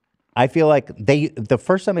 I feel like the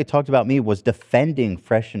first time they talked about me was defending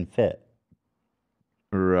Fresh and Fit.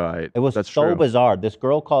 Right. It was That's so true. bizarre. This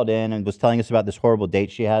girl called in and was telling us about this horrible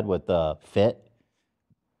date she had with Fit,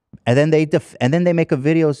 and then they make a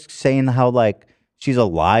video saying how like she's a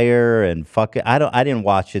liar and fuck it. I didn't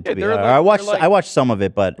watch it. To be honest. I watched some of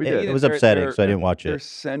it, but it was upsetting, so I didn't watch They're it.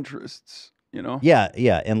 centrists, you know. Yeah,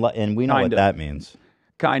 and we know Kind what of. that means.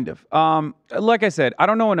 Kind of. Like I said, I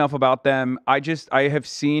don't know enough about them. I have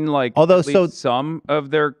seen like some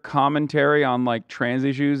of their commentary on like trans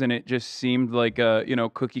issues, and it just seemed like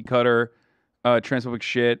cookie cutter transphobic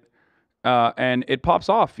shit. And it pops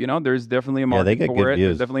off. You know, there's definitely a market they get for good it. views.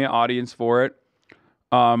 There's definitely an audience for it.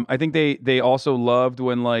 I think they also loved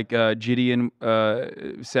when like Gideon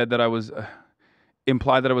said that I was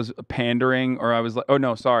implied that I was pandering, or I was like, oh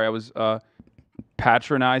no, sorry, I was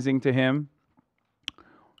patronizing to him.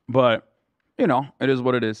 But you know, it is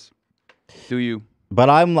what it is. Do you? But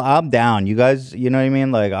I'm down. You guys, you know what I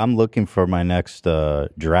mean? Like I'm looking for my next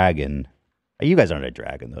dragon. You guys aren't a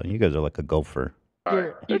dragon though. You guys are like a gopher.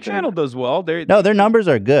 Your channel does well. No, their numbers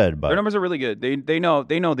are good, but their numbers are really good. They know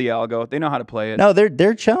the algo. They know how to play it. no,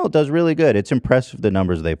 their channel does really good. It's impressive the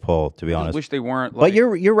numbers they pull, to be I just honest. wish they weren't. Like, But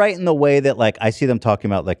you're right in the way that like I see them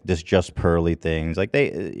talking about like this just pearly things. Like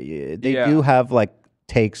they do have like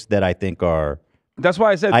takes that I think are. That's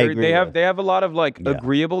why I said agree they have a lot of like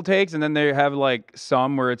agreeable takes, and then they have like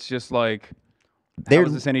some where it's just like, They're- How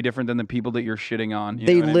is this any different than the people that you're shitting on? You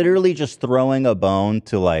They know what I mean? literally just throwing a bone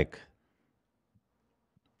to like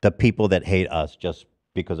the people that hate us just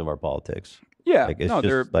because of our politics. Yeah, Like, it's no,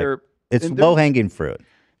 just, they're it's and there's- low hanging fruit.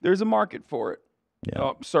 There's a market for it.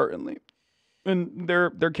 Yeah. Certainly. And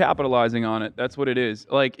they're capitalizing on it. That's what it is.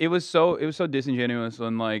 Like it was so disingenuous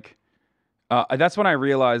when like that's when I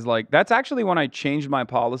realized like that's actually when I changed my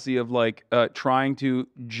policy of like trying to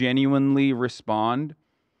genuinely respond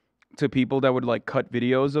to people that would like cut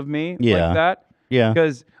videos of me Yeah. like that. Yeah.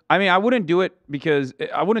 Because I mean I wouldn't do it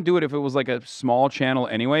if it was like a small channel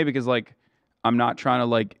anyway, because like I'm not trying to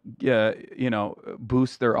like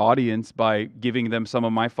boost their audience by giving them some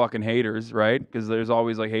of my fucking haters, right? Because there's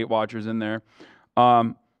always like hate watchers in there.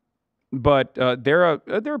 But they're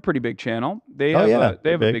a pretty big channel. They have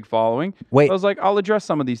a big following. Wait. I was like, I'll address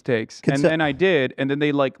some of these takes, and so- then I did, and then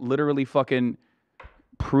they like literally fucking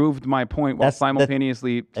proved my point while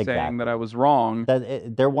simultaneously saying that I was wrong.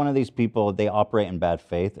 They're one of these people. They operate in bad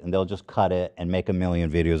faith, and they'll just cut it and make a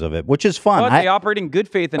million videos of it, which is fun. But they operate in good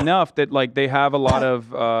faith enough that like they have a lot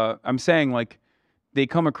of. I'm saying like they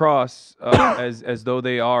come across as though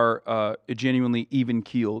they are genuinely even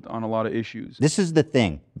keeled on a lot of issues. This is the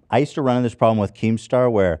thing. I used to run into this problem with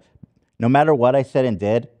Keemstar where no matter what I said and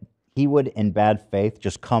did, he would, in bad faith,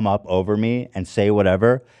 just come up over me and say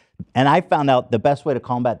whatever. And I found out the best way to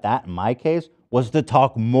combat that in my case was to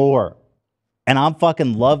talk more. And I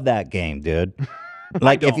fucking love that game, dude.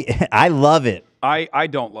 Like I love it. I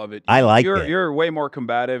don't love it. I like it. You're way more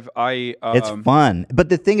combative. It's fun. But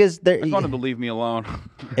the thing is, I just want them to leave me alone.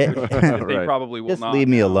 They probably will just not. leave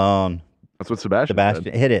me alone. That's what Sebastian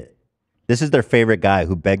said. hit it. This is their favorite guy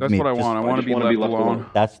who begged That's me. what I want. I want to be left alone.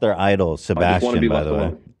 That's their idol, Sebastian, by the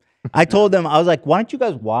way. I told them, I was like, why don't you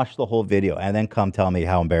guys watch the whole video and then come tell me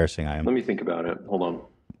how embarrassing I am? Let me think about it. Hold on.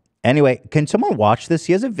 Anyway, can someone watch this?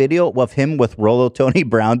 He has a video of him with Rolo Tony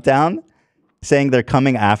Browntown saying they're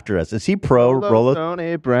coming after us. Is he pro Rolo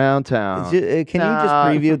Tony Browntown? Can you just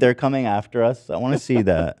preview they're coming after us? I want to see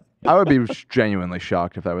that. I would be genuinely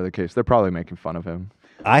shocked if that were the case. They're probably making fun of him.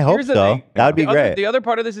 I hope Here's the so. thing. That would be great. The other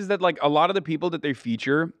part of this is that like a lot of the people that they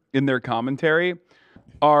feature in their commentary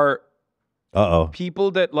are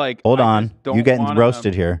people that like. Hold I on. just don't You're getting wanna-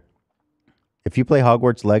 roasted here. If you play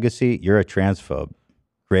Hogwarts Legacy, you're a transphobe.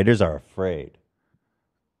 Creators are afraid.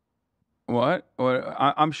 What?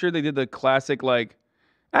 I'm sure they did the classic like.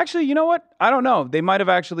 Actually, you know what? I don't know. They might have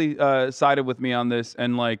actually sided with me on this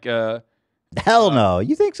and like. Hell no.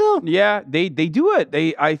 You think so? Yeah, they do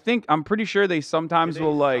it. I'm pretty sure they sometimes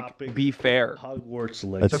will like be fair. Let's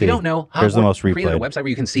So if see. you don't know, Here's the most created a replayed. website where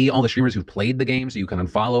you can see all the streamers who played the game, so you can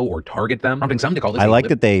unfollow or target them, prompting some to call this I a like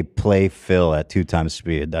that they play Phil at 2x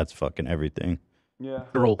speed. That's fucking everything. Yeah.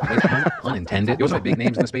 literal unintended. You also have big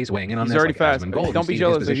names in the space weighing in on He's this. already like fast. Asmongold, who Don't be stated his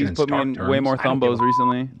jealous that position he's put me stark in way terms. more I don't give thumbos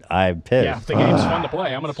recently. I'm pissed. Yeah, if the game's fun to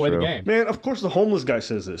play, I'm going to play the game. Man, of course the homeless guy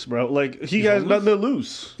says this, bro. Like, he has nothing to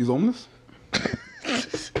lose. He's homeless?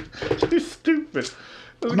 You're stupid.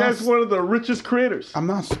 This I'm guy's not- one of the richest creators. I'm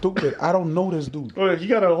not stupid. I don't know this dude. Oh, he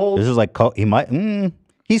got a whole... This is like, he might,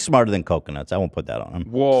 he's smarter than coconuts. I won't put that on him.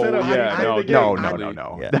 Whoa, Set up yeah, how no, you no, begin.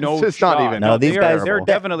 no. Yeah. No, It's just not shot. even- No, these guys- they're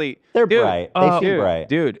definitely They're dude, bright. They seem dude, bright.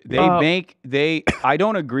 Dude, I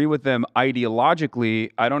don't agree with them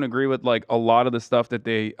ideologically. I don't agree with like a lot of the stuff that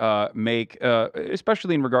they make,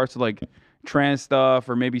 especially in regards to like trans stuff,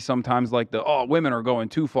 or maybe sometimes like women are going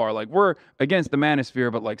too far. Like we're against the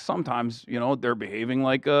manosphere, but like sometimes they're behaving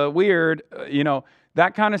like weird.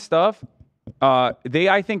 That kind of stuff. They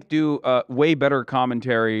I think do way better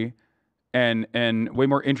commentary and way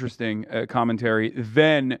more interesting commentary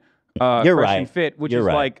than You're Fresh right. and Fit, which You're is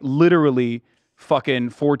right. like literally fucking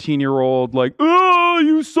 14-year-old like, oh,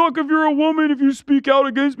 you suck if you're a woman, if you speak out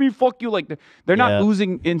against me, fuck you. Like they're not Yeah.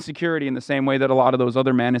 oozing insecurity in the same way that a lot of those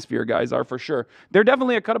other manosphere guys are, for sure. They're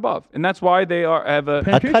definitely a cut above, and that's why they have a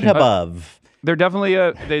cut above. They're definitely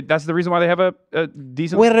that's the reason why they have a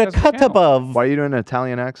decent. We're a successful cut channel. above. Why are you doing an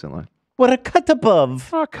Italian accent like? We're a cut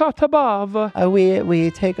above. A cut above. We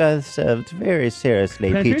take ourselves very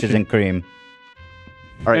seriously, peaches and cream.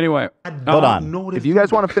 All right. Anyway, Hold on. If you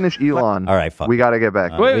guys want to finish Elon, All right, fuck. we got to get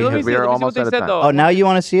back. Wait, we, let me see. we are Let me see almost what out they of said time. though. Oh, now you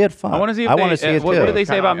want to see it? Fine. I want to see if I they, want to see it what too. did they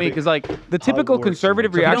say about me? Because like the typical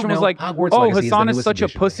conservative So if you reaction don't was know, like, Hogwarts "Oh, Legacy is the Hasan is newest such a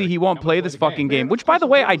edition. pussy. He won't play this fucking game." Which, by the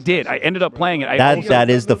way, I did. I ended up playing it.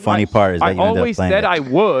 That is the funny part. Is that I you ended up always playing said it. I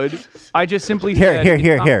would. I just simply said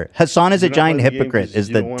Here. Hasan is a You're not giant playing the game hypocrite. 'cause Is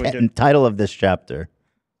you the don't wanna get- title of this chapter.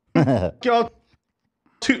 I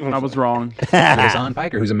was wrong. Hasan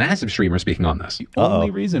Piker, who's a massive streamer, speaking on this. The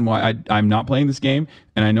only reason why I'm not playing this game,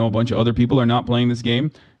 and I know a bunch of other people are not playing this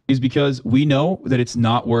game, is because we know that it's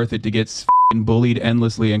not worth it to get bullied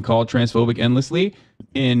endlessly and called transphobic endlessly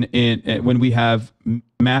in when we have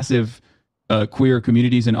massive queer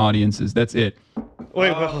communities and audiences. That's it.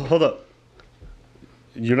 Wait, hold up.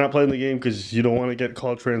 You're not playing the game because you don't want to get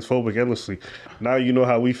called transphobic endlessly. Now you know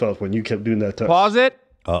how we felt when you kept doing that test. Pause it.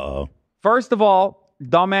 Uh-oh. First of all,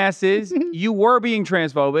 dumbasses, you were being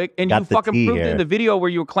transphobic, and you fucking proved it in the video where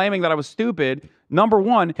you were claiming that I was stupid. Number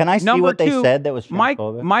one. Can I see what they said that was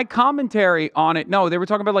transphobic? My commentary on it, no, they were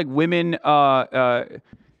talking about like women, well,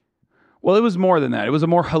 it was more than that. It was a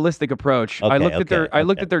more holistic approach. I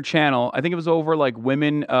looked at their channel. I think it was over like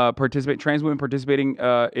women trans women participating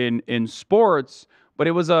in sports, but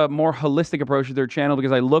it was a more holistic approach to their channel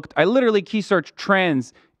because I literally key searched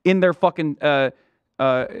trans in their fucking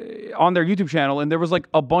on their YouTube channel, and there was like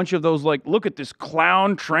a bunch of those like, look at this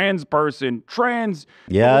clown trans person,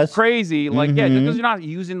 yes, crazy. Like, yeah, just because you're not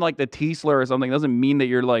using like the T slur or something doesn't mean that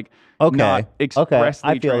you're like not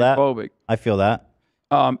expressly transphobic. I feel that.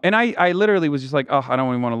 And I literally was just like, oh, I don't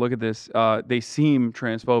even want to look at this. They seem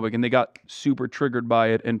transphobic, and they got super triggered by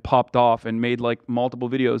it and popped off and made like multiple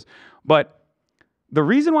videos. But the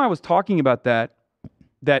reason why I was talking about that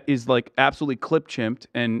is like absolutely clip chimped,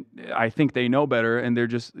 and I think they know better, and they're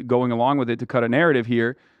just going along with it to cut a narrative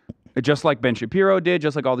here, just like Ben Shapiro did,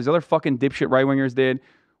 just like all these other fucking dipshit right-wingers did.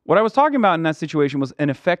 What I was talking about in that situation was an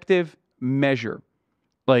effective measure.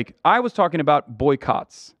 Like, I was talking about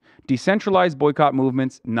boycotts. Decentralized boycott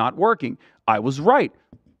movements not working. I was right.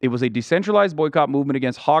 It was a decentralized boycott movement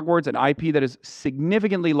against Hogwarts, an IP that is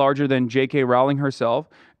significantly larger than J.K. Rowling herself,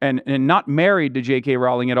 and not married to J.K.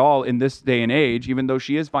 Rowling at all in this day and age, even though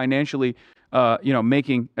she is financially,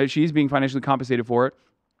 she's being financially compensated for it.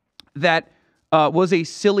 That was a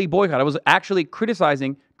silly boycott. I was actually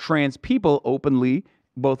criticizing trans people openly,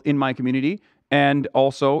 both in my community and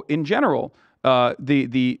also in general.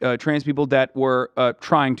 The trans people that were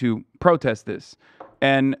trying to protest this,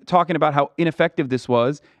 and talking about how ineffective this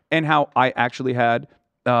was, and how I actually had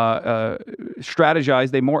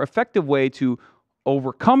strategized a more effective way to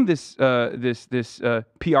overcome this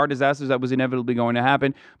PR disaster that was inevitably going to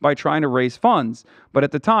happen by trying to raise funds. But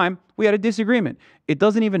at the time, we had a disagreement. It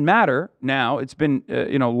doesn't even matter now. It's been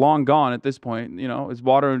long gone at this point. It's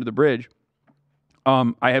water under the bridge.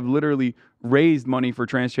 I have literally raised money for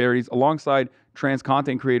trans charities alongside trans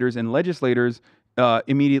content creators and legislators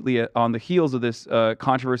immediately on the heels of this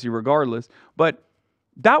controversy regardless. But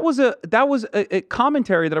that was a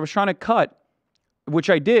commentary that I was trying to cut,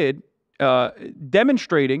 which I did,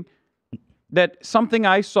 demonstrating that something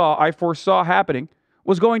I foresaw happening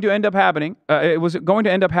was going to end up happening. It was going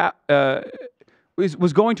to end up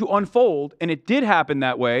was going to unfold, and it did happen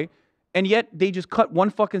that way. And yet they just cut 1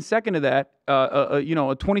 fucking second of that, a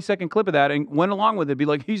 20-second clip of that, and went along with it. Be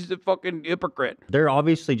like, he's a fucking hypocrite. They're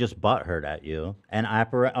obviously just butthurt at you and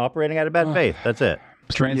operating out of bad faith. That's it.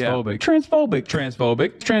 Transphobic, transphobic,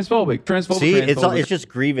 transphobic, transphobic, transphobic. See, transphobic. it's just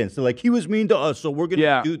grievance. They're like, he was mean to us, so we're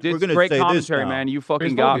gonna we're gonna great say commentary, this now. man. You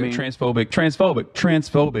fucking got me. Transphobic, transphobic,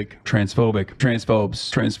 transphobic, transphobic,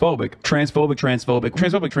 transphobes, transphobic, transphobic, transphobic,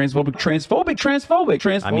 transphobic, transphobic, transphobic, transphobic,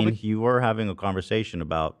 transphobic. I mean, you were having a conversation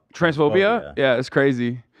about transphobia. Yeah, it's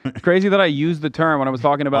crazy. It's crazy that I used the term when I was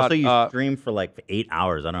talking about. Also, you streamed for like 8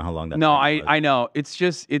 hours. I don't know how long that. No, I know. It's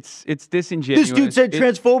just it's disingenuous. This dude said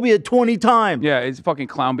transphobia 20 times. Yeah, it's fucking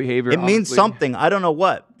clown behavior. It means something. I don't know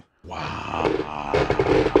what. Wow.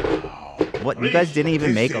 What? You guys didn't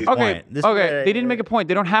even make a point. They didn't make a point.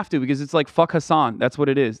 They don't have to, because it's like fuck Hasan. That's what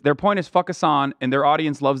it is. Their point is fuck Hasan, and their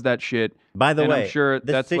audience loves that shit. By the way, I'm sure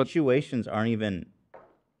the situations aren't even.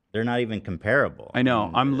 They're not even comparable. I know.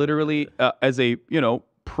 I'm literally as a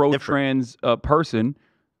pro-trans person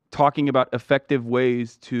talking about effective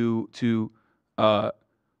ways to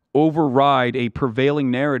override a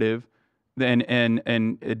prevailing narrative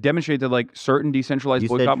and demonstrate that like certain decentralized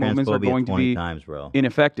boycott movements are going to be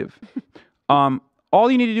ineffective.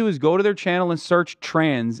 All you need to do is go to their channel and search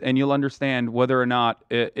trans, and you'll understand whether or not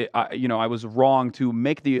I was wrong to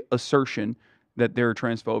make the assertion that they're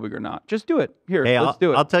transphobic or not. Just do it. Here, let's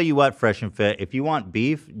do it. I'll tell you what, Fresh and Fit, if you want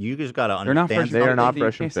beef, you just got to understand. They are not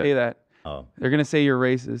fresh and fit. Say that. Oh. They're going to say you're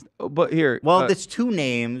racist. But here. Well, it's 2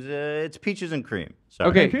 names. It's Peaches and Cream. Sorry.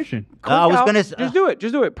 Okay. I was going to... Just do it.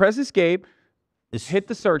 Just do it. Press escape. Hit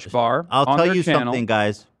the search bar. I'll on tell their you channel. something,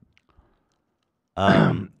 guys.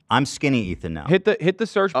 I'm skinny Ethan now. Hit the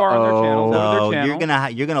search bar on their channel. So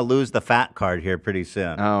you're gonna lose the fat card here pretty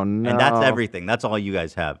soon. Oh no! And that's everything. That's all you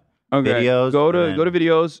guys have. Okay. Videos. Go to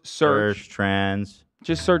videos. Search trans.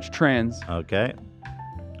 Just search trans. Okay.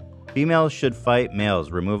 Females should fight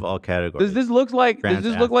males. Remove all categories. Does this look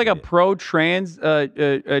like a pro-trans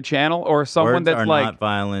channel or someone Words that's are like not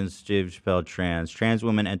violence. Dave Chappelle trans. Trans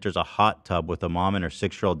woman enters a hot tub with a mom and her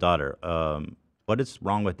 6-year-old daughter. What is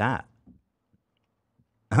wrong with that?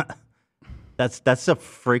 That's a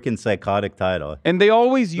freaking psychotic title. And they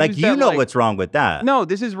always use like you that, know like, what's wrong with that. No,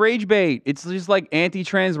 this is rage bait. It's just like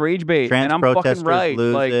anti-trans rage bait. Trans and I'm protesters fucking right.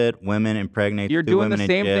 lose Like, it. Women impregnate. you're 2 doing the women in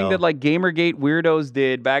same thing jail. that like Gamergate weirdos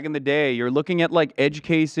did back in the day. You're looking at like edge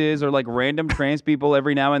cases or like random trans people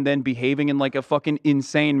every now and then behaving in like a fucking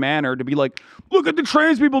insane manner to be like, look at the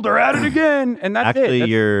trans people, they're at it again. And that's Actually, it.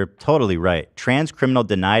 you're totally right. Trans criminal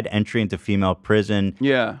denied entry into female prison.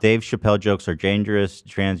 Yeah. Dave Chappelle jokes are dangerous.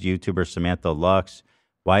 Trans YouTuber Samantha Lux.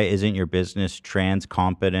 Why isn't your business trans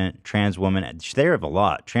competent? Trans woman. They have a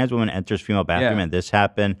lot. Trans woman enters female bathroom and this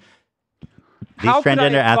happened. These How could I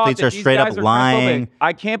transgender have thought athletes that are these straight up guys are lying. transphobic?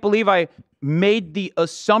 I can't believe I made the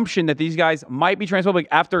assumption that these guys might be transphobic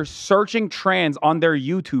after searching trans on their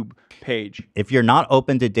YouTube page. If you're not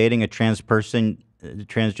open to dating a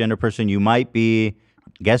transgender person, you might be.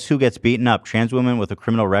 Guess who gets beaten up? Trans woman with a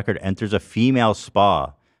criminal record enters a female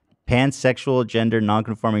spa. Pansexual, gender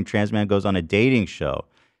nonconforming trans man goes on a dating show.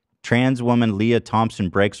 Trans woman Leah Thompson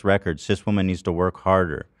breaks record. Cis woman needs to work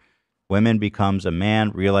harder. Women becomes a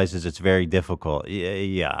man, realizes it's very difficult.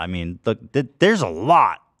 Yeah, I mean, look, there's a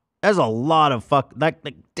lot. There's a lot of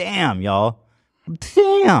like damn, y'all.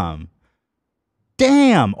 Damn,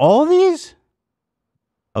 all these?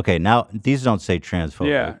 Okay, now, these don't say transphobic.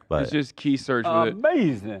 Yeah, but it's just key search with it.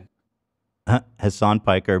 Amazing. Hasan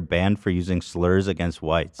Piker banned for using slurs against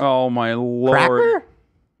whites. Oh, my Lord. Cracker?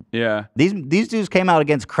 Yeah. These dudes came out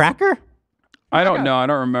against Cracker? I don't know. I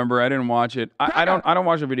don't remember. I didn't watch it. I don't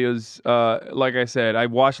watch the videos. Like I said, I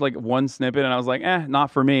watched like one snippet and I was like,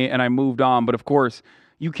 not for me, and I moved on. But of course,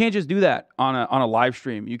 you can't just do that on a live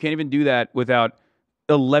stream. You can't even do that without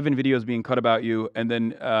 11 videos being cut about you and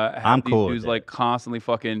then have these dudes like constantly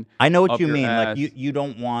fucking. I know what up you your mean. ass. Like you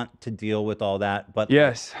don't want to deal with all that, but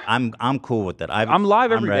yes, I'm cool with it. I'm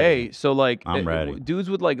live every day, so like I'm ready. Dudes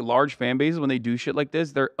with like large fan bases, when they do shit like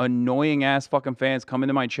this, they're annoying ass fucking fans come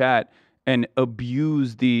into my chat and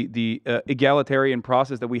abuse the egalitarian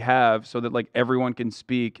process that we have, so that like everyone can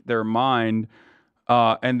speak their mind,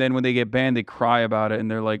 and then when they get banned, they cry about it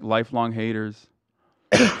and they're like lifelong haters.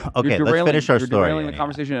 Okay, let's finish our you're story. derailing the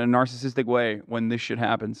conversation in a narcissistic way when this shit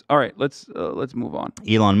happens. All right, let's move on.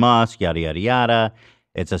 Elon Musk, yada yada yada.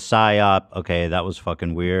 It's a psyop. Okay, that was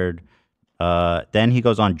fucking weird. Then he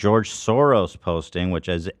goes on George Soros posting, which,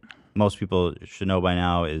 as most people should know by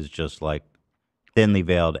now, is just like thinly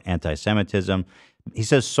veiled anti-Semitism. He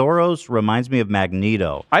says Soros reminds me of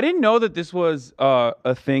Magneto. I didn't know that this was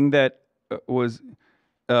a thing that was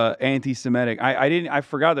anti-Semitic. I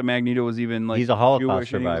forgot that Magneto was even like He's a Holocaust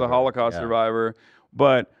Jewish and he was a survivor. Holocaust survivor.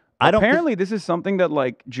 But apparently this is something that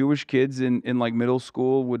like Jewish kids in like middle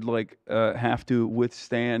school would like have to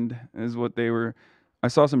withstand, is what they were. I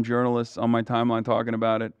saw some journalists on my timeline talking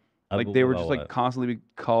about it. Like they were just like constantly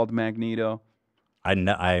called Magneto. I've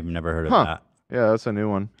never heard of Huh. that. Yeah, that's a new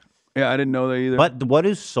one. Yeah, I didn't know that either. But what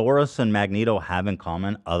do Soros and Magneto have in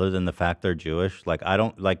common other than the fact they're Jewish? Like I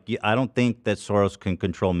don't think that Soros can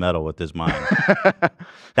control metal with his mind.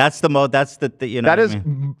 That's the you know. That what is I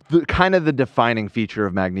mean? kind of the defining feature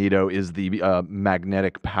of Magneto is the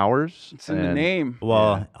magnetic powers. It's in the name.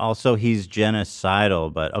 Well, also he's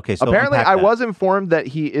genocidal, but okay. So apparently, unpack I that. was informed that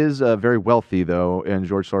he is very wealthy, though, and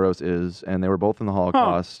George Soros is, and they were both in the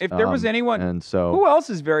Holocaust. If there was anyone, and so who else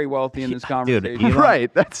is very wealthy in this conversation? Elon,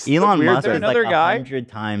 right? That's Elon the weird Musk thing. is Another like guy? 100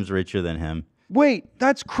 times richer than him. Wait,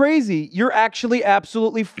 that's crazy. You're actually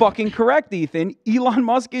absolutely fucking correct, Ethan. Elon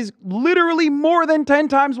Musk is literally more than 10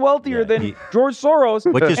 times wealthier than George Soros.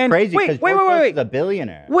 Which is crazy because Wait, George Soros wait. is a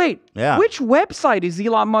billionaire. Wait, Yeah. which website is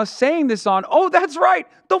Elon Musk saying this on? Oh, that's right.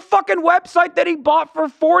 The fucking website that he bought for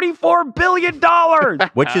 $44 billion.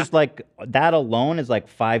 Which is like, that alone is like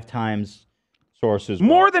 5 times Soros's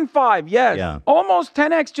More than 5, yes. Yeah. Almost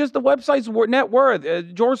 10x just the website's net worth.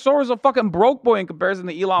 George Soros is a fucking broke boy in comparison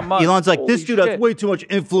to Elon Musk. Elon's like, this Holy dude has shit. way too much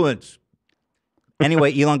influence.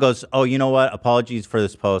 Anyway, Elon goes, oh, you know what? Apologies for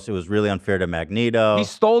this post. It was really unfair to Magneto. He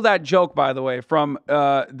stole that joke, by the way, from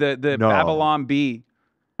the No. Babylon Bee.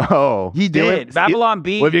 Oh, He did. Babylon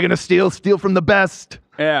Bee. Well, if you're gonna steal from the best.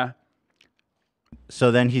 Yeah.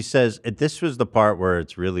 So then he says, this was the part where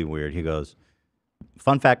it's really weird. He goes,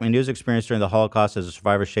 Fun fact, Mendoza's experience during the Holocaust as a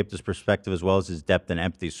survivor shaped his perspective as well as his depth and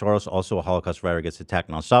empathy. Soros, also a Holocaust survivor, gets attacked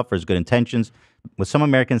nonstop for his good intentions, what some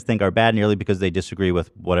Americans think are bad merely because they disagree with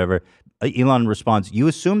whatever. Elon responds, you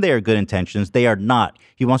assume they are good intentions. They are not.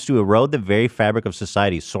 He wants to erode the very fabric of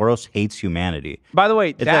society. Soros hates humanity. By the way,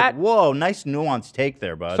 It's like, whoa, nice nuanced take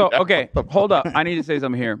there, bud. So, okay, hold up. I need to say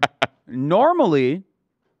something here. Normally,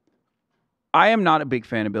 I am not a big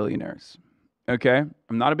fan of billionaires. Okay?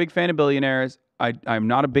 I'm not a big fan of billionaires. I'm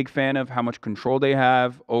not a big fan of how much control they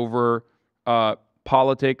have over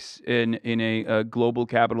politics in a global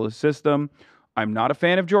capitalist system. I'm not a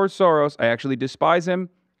fan of George Soros. I actually despise him.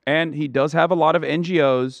 And he does have a lot of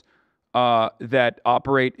NGOs that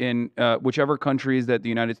operate in whichever countries that the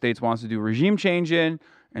United States wants to do regime change in.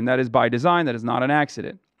 And that is by design. That is not an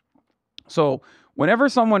accident. So whenever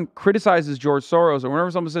someone criticizes George Soros, or whenever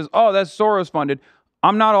someone says, oh, that's Soros funded,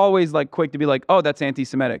 I'm not always like quick to be like, oh, that's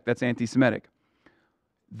anti-Semitic. That's anti-Semitic.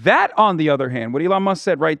 That, on the other hand, what Elon Musk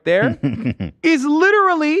said right there is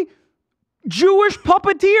literally Jewish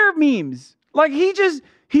puppeteer memes. Like he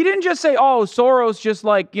didn't just say, oh, Soros just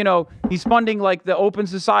like, you know, he's funding like the Open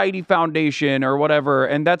Society Foundation or whatever.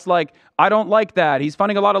 And that's like, I don't like that. He's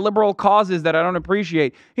funding a lot of liberal causes that I don't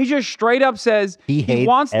appreciate. He just straight up says he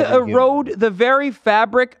wants to erode the very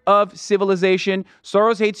fabric of civilization.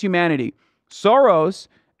 Soros hates humanity. Soros,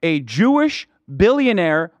 a Jewish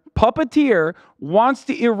billionaire puppeteer, wants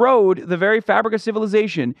to erode the very fabric of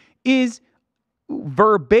civilization, is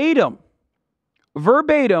verbatim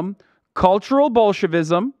cultural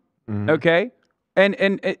Bolshevism, okay? And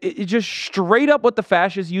it just straight up what the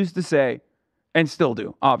fascists used to say and still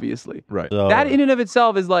do, obviously. Right. So, That in and of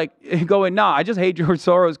itself is like going, nah, I just hate George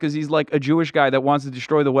Soros because he's like a Jewish guy that wants to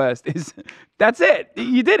destroy the West. That's it.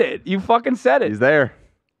 You did it. You fucking said it. He's there.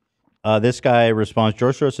 This guy responds,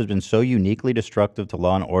 George Soros has been so uniquely destructive to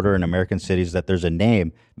law and order in American cities that there's a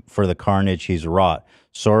name for the carnage he's wrought.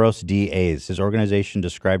 Soros DAs. His organization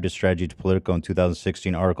described his strategy to Politico in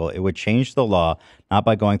 2016 article. It would change the law, not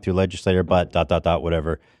by going through legislator, but ...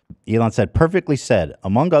 whatever. Elon said, perfectly said.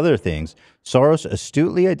 Among other things, Soros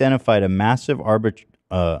astutely identified a massive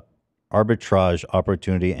arbitrage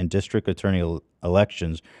opportunity in district attorney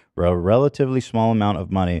elections where a relatively small amount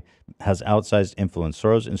of money has outsized influence.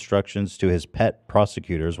 Soros' instructions to his pet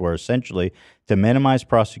prosecutors were essentially to minimize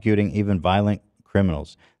prosecuting even violent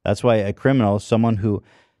criminals. That's why a criminal, someone who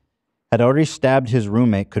had already stabbed his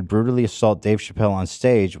roommate, could brutally assault Dave Chappelle on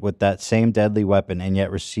stage with that same deadly weapon and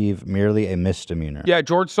yet receive merely a misdemeanor. Yeah,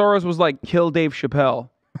 George Soros was like, kill Dave Chappelle.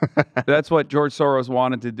 That's what George Soros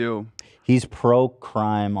wanted to do. He's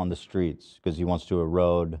pro-crime on the streets because he wants to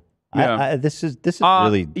erode. Yeah. This is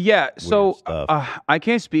really So stuff. I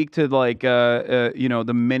can't speak to like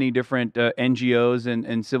the many different NGOs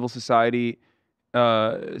and civil society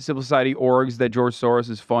orgs that George Soros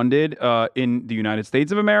has funded in the United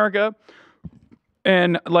States of America.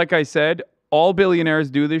 And like I said, all billionaires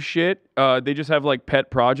do this shit. They just have like pet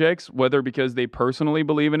projects, whether because they personally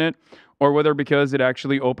believe in it or whether because it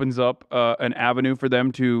actually opens up an avenue for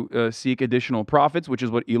them to seek additional profits, which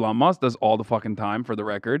is what Elon Musk does all the fucking time, for the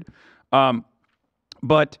record.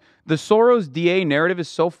 But the Soros DA narrative is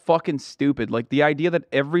so fucking stupid. Like the idea that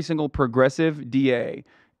every single progressive DA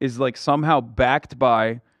is like somehow backed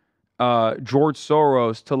by George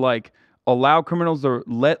Soros to like allow criminals to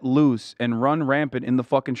let loose and run rampant in the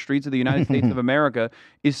fucking streets of the United States of America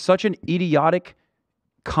is such an idiotic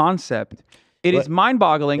concept. It is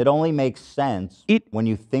mind-boggling. It only makes sense when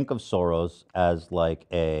you think of Soros as like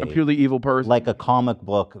a purely evil person, like a comic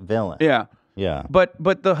book villain. Yeah. Yeah. But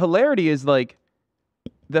the hilarity is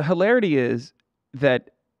that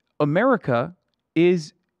America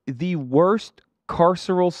is the worst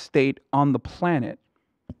carceral state on the planet.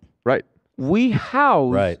 Right. We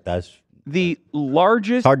house That's the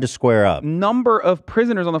largest hard to square up number of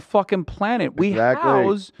prisoners on the fucking planet. We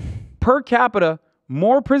house per capita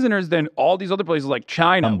more prisoners than all these other places like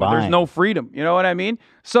China, where there's no freedom. You know what I mean?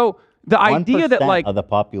 So the idea that like of the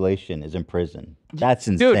population is in prison. That's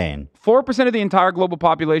insane. 4% of the entire global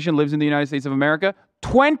population lives in the United States of America.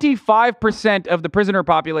 25% of the prisoner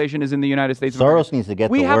population is in the United States of America. Soros needs to get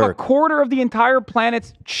We to have work. a quarter of the entire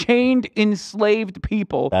planet's chained, enslaved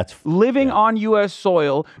people living on U.S.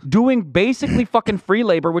 soil, doing basically fucking free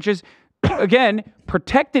labor, which is, again,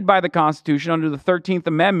 protected by the Constitution under the 13th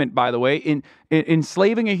Amendment, by the way, in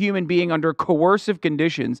enslaving a human being under coercive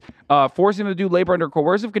conditions, forcing them to do labor under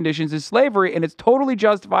coercive conditions is slavery, and it's totally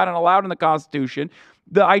justified and allowed in the Constitution.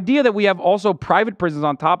 The idea that we have also private prisons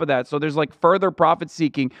on top of that, so there's like further profit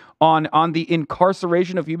seeking on the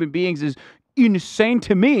incarceration of human beings is insane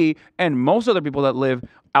to me and most other people that live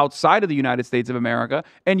outside of the United States of America.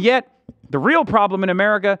 And yet, the real problem in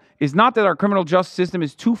America is not that our criminal justice system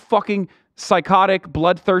is too fucking psychotic,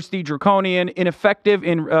 bloodthirsty, draconian, ineffective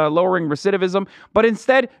in lowering recidivism, but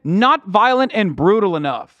instead not violent and brutal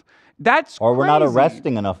enough. That's Or we're not crazy.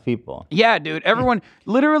 arresting enough people. Yeah, dude. Everyone,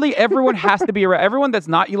 literally everyone has to be arrested. Everyone that's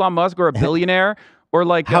not Elon Musk or a billionaire or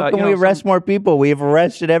like How can we arrest more people? We have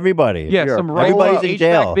arrested everybody. Yeah, some everybody's in HVAC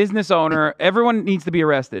jail. business owner. Everyone needs to be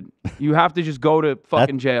arrested. You have to just go to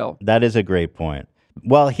fucking jail. That is a great point.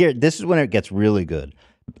 Well, here, this is when it gets really good.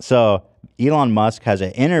 So Elon Musk has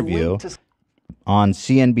an interview on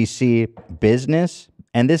CNBC Business,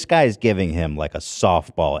 and this guy is giving him like a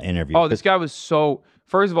softball interview. Oh, this guy was so.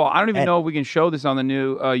 First of all, I don't even know if we can show this on the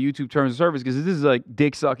new YouTube terms of service because this is like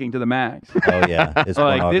dick sucking to the max. Oh yeah, it's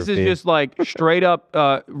like this is pornography. just like straight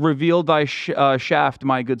up reveal thy shaft,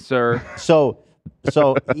 my good sir. So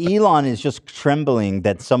Elon is just trembling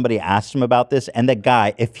that somebody asked him about this, and the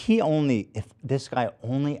guy, if this guy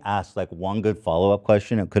only asked like one good follow-up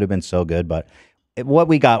question, it could have been so good. But what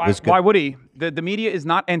we got was good. Why would he? The media is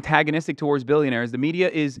not antagonistic towards billionaires. The media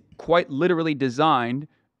is quite literally designed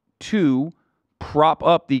to prop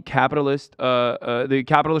up the capitalist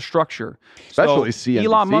structure. Especially so CNBC.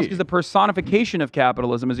 Elon Musk is the personification of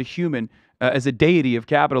capitalism as a human, as a deity of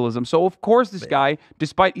capitalism. So of course this guy,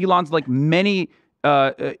 despite Elon's like many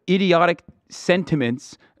idiotic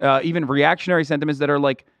sentiments, even reactionary sentiments that are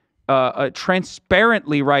like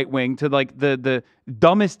transparently right wing to like the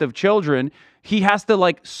dumbest of children, he has to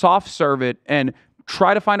like soft serve it and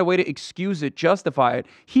try to find a way to excuse it, justify it.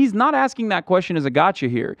 He's not asking that question as a gotcha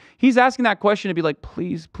here. He's asking that question to be like,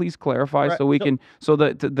 please clarify Right. so we can, so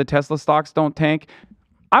the Tesla stocks don't tank.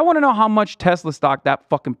 I want to know how much Tesla stock that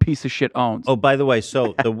fucking piece of shit owns. Oh, by the way,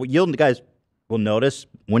 so you guys will notice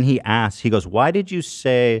when he asks, he goes, "Why did you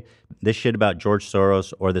say this shit about George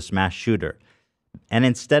Soros or this mass shooter?" And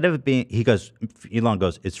instead of Elon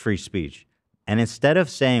goes, "It's free speech." And instead of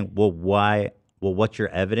saying, "Well, why? Well, what's your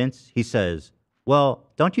evidence?" He says, "Well,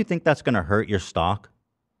 don't you think that's going to hurt your stock?"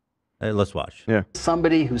 Let's watch. Yeah.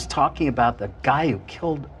 Somebody who's talking about the guy who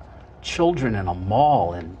killed children in a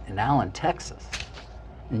mall in Allen, Texas.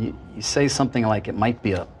 And you say something like it might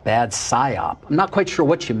be a bad psyop. I'm not quite sure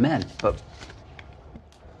what you meant, but...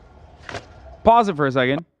 Pause it for a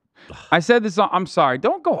second. I said this, I'm sorry.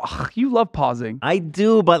 Don't go, ugh, you love pausing. I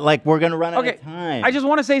do, but like we're going to run out of time. I just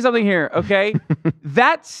want to say something here, okay?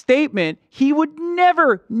 That statement, he would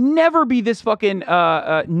never be this fucking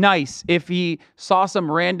nice if he saw some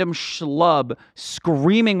random schlub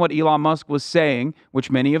screaming what Elon Musk was saying, which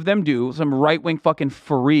many of them do, some right-wing fucking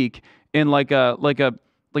freak in like a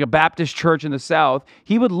Baptist church in the South.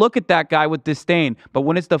 He would look at that guy with disdain. But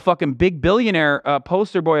when it's the fucking big billionaire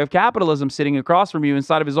poster boy of capitalism sitting across from you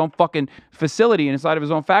inside of his own fucking facility and inside of his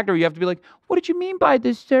own factory, you have to be like, what did you mean by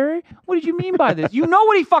this, sir? What did you mean by this? You know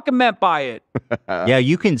what he fucking meant by it. Yeah,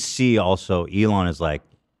 you can see also Elon is like,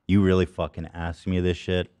 you really fucking asked me this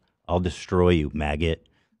shit? I'll destroy you, maggot.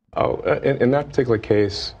 Oh, in that particular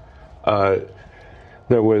case,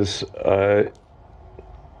 there was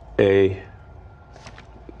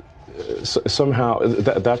somehow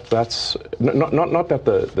that's not that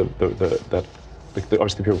that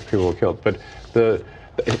obviously people were killed, but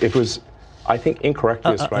it was, I think,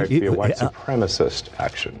 incorrectly described to be a white supremacist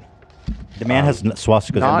action. The man has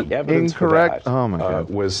swastikas. Not The evidence incorrect. For that, Oh my God.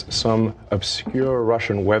 was some obscure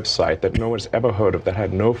Russian website that no one's ever heard of that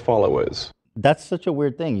had no followers. That's such a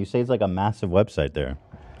weird thing. You say it's like a massive website there.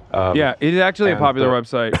 Yeah, it is actually a and popular the-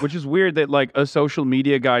 website, which is weird that like a social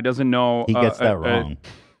media guy doesn't know He gets that wrong.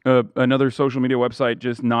 Another social media website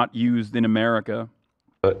just not used in America.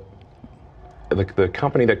 The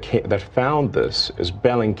company that found this is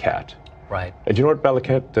Bellingcat. Right. And do you know what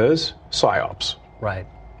Bellingcat does? PsyOps. Right.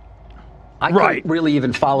 I couldn't really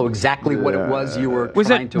even follow exactly what it was you were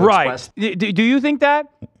trying to express. Do you think that?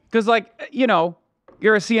 Because, like, you know,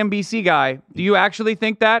 you're a CNBC guy. Do you actually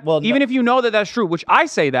think that? Well, even if you know that that's true, which I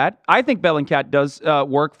say that, I think Bellingcat does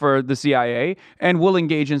work for the CIA and will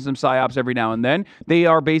engage in some psyops every now and then. They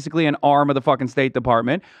are basically an arm of the fucking State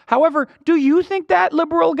Department. However, do you think that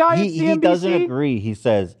liberal guy at CNBC? He doesn't agree. He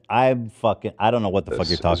says, I don't know what the fuck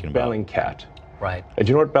you're talking about. Bellingcat. Right. And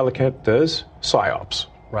do you know what Bellingcat does? PsyOps.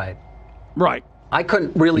 Right. Right. I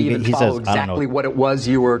couldn't really even he follow says, I don't know. exactly what it was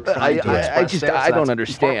you were trying to express. I don't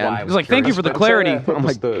understand. It's like, thank you for the clarity. Oh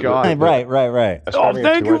my God. Right. Oh,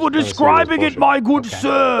 thank you for describing it, my good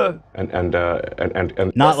sir. And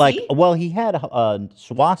Not like, well, he had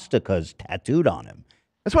swastikas tattooed on him.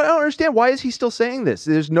 That's what I don't understand. Why is he still saying this?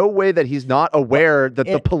 There's no way that he's not aware that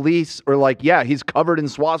the police are like, yeah, he's covered in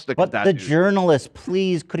swastika But the tattoos. journalist,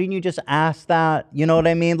 please, couldn't you just ask that? You know what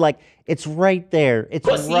I mean? Like, it's right there. It's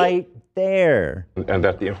right there. And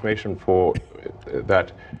that the information for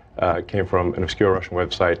that came from an obscure Russian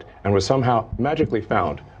website and was somehow magically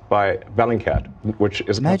found by Bellingcat, which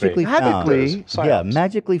is a Magically company found. Yeah,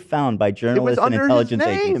 magically found by journalists and intelligence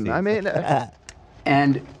agencies. I mean,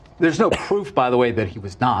 and there's no proof, by the way, that he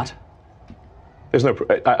was not. There's no.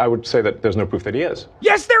 I would say that there's no proof that he is.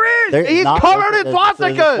 Yes, there is. He's covered in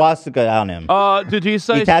There's a swastika on him. Did he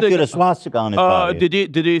say? He tattooed a swastika on his body.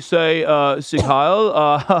 Did he say,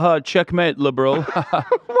 Sikhail, checkmate, liberal?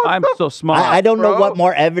 I'm so smart. I don't know what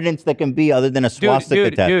more evidence there can be other than a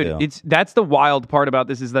swastika tattoo. Dude, that's the wild part about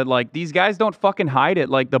this is that like these guys don't fucking hide it.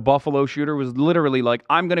 Like the Buffalo shooter was literally like,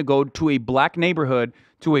 I'm gonna go to a black neighborhood,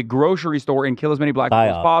 to a grocery store, and kill as many black people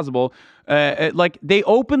as possible. Like they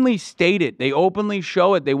openly state it. They openly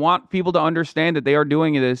show it. They want people to understand that they are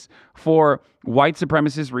doing this for white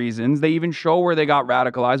supremacist reasons. They even show where they got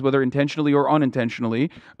radicalized, whether intentionally or unintentionally.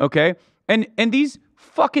 Okay, and these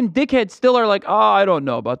fucking dickheads still are like, I don't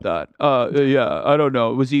know about that. Yeah, I don't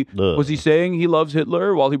know. Was he saying he loves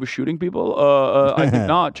Hitler while he was shooting people? I think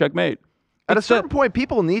not. Checkmate. At a certain point,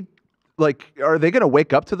 people need, like, are they going to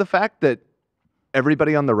wake up to the fact that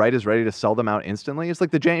everybody on the right is ready to sell them out instantly? It's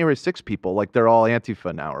like the January 6th people, like they're all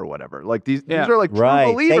Antifa now or whatever. Like these are like true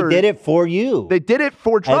believers. They did it for you. They did it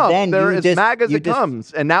for Trump. then They're you as just- mad as you it just-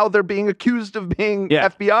 comes, and now they're being accused of being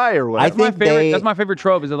FBI or whatever. That's my favorite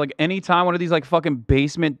trope. Is that like anytime one of these like fucking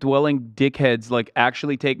basement dwelling dickheads like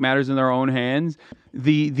actually take matters in their own hands,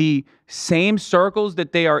 the same circles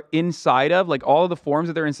that they are inside of, like all of the forums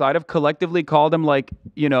that they're inside of, collectively call them like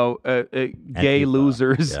gay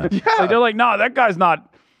losers. Yeah. Like, they're like, no, that guy's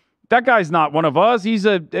not one of us. He's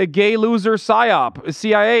a gay loser psyop, a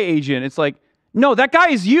CIA agent. It's like, no, that guy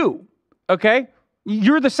is you. Okay?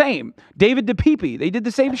 You're the same. David DePepe, they did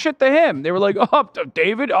the same shit to him. They were like, oh,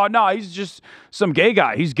 David? Oh, no, he's just some gay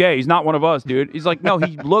guy. He's gay. He's not one of us, dude. He's like, no,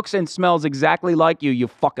 he looks and smells exactly like you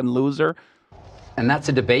fucking loser. And that's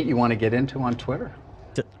a debate you want to get into on Twitter?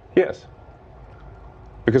 Yes.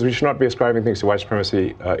 Because we should not be ascribing things to white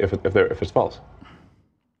supremacy if it's false.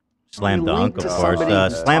 Slam dunk, of to course. somebody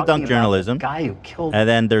Slam talking dunk about journalism. the guy who killed And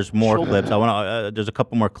then there's more children. clips. I want. There's a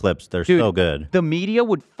couple more clips. They're Dude, so good. The media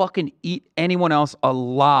would fucking eat anyone else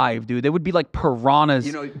alive, dude. They would be like piranhas.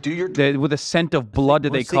 With a scent of blood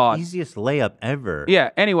that they It's the caught. easiest layup ever.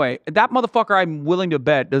 Yeah, anyway, that motherfucker, I'm willing to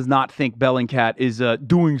bet, does not think Bellingcat is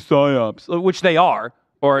doing psyops, which they are,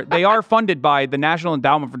 or they are funded by the National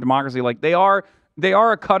Endowment for Democracy. Like they are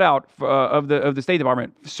a cutout of the State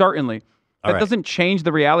Department, certainly. That doesn't change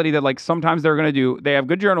the reality that like sometimes they're going to they have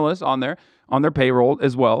good journalists on their payroll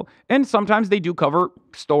as well, and sometimes they do cover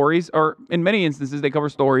stories, or in many instances they cover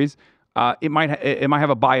stories. It might have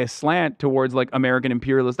a biased slant towards like American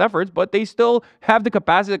imperialist efforts, but they still have the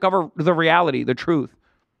capacity to cover the reality, the truth.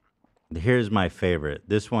 Here's my favorite.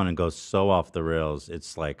 This one goes so off the rails.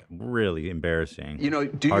 It's like really embarrassing. Do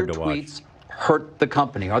Hard your to watch. tweets hurt the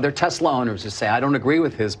company? Are there Tesla owners who say, I don't agree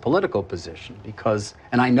with his political position because,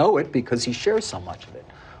 and I know it because he shares so much of it?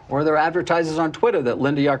 Or are there advertisers on Twitter that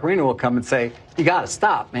Linda Yaccarino will come and say, you got to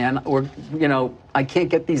stop, man. Or, I can't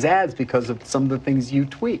get these ads because of some of the things you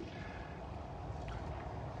tweet.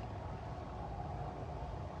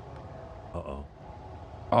 Uh-oh.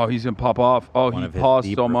 Oh, he's going to pop off. Oh, One he of his paused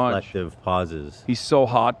deep so much. reflective pauses. He's so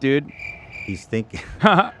hot, dude. He's thinking.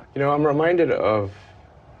 I'm reminded of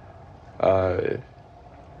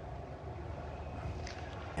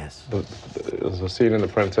yes. There's a scene in The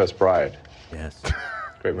Princess Bride. Yes.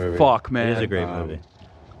 Great movie. Fuck, man. It is a great movie.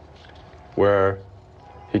 Where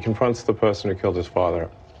he confronts the person who killed his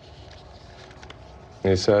father.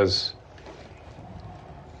 And he says,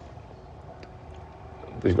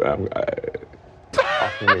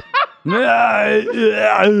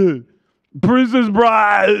 Princess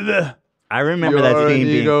Bride. I remember that scene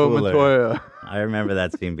being cooler. I remember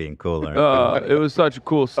that scene being cooler. It was such a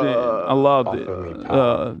cool scene. I loved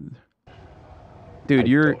it. Dude,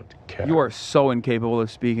 you are so incapable of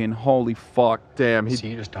speaking. Holy fuck. Damn, you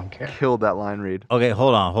just don't care. Killed that line read. Okay,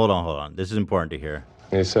 hold on. This is important to hear.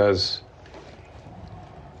 And he says,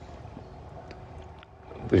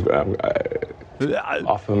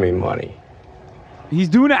 offer me money. He's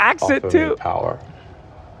doing an accent Offer me too. power.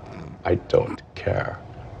 I don't care.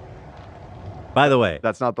 By the way.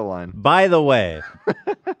 That's not the line. By the way.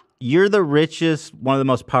 You're the richest, one of the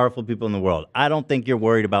most powerful people in the world. I don't think you're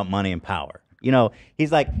worried about money and power.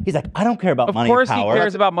 He's like, I don't care about money and power. Of course he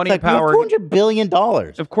cares about money It's and power. You have $200 billion.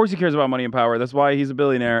 Of course he cares about money and power. That's why he's a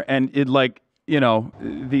billionaire. And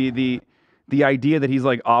the idea that he's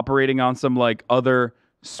like operating on some like other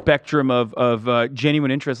spectrum of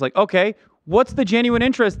genuine interest. Like, okay, what's the genuine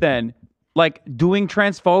interest then? Like doing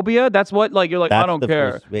transphobia? That's what, like, you're like, I don't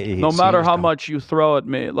care. No matter how much you throw at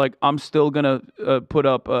me, like, I'm still gonna put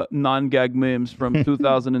up non-gag memes from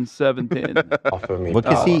 2017.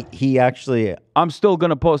 Because he actually... I'm still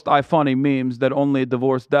gonna post iFunny memes that only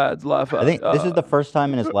divorced dads laugh at. I think this is the first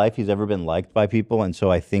time in his life he's ever been liked by people, and so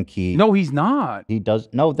I think he... No, he's not. He does...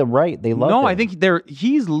 No, they're right. They love him. No, I think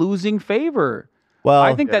he's losing favor. Well,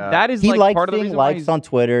 I think that is he like likes part of the seeing reason why likes on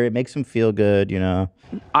Twitter. It makes him feel good, you know.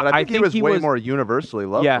 I think he was way more universally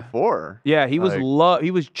loved before. Yeah, he was Like,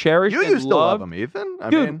 he was cherished. You and used to love loved. him, Ethan. I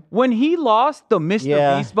Dude, mean, when he lost the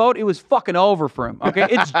Mr. Beast vote, it was fucking over for him. Okay,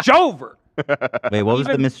 it's Jover. Wait, what was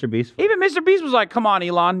the Mr. Beast? Even Mr. Beast was like, "Come on,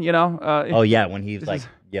 Elon," you know. Oh yeah, when he's like,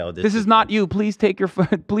 "Yo, this is not you. Please take your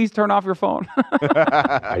please turn off your phone."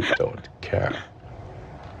 I don't care.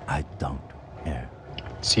 I don't care.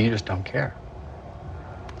 So you just don't care.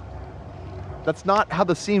 that's not how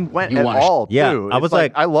the scene went You at wanna- all. Yeah, too. I It's was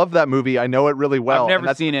like- I love that movie. I know it really well. I've and never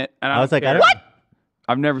that's- seen it, and I was like, don't I care. don't-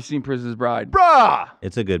 I've never seen Princess Bride. Bruh!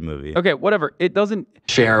 It's a good movie. Okay, whatever. It doesn't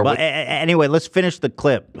share. Well, anyway, let's finish the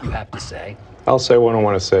clip. You have to say. I'll say what I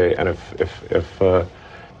want to say, and if the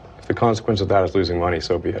consequence of that is losing money,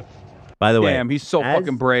 so be it. By the way, Damn, he's so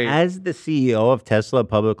fucking brave. As the CEO of Tesla,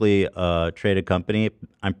 publicly traded company,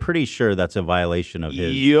 I'm pretty sure that's a violation of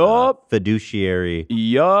his fiduciary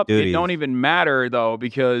Yup. It duties. don't even matter though,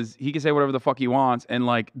 because he can say whatever the fuck he wants, and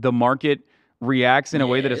like the market reacts in a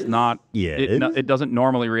way that it's not. Yes. It doesn't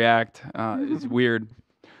normally react. It's weird.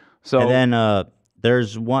 So And then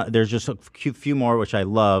there's just a few more which I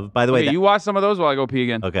love. By the way, okay, you watch some of those while I go pee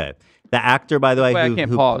again. Okay. The actor, by the way, I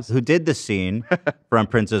can't pause. who did the scene from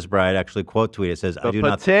Princess Bride actually quote tweeted, says, I do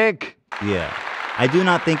not think. Yeah. I do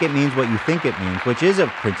not think it means what you think it means, which is a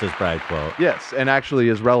Princess Bride quote. Yes, and actually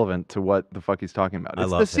is relevant to what the fuck he's talking about. I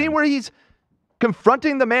It's love the scene him. where he's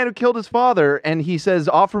confronting the man who killed his father, and he says,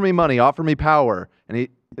 "Offer me money, offer me power, and he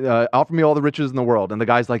offer me all the riches in the world." And the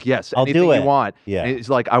guy's like, "Yes, I'll anything do it." you want." Yeah. And he's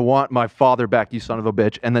like, "I want my father back, you son of a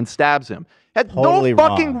bitch," and then stabs him. Had Totally no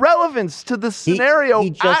fucking wrong. relevance to the scenario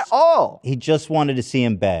at all. He just wanted to see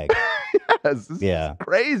him beg. Yes, this Yeah. is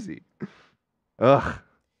crazy. Ugh.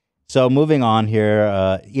 So moving on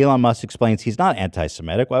here, Elon Musk explains he's not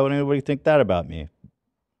anti-Semitic. Why would anybody think that about me?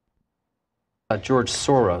 George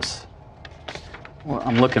Soros. Well,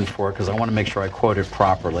 I'm looking for it because I want to make sure I quote it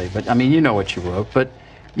properly. But I mean, you know what you wrote. But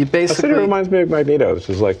you I said basically. it reminds me of Magneto. This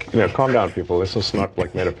is like, calm down, people. This is not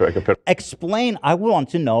like made a Explain. I want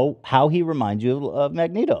to know how he reminds you of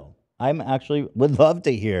Magneto. I'm actually would love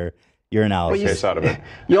to hear your analysis. case out of it.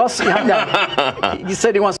 You also you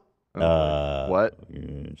said he wants What?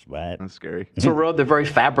 What? That's scary. to erode the very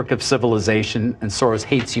fabric of civilization, and Soros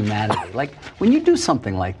hates humanity. Like when you do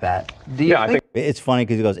something like that, do you think? It's funny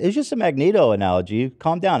because he goes, "It's just a Magneto analogy.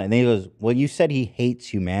 Calm down." And then he goes, "Well, you said he hates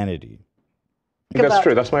humanity." That's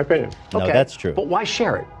true. That's my opinion. No, that's true. But why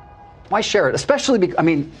share it? Why share it? Especially because I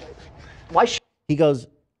mean, why? He goes,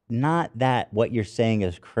 "Not that what you're saying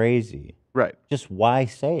is crazy. Right. Just why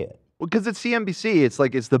say it?" Well, because it's CNBC, it's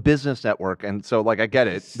like it's the business network, and so like I get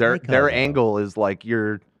it. Their angle is like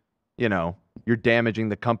you're damaging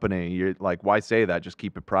the company. You're like, why say that? Just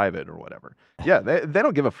keep it private or whatever. Yeah, they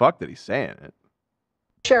don't give a fuck that he's saying it.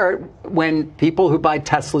 Share it when people who buy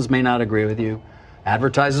Teslas may not agree with you,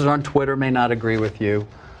 advertisers on Twitter may not agree with you.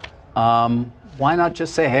 Why not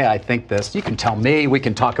just say, "Hey, I think this." You can tell me. We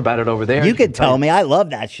can talk about it over there. You can tell me. I love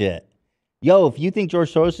that shit. Yo, if you think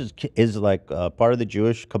George Soros is like part of the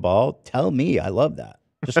Jewish cabal, tell me. I love that.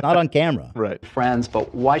 Just not on camera. Right. Friends,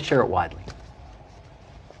 but why share it widely?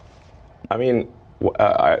 I mean,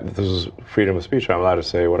 this is freedom of speech. I'm allowed to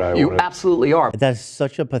say what I You want. absolutely are. That's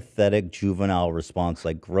such a pathetic juvenile response.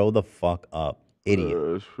 Like, grow the fuck up, idiot.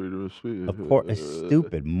 Of course,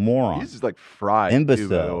 stupid moron. He's just like fried, too, by the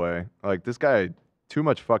Imbecile. way. Like this guy, too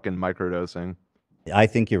much fucking microdosing. I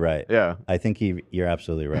think you're right. Yeah. I think you're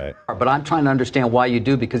absolutely right. But I'm trying to understand why you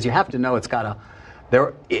do, because you have to know it's got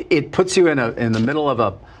a. It puts you in the middle of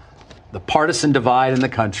the partisan divide in the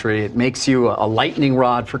country. It makes you a lightning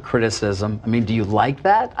rod for criticism. I mean, do you like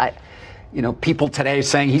that? People today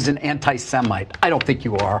saying he's an anti-Semite. I don't think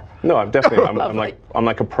you are. No, I'm definitely. I'm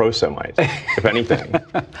like a pro-Semite, if anything.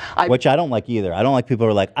 Which I don't like either. I don't like people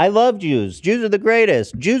who are like, I love Jews. Jews are the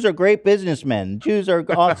greatest. Jews are great businessmen. Jews are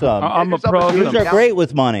awesome. I'm a pro. Jews are great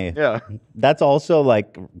with money. Yeah. That's also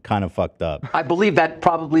like kind of fucked up. I believe that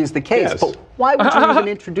probably is the case. Yes. But why would you even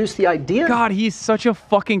introduce the idea? God, he's such a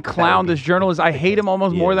fucking clown, this journalist. I hate him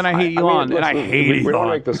almost more than I hate Elon. And I hate We don't Elon.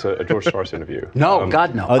 make this a George Soros interview. No,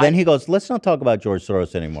 God, no. Oh, then he goes, listen. let's not talk about George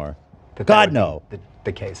Soros anymore. God, no.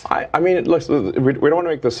 The case. I mean, look, we don't want to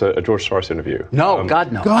make this a George Soros interview. No,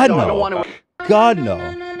 God, no. God, I no. don't want to. God, no.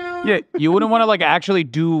 Yeah, you wouldn't want to like actually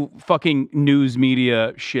do fucking news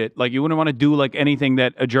media shit. Like you wouldn't want to do like anything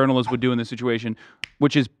that a journalist would do in this situation,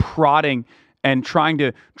 which is prodding and trying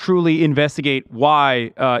to truly investigate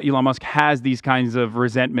why Elon Musk has these kinds of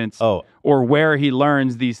resentments or where he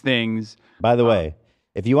learns these things. By the way,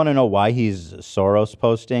 if you want to know why he's Soros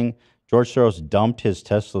posting, George Soros dumped his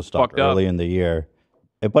Tesla stock early in the year.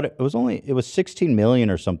 But it was 16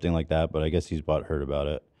 million or something like that, but I guess he's heard about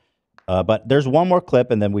it. But there's one more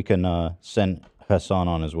clip, and then we can send Hasan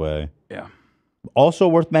on his way. Yeah. Also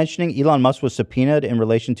worth mentioning, Elon Musk was subpoenaed in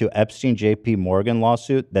relation to Epstein JP Morgan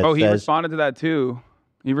lawsuit. That He says, responded to that too.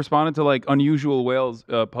 He responded to like Unusual Whales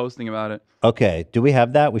posting about it. okay, do we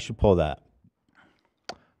have that? We should pull that.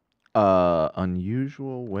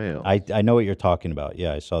 Unusual Whale. I know what you're talking about.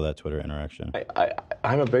 Yeah, I saw that Twitter interaction.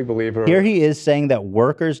 I'm a big believer. Here he is saying that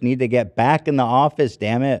workers need to get back in the office,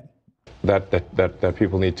 damn it. That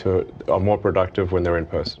people are more productive when they're in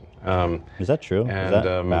person. Is that true? And, is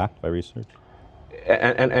that backed by research?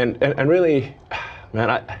 And really,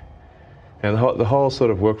 man, the whole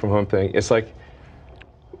sort of work from home thing. It's like,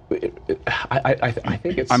 I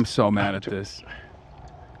think it's. I'm so mad at this.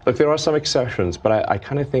 Look, there are some exceptions, but I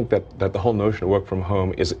kind of think that the whole notion of work from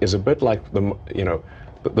home is a bit like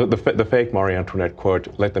the fake Marie Antoinette quote,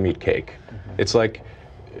 "Let them eat cake." Mm-hmm.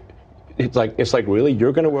 It's like really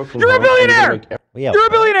you're going to work from home. You're a billionaire. You're a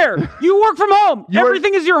billionaire. You work from home.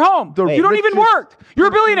 Everything is your home. You don't even work. You're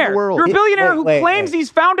a billionaire. You're a billionaire who claims he's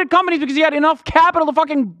founded companies because he had enough capital to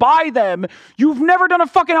fucking buy them. You've never done a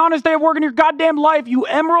fucking honest day of work in your goddamn life. You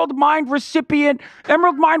Emerald Mine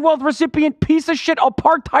Wealth recipient, piece of shit,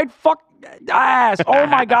 apartheid fuck ass. Oh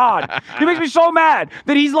my God. He makes me so mad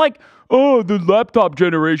that he's like, oh, the laptop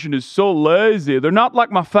generation is so lazy. They're not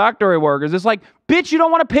like my factory workers. It's like, bitch, you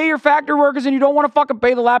don't want to pay your factory workers and you don't want to fucking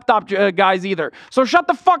pay the laptop guys either. So shut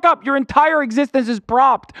the fuck up. Your entire existence is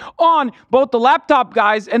propped on both the laptop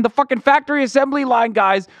guys and the fucking factory assembly line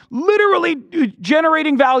guys literally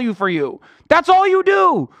generating value for you. That's all you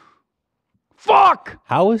do. Fuck.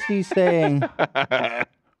 How is he saying?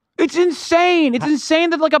 It's insane. It's insane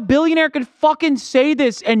that like a billionaire could fucking say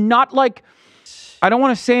this and not like... I don't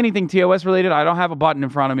want to say anything TOS related. I don't have a button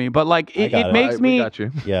in front of me, but like it makes me.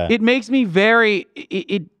 Yeah. It makes me very.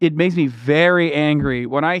 It makes me very angry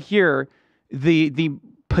when I hear the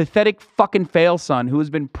pathetic fucking fail son who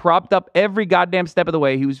has been propped up every goddamn step of the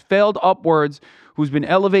way, who's failed upwards, who's been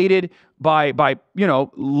elevated by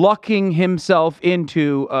lucking himself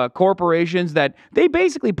into corporations that they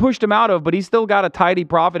basically pushed him out of, but he's still got a tidy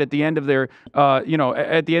profit at the end of their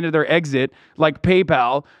at the end of their exit, like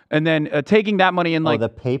PayPal, and then taking that money and like the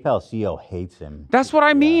PayPal CEO hates him. That's what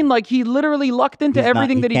I mean. Like he literally lucked into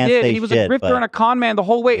everything that he did. And he was a grifter and a con man the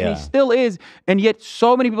whole way, and he still is. And yet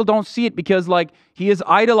so many people don't see it because like he is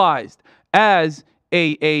idolized as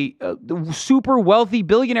a super wealthy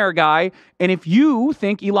billionaire guy. And if you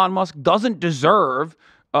think Elon Musk doesn't deserve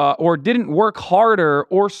or didn't work harder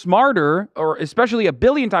or smarter, or especially a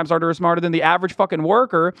billion times harder or smarter than the average fucking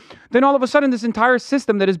worker, then all of a sudden this entire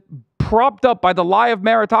system that is propped up by the lie of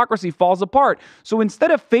meritocracy falls apart. So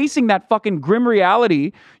instead of facing that fucking grim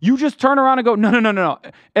reality, you just turn around and go, no.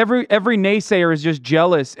 Every naysayer is just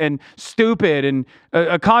jealous and stupid and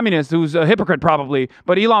a communist who's a hypocrite probably.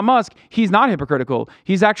 But Elon Musk, he's not hypocritical.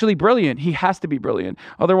 He's actually brilliant. He has to be brilliant.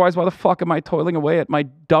 Otherwise, why the fuck am I toiling away at my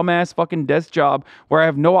dumbass fucking desk job where I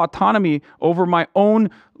have no autonomy over my own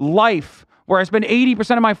life, where I spend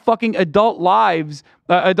 80% of my fucking adult life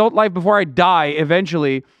before I die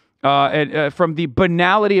eventually, from the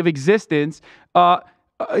banality of existence.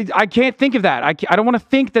 I can't think of that. I don't want to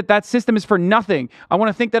think that system is for nothing. I want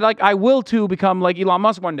to think that like I will too become like Elon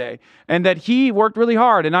Musk one day, and that he worked really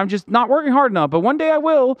hard and I'm just not working hard enough, but one day I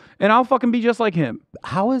will, and I'll fucking be just like him.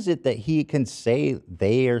 How is it that he can say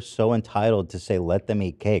they are so entitled to say, let them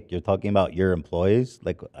eat cake? You're talking about your employees?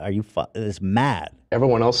 Like, are you it's mad.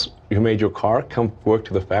 Everyone else who made your car come work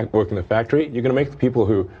in the factory. You're going to make the people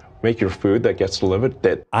who make your food that gets delivered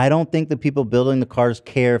dead. I don't think the people building the cars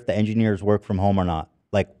care if the engineers work from home or not.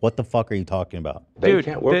 Like, what the fuck are you talking about? Dude,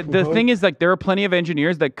 the thing is, like, there are plenty of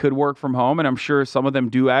engineers that could work from home, and I'm sure some of them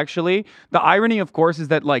do actually. The irony, of course, is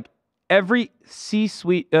that, like, every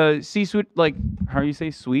C-suite, like, how do you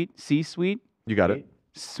say suite? C-suite? You got it.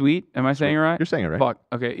 Sweet. Am I saying it right? You're saying it right. Fuck.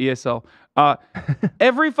 Okay, ESL.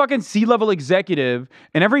 Every fucking C-level executive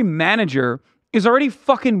and every manager is already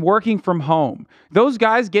fucking working from home. Those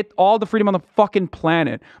guys get all the freedom on the fucking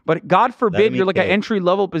planet. But God forbid you're like an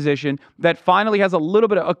entry-level position that finally has a little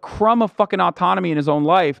bit of a crumb of fucking autonomy in his own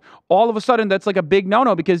life. All of a sudden, that's like a big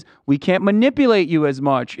no-no because we can't manipulate you as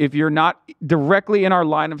much if you're not directly in our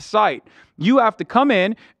line of sight. You have to come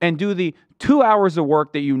in and do the 2 hours of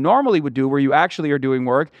work that you normally would do where you actually are doing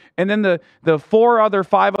work. And then the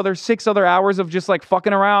 6 other hours of just like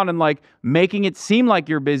fucking around and like making it seem like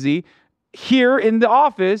you're busy here in the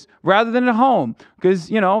office rather than at home, because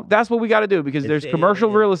that's what we got to do, because there's commercial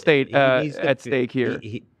real estate at stake here.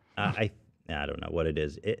 I don't know what it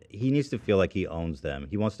is. He needs to feel like he owns them.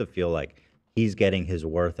 He wants to feel like he's getting his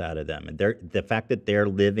worth out of them, and the fact that they're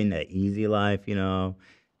living an easy life,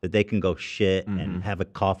 that they can go shit and have a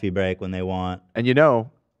coffee break when they want. And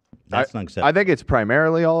that's unacceptable. I think it's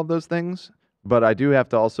primarily all of those things, but I do have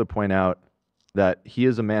to also point out that he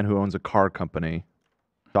is a man who owns a car company,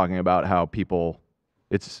 talking about how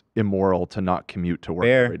it's immoral to not commute to work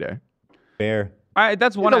every day. Fair.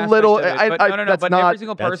 That's one It's a aspect little. of it, but no. But every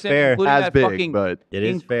single person, including that fucking, but it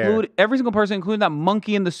is fair. Every single person, including that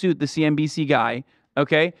monkey in the suit, the CNBC guy.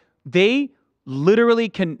 Okay, they literally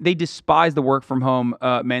they despise the work from home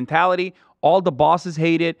mentality. All the bosses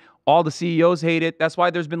hate it. All the CEOs hate it. That's why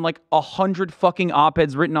there's been like 100 fucking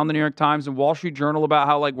op-eds written on the New York Times and Wall Street Journal about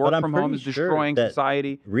how like work from home is destroying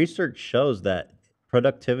society. Research shows that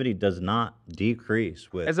productivity does not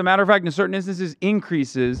decrease with. As a matter of fact, in certain instances,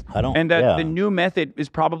 increases. And that the new method is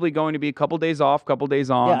probably going to be a couple days off, couple days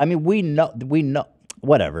on. Yeah, I mean, we know.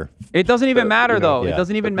 Whatever. It doesn't even matter though. It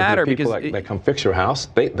doesn't even matter because they come fix your house.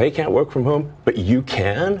 They can't work from home, but you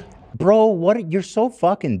can. Bro, you're so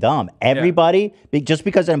fucking dumb. Everybody, just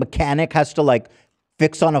because a mechanic has to like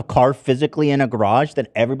fix on a car physically in a garage, then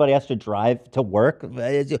everybody has to drive to work.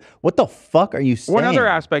 What the fuck are you saying? One other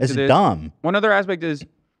aspect it's of this, dumb. One other aspect is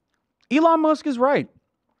Elon Musk is right.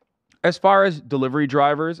 As far as delivery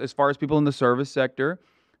drivers, as far as people in the service sector,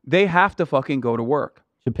 they have to fucking go to work.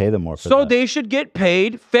 Should pay them more for so that. They should get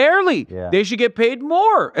paid fairly. Yeah. They should get paid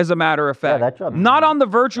more, as a matter of fact. that job- Not on the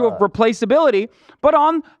virtue of replaceability, but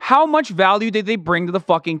on how much value did they bring to the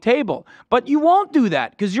fucking table. But you won't do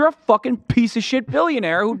that because you're a fucking piece of shit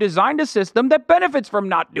billionaire who designed a system that benefits from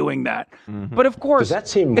not doing that. But of course, Does that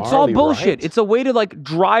seem it's all morally bullshit. right? It's a way to like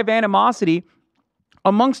drive animosity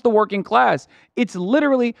amongst the working class. It's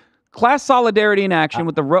literally class solidarity in action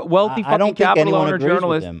with the wealthy I don't fucking think capital anyone owner agrees with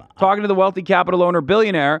journalist him. talking to the wealthy capital owner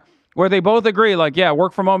billionaire, where they both agree, like, yeah,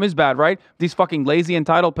 work from home is bad, right? These fucking lazy,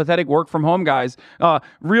 entitled, pathetic work from home guys. The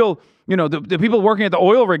people working at the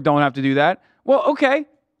oil rig don't have to do that. Well, okay.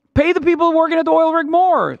 Pay the people working at the oil rig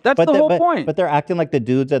more. That's the whole point. But they're acting like the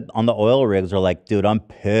dudes on the oil rigs are like, dude, I'm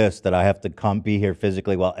pissed that I have to come be here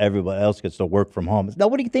physically while everybody else gets to work from home.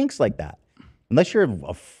 Nobody thinks like that. Unless you're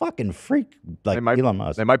a fucking freak like Elon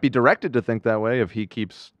Musk. They might be directed to think that way if he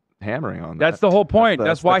keeps hammering on that. That's the whole point.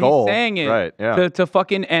 That's why goal. he's saying it, right, yeah. to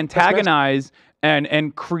fucking antagonize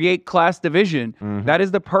and create class division. That is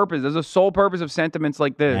the purpose. There's a sole purpose of sentiments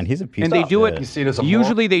like this. Man, he's a piece and of they do shit. it. You see it as a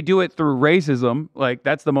Usually they do it through racism. Like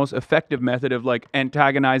that's the most effective method of like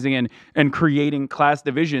antagonizing and creating class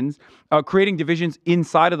divisions, creating divisions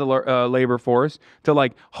inside of the labor force to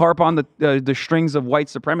like harp on the strings of white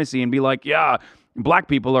supremacy and be like, yeah, black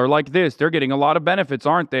people are like this. They're getting a lot of benefits,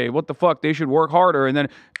 aren't they? What the fuck? They should work harder. And then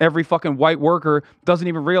every fucking white worker doesn't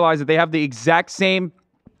even realize that they have the exact same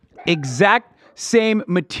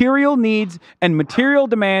material needs and material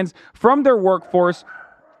demands from their workforce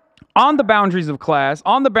on the boundaries of class,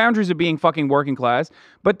 on the boundaries of being fucking working class.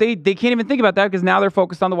 But they can't even think about that because now they're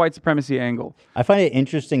focused on the white supremacy angle. I find it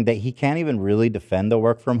interesting that he can't even really defend the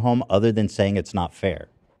work from home other than saying it's not fair.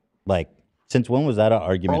 Like, since when was that an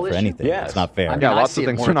argument for anything? Yes. It's not fair. I mean, lots of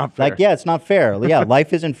things are not fair. Like, yeah, it's not fair. Yeah,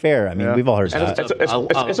 life isn't fair. I mean, we've all heard that.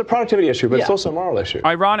 It's a productivity issue, but it's also a moral issue.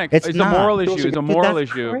 Ironic. It's a not. moral issue. It's a moral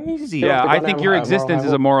issue. Crazy. Yeah, I think your existence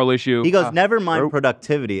is a moral issue. He goes, never mind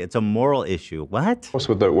productivity. It's a moral issue. What? What's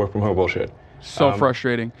with the work from home bullshit? So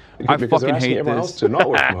frustrating. I Because fucking they're asking hate everyone this. else to not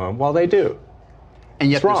work from home while they do.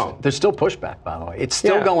 And yet It's wrong. there's still pushback, by the way. It's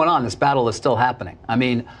still going on. This battle is still happening. I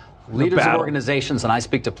mean, leaders of organizations, and I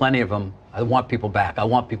speak to plenty of them, I want people back. I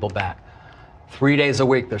want people back. 3 days a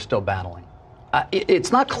week, they're still battling. It's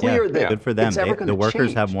not clear that good for them. it's ever going The to workers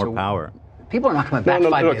change have more to- power. People are not coming back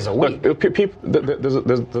 5 days a week. Look,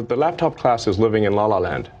 the laptop class is living in La La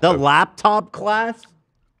Land. The laptop class?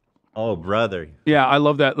 Oh, brother. Yeah, I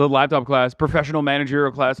love that. The laptop class, professional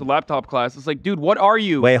managerial class, the laptop class. It's like, dude, what are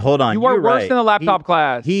you? Wait, hold on. You are You're worse right. than the laptop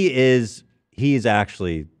class. He's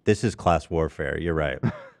actually, this is class warfare. You're right.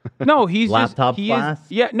 No, he's laptop just,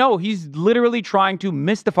 class. He's literally trying to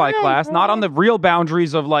mystify class, not on the real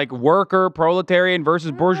boundaries of like worker, proletarian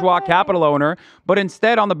versus bourgeois capital owner, but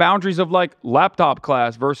instead on the boundaries of like laptop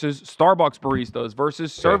class versus Starbucks baristas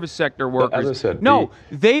versus service sector workers. As I said,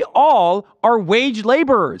 They all are wage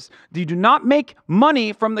laborers. They do not make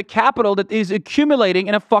money from the capital that is accumulating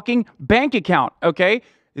in a fucking bank account, okay?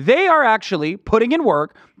 They are actually putting in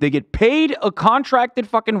work. They get paid a contracted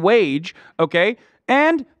fucking wage, okay?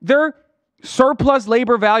 And their surplus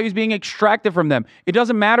labor value is being extracted from them. It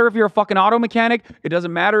doesn't matter if you're a fucking auto mechanic. It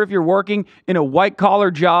doesn't matter if you're working in a white collar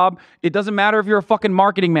job. It doesn't matter if you're a fucking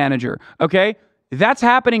marketing manager, okay? That's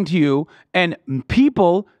happening to you, and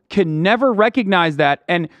people can never recognize that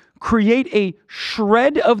and create a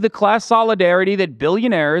shred of the class solidarity that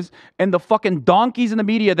billionaires and the fucking donkeys in the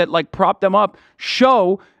media that like prop them up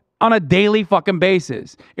show on a daily fucking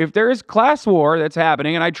basis. If there is class war that's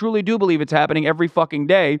happening, and I truly do believe it's happening every fucking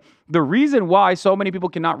day, the reason why so many people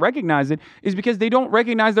cannot recognize it is because they don't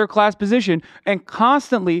recognize their class position and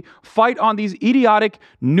constantly fight on these idiotic,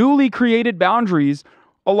 newly created boundaries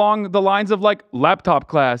along the lines of like laptop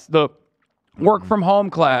class, the work from home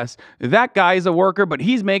class. That guy is a worker, but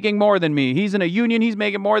he's making more than me. He's in a union. He's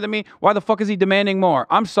making more than me. Why the fuck is he demanding more?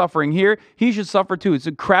 I'm suffering here. He should suffer too. It's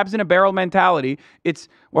a crabs in a barrel mentality. It's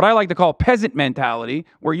what I like to call peasant mentality,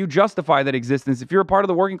 where you justify that existence. If you're a part of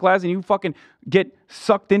the working class and you fucking get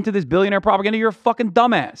sucked into this billionaire propaganda, you're a fucking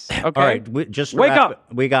dumbass. Okay. All right. Just wake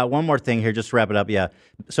up. We got one more thing here. Just to wrap it up. Yeah.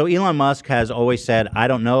 So Elon Musk has always said, I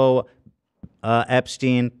don't know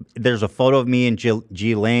Epstein. There's a photo of me and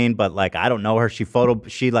Giuliani, but like I don't know her. She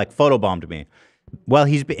photobombed me. Well,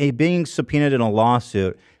 he's being subpoenaed in a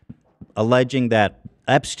lawsuit alleging that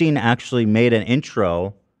Epstein actually made an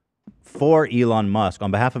intro for Elon Musk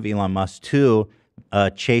on behalf of Elon Musk to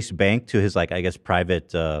Chase Bank, to his like I guess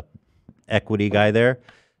private equity guy there,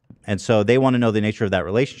 and so they want to know the nature of that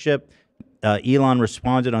relationship. Elon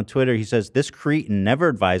responded on Twitter. He says, "This cretin never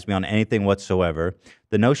advised me on anything whatsoever.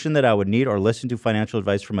 The notion that I would need or listen to financial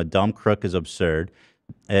advice from a dumb crook is absurd.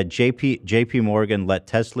 JP Morgan let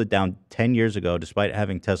Tesla down 10 years ago, despite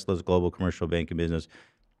having Tesla's global commercial banking business,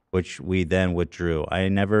 which we then withdrew. I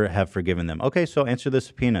never have forgiven them." Okay, so answer the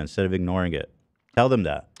subpoena instead of ignoring it. Tell them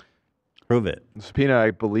that. Prove it. The subpoena, I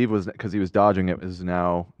believe, was because he was dodging it. Is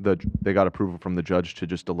now they got approval from the judge to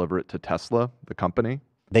just deliver it to Tesla, the company.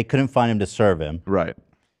 They couldn't find him to serve him. Right.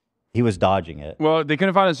 He was dodging it. Well, they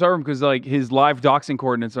couldn't find a server because like his live doxing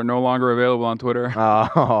coordinates are no longer available on Twitter.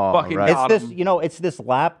 Oh, fucking right. It's this, it's this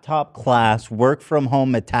laptop class work from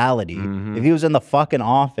home mentality. If he was in the fucking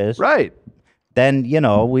office, right, then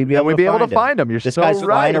we'd be able to find him. You're this so guy's right.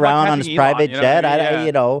 flying around on his private jet.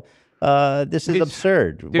 Yeah. This is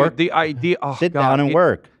absurd. Dude, the idea. Oh, sit God, down and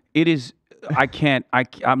work. It is. I can't.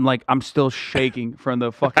 I'm still shaking from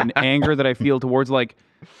the fucking anger that I feel towards like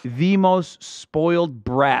the most spoiled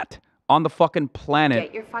brat on the fucking planet.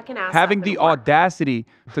 Get your fucking ass having up the and work. audacity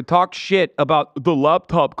to talk shit about the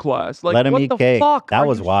laptop class. Like, Let him what eat the cake. fuck That are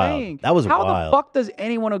was you wild. saying? That was How wild. the fuck does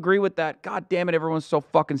anyone agree with that? God damn it, everyone's so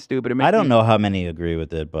fucking stupid. I don't know how many agree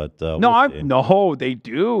with it, but No, they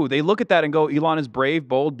do. They look at that and go, Elon is brave,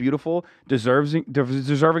 bold, beautiful, deserving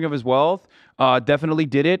of his wealth. Definitely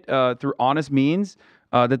did it through honest means.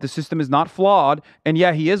 That the system is not flawed. And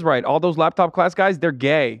yeah, he is right. All those laptop class guys, they're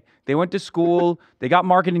gay. They went to school. They got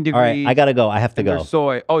marketing degrees. All right, I gotta go. I have to go. They're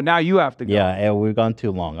soy. Oh, now you have to go. Yeah, we've gone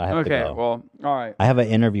too long. I have to go. Okay, well, all right. I have an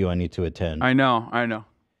interview I need to attend. I know.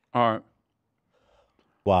 All right.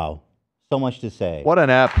 Wow, so much to say. What an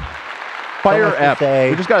app. Fire much to app. say.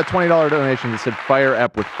 We just got a $20 donation that said fire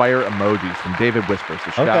app with fire emojis from David Whisper.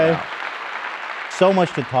 So shout out. So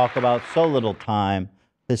much to talk about. So little time.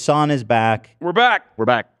 Hasan is back. We're back. We're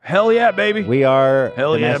back. Hell yeah, baby. We are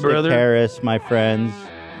Hell yeah, domestic brother. terrorists, my friends.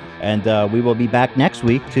 And we will be back next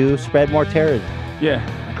week to spread more terrorism. Yeah.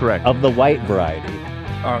 Correct. Of the white variety.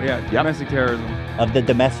 Oh, yeah. Domestic terrorism. Of the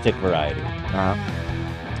domestic variety.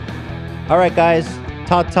 All right, guys.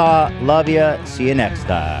 Ta-ta. Love ya. See you next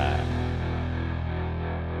time.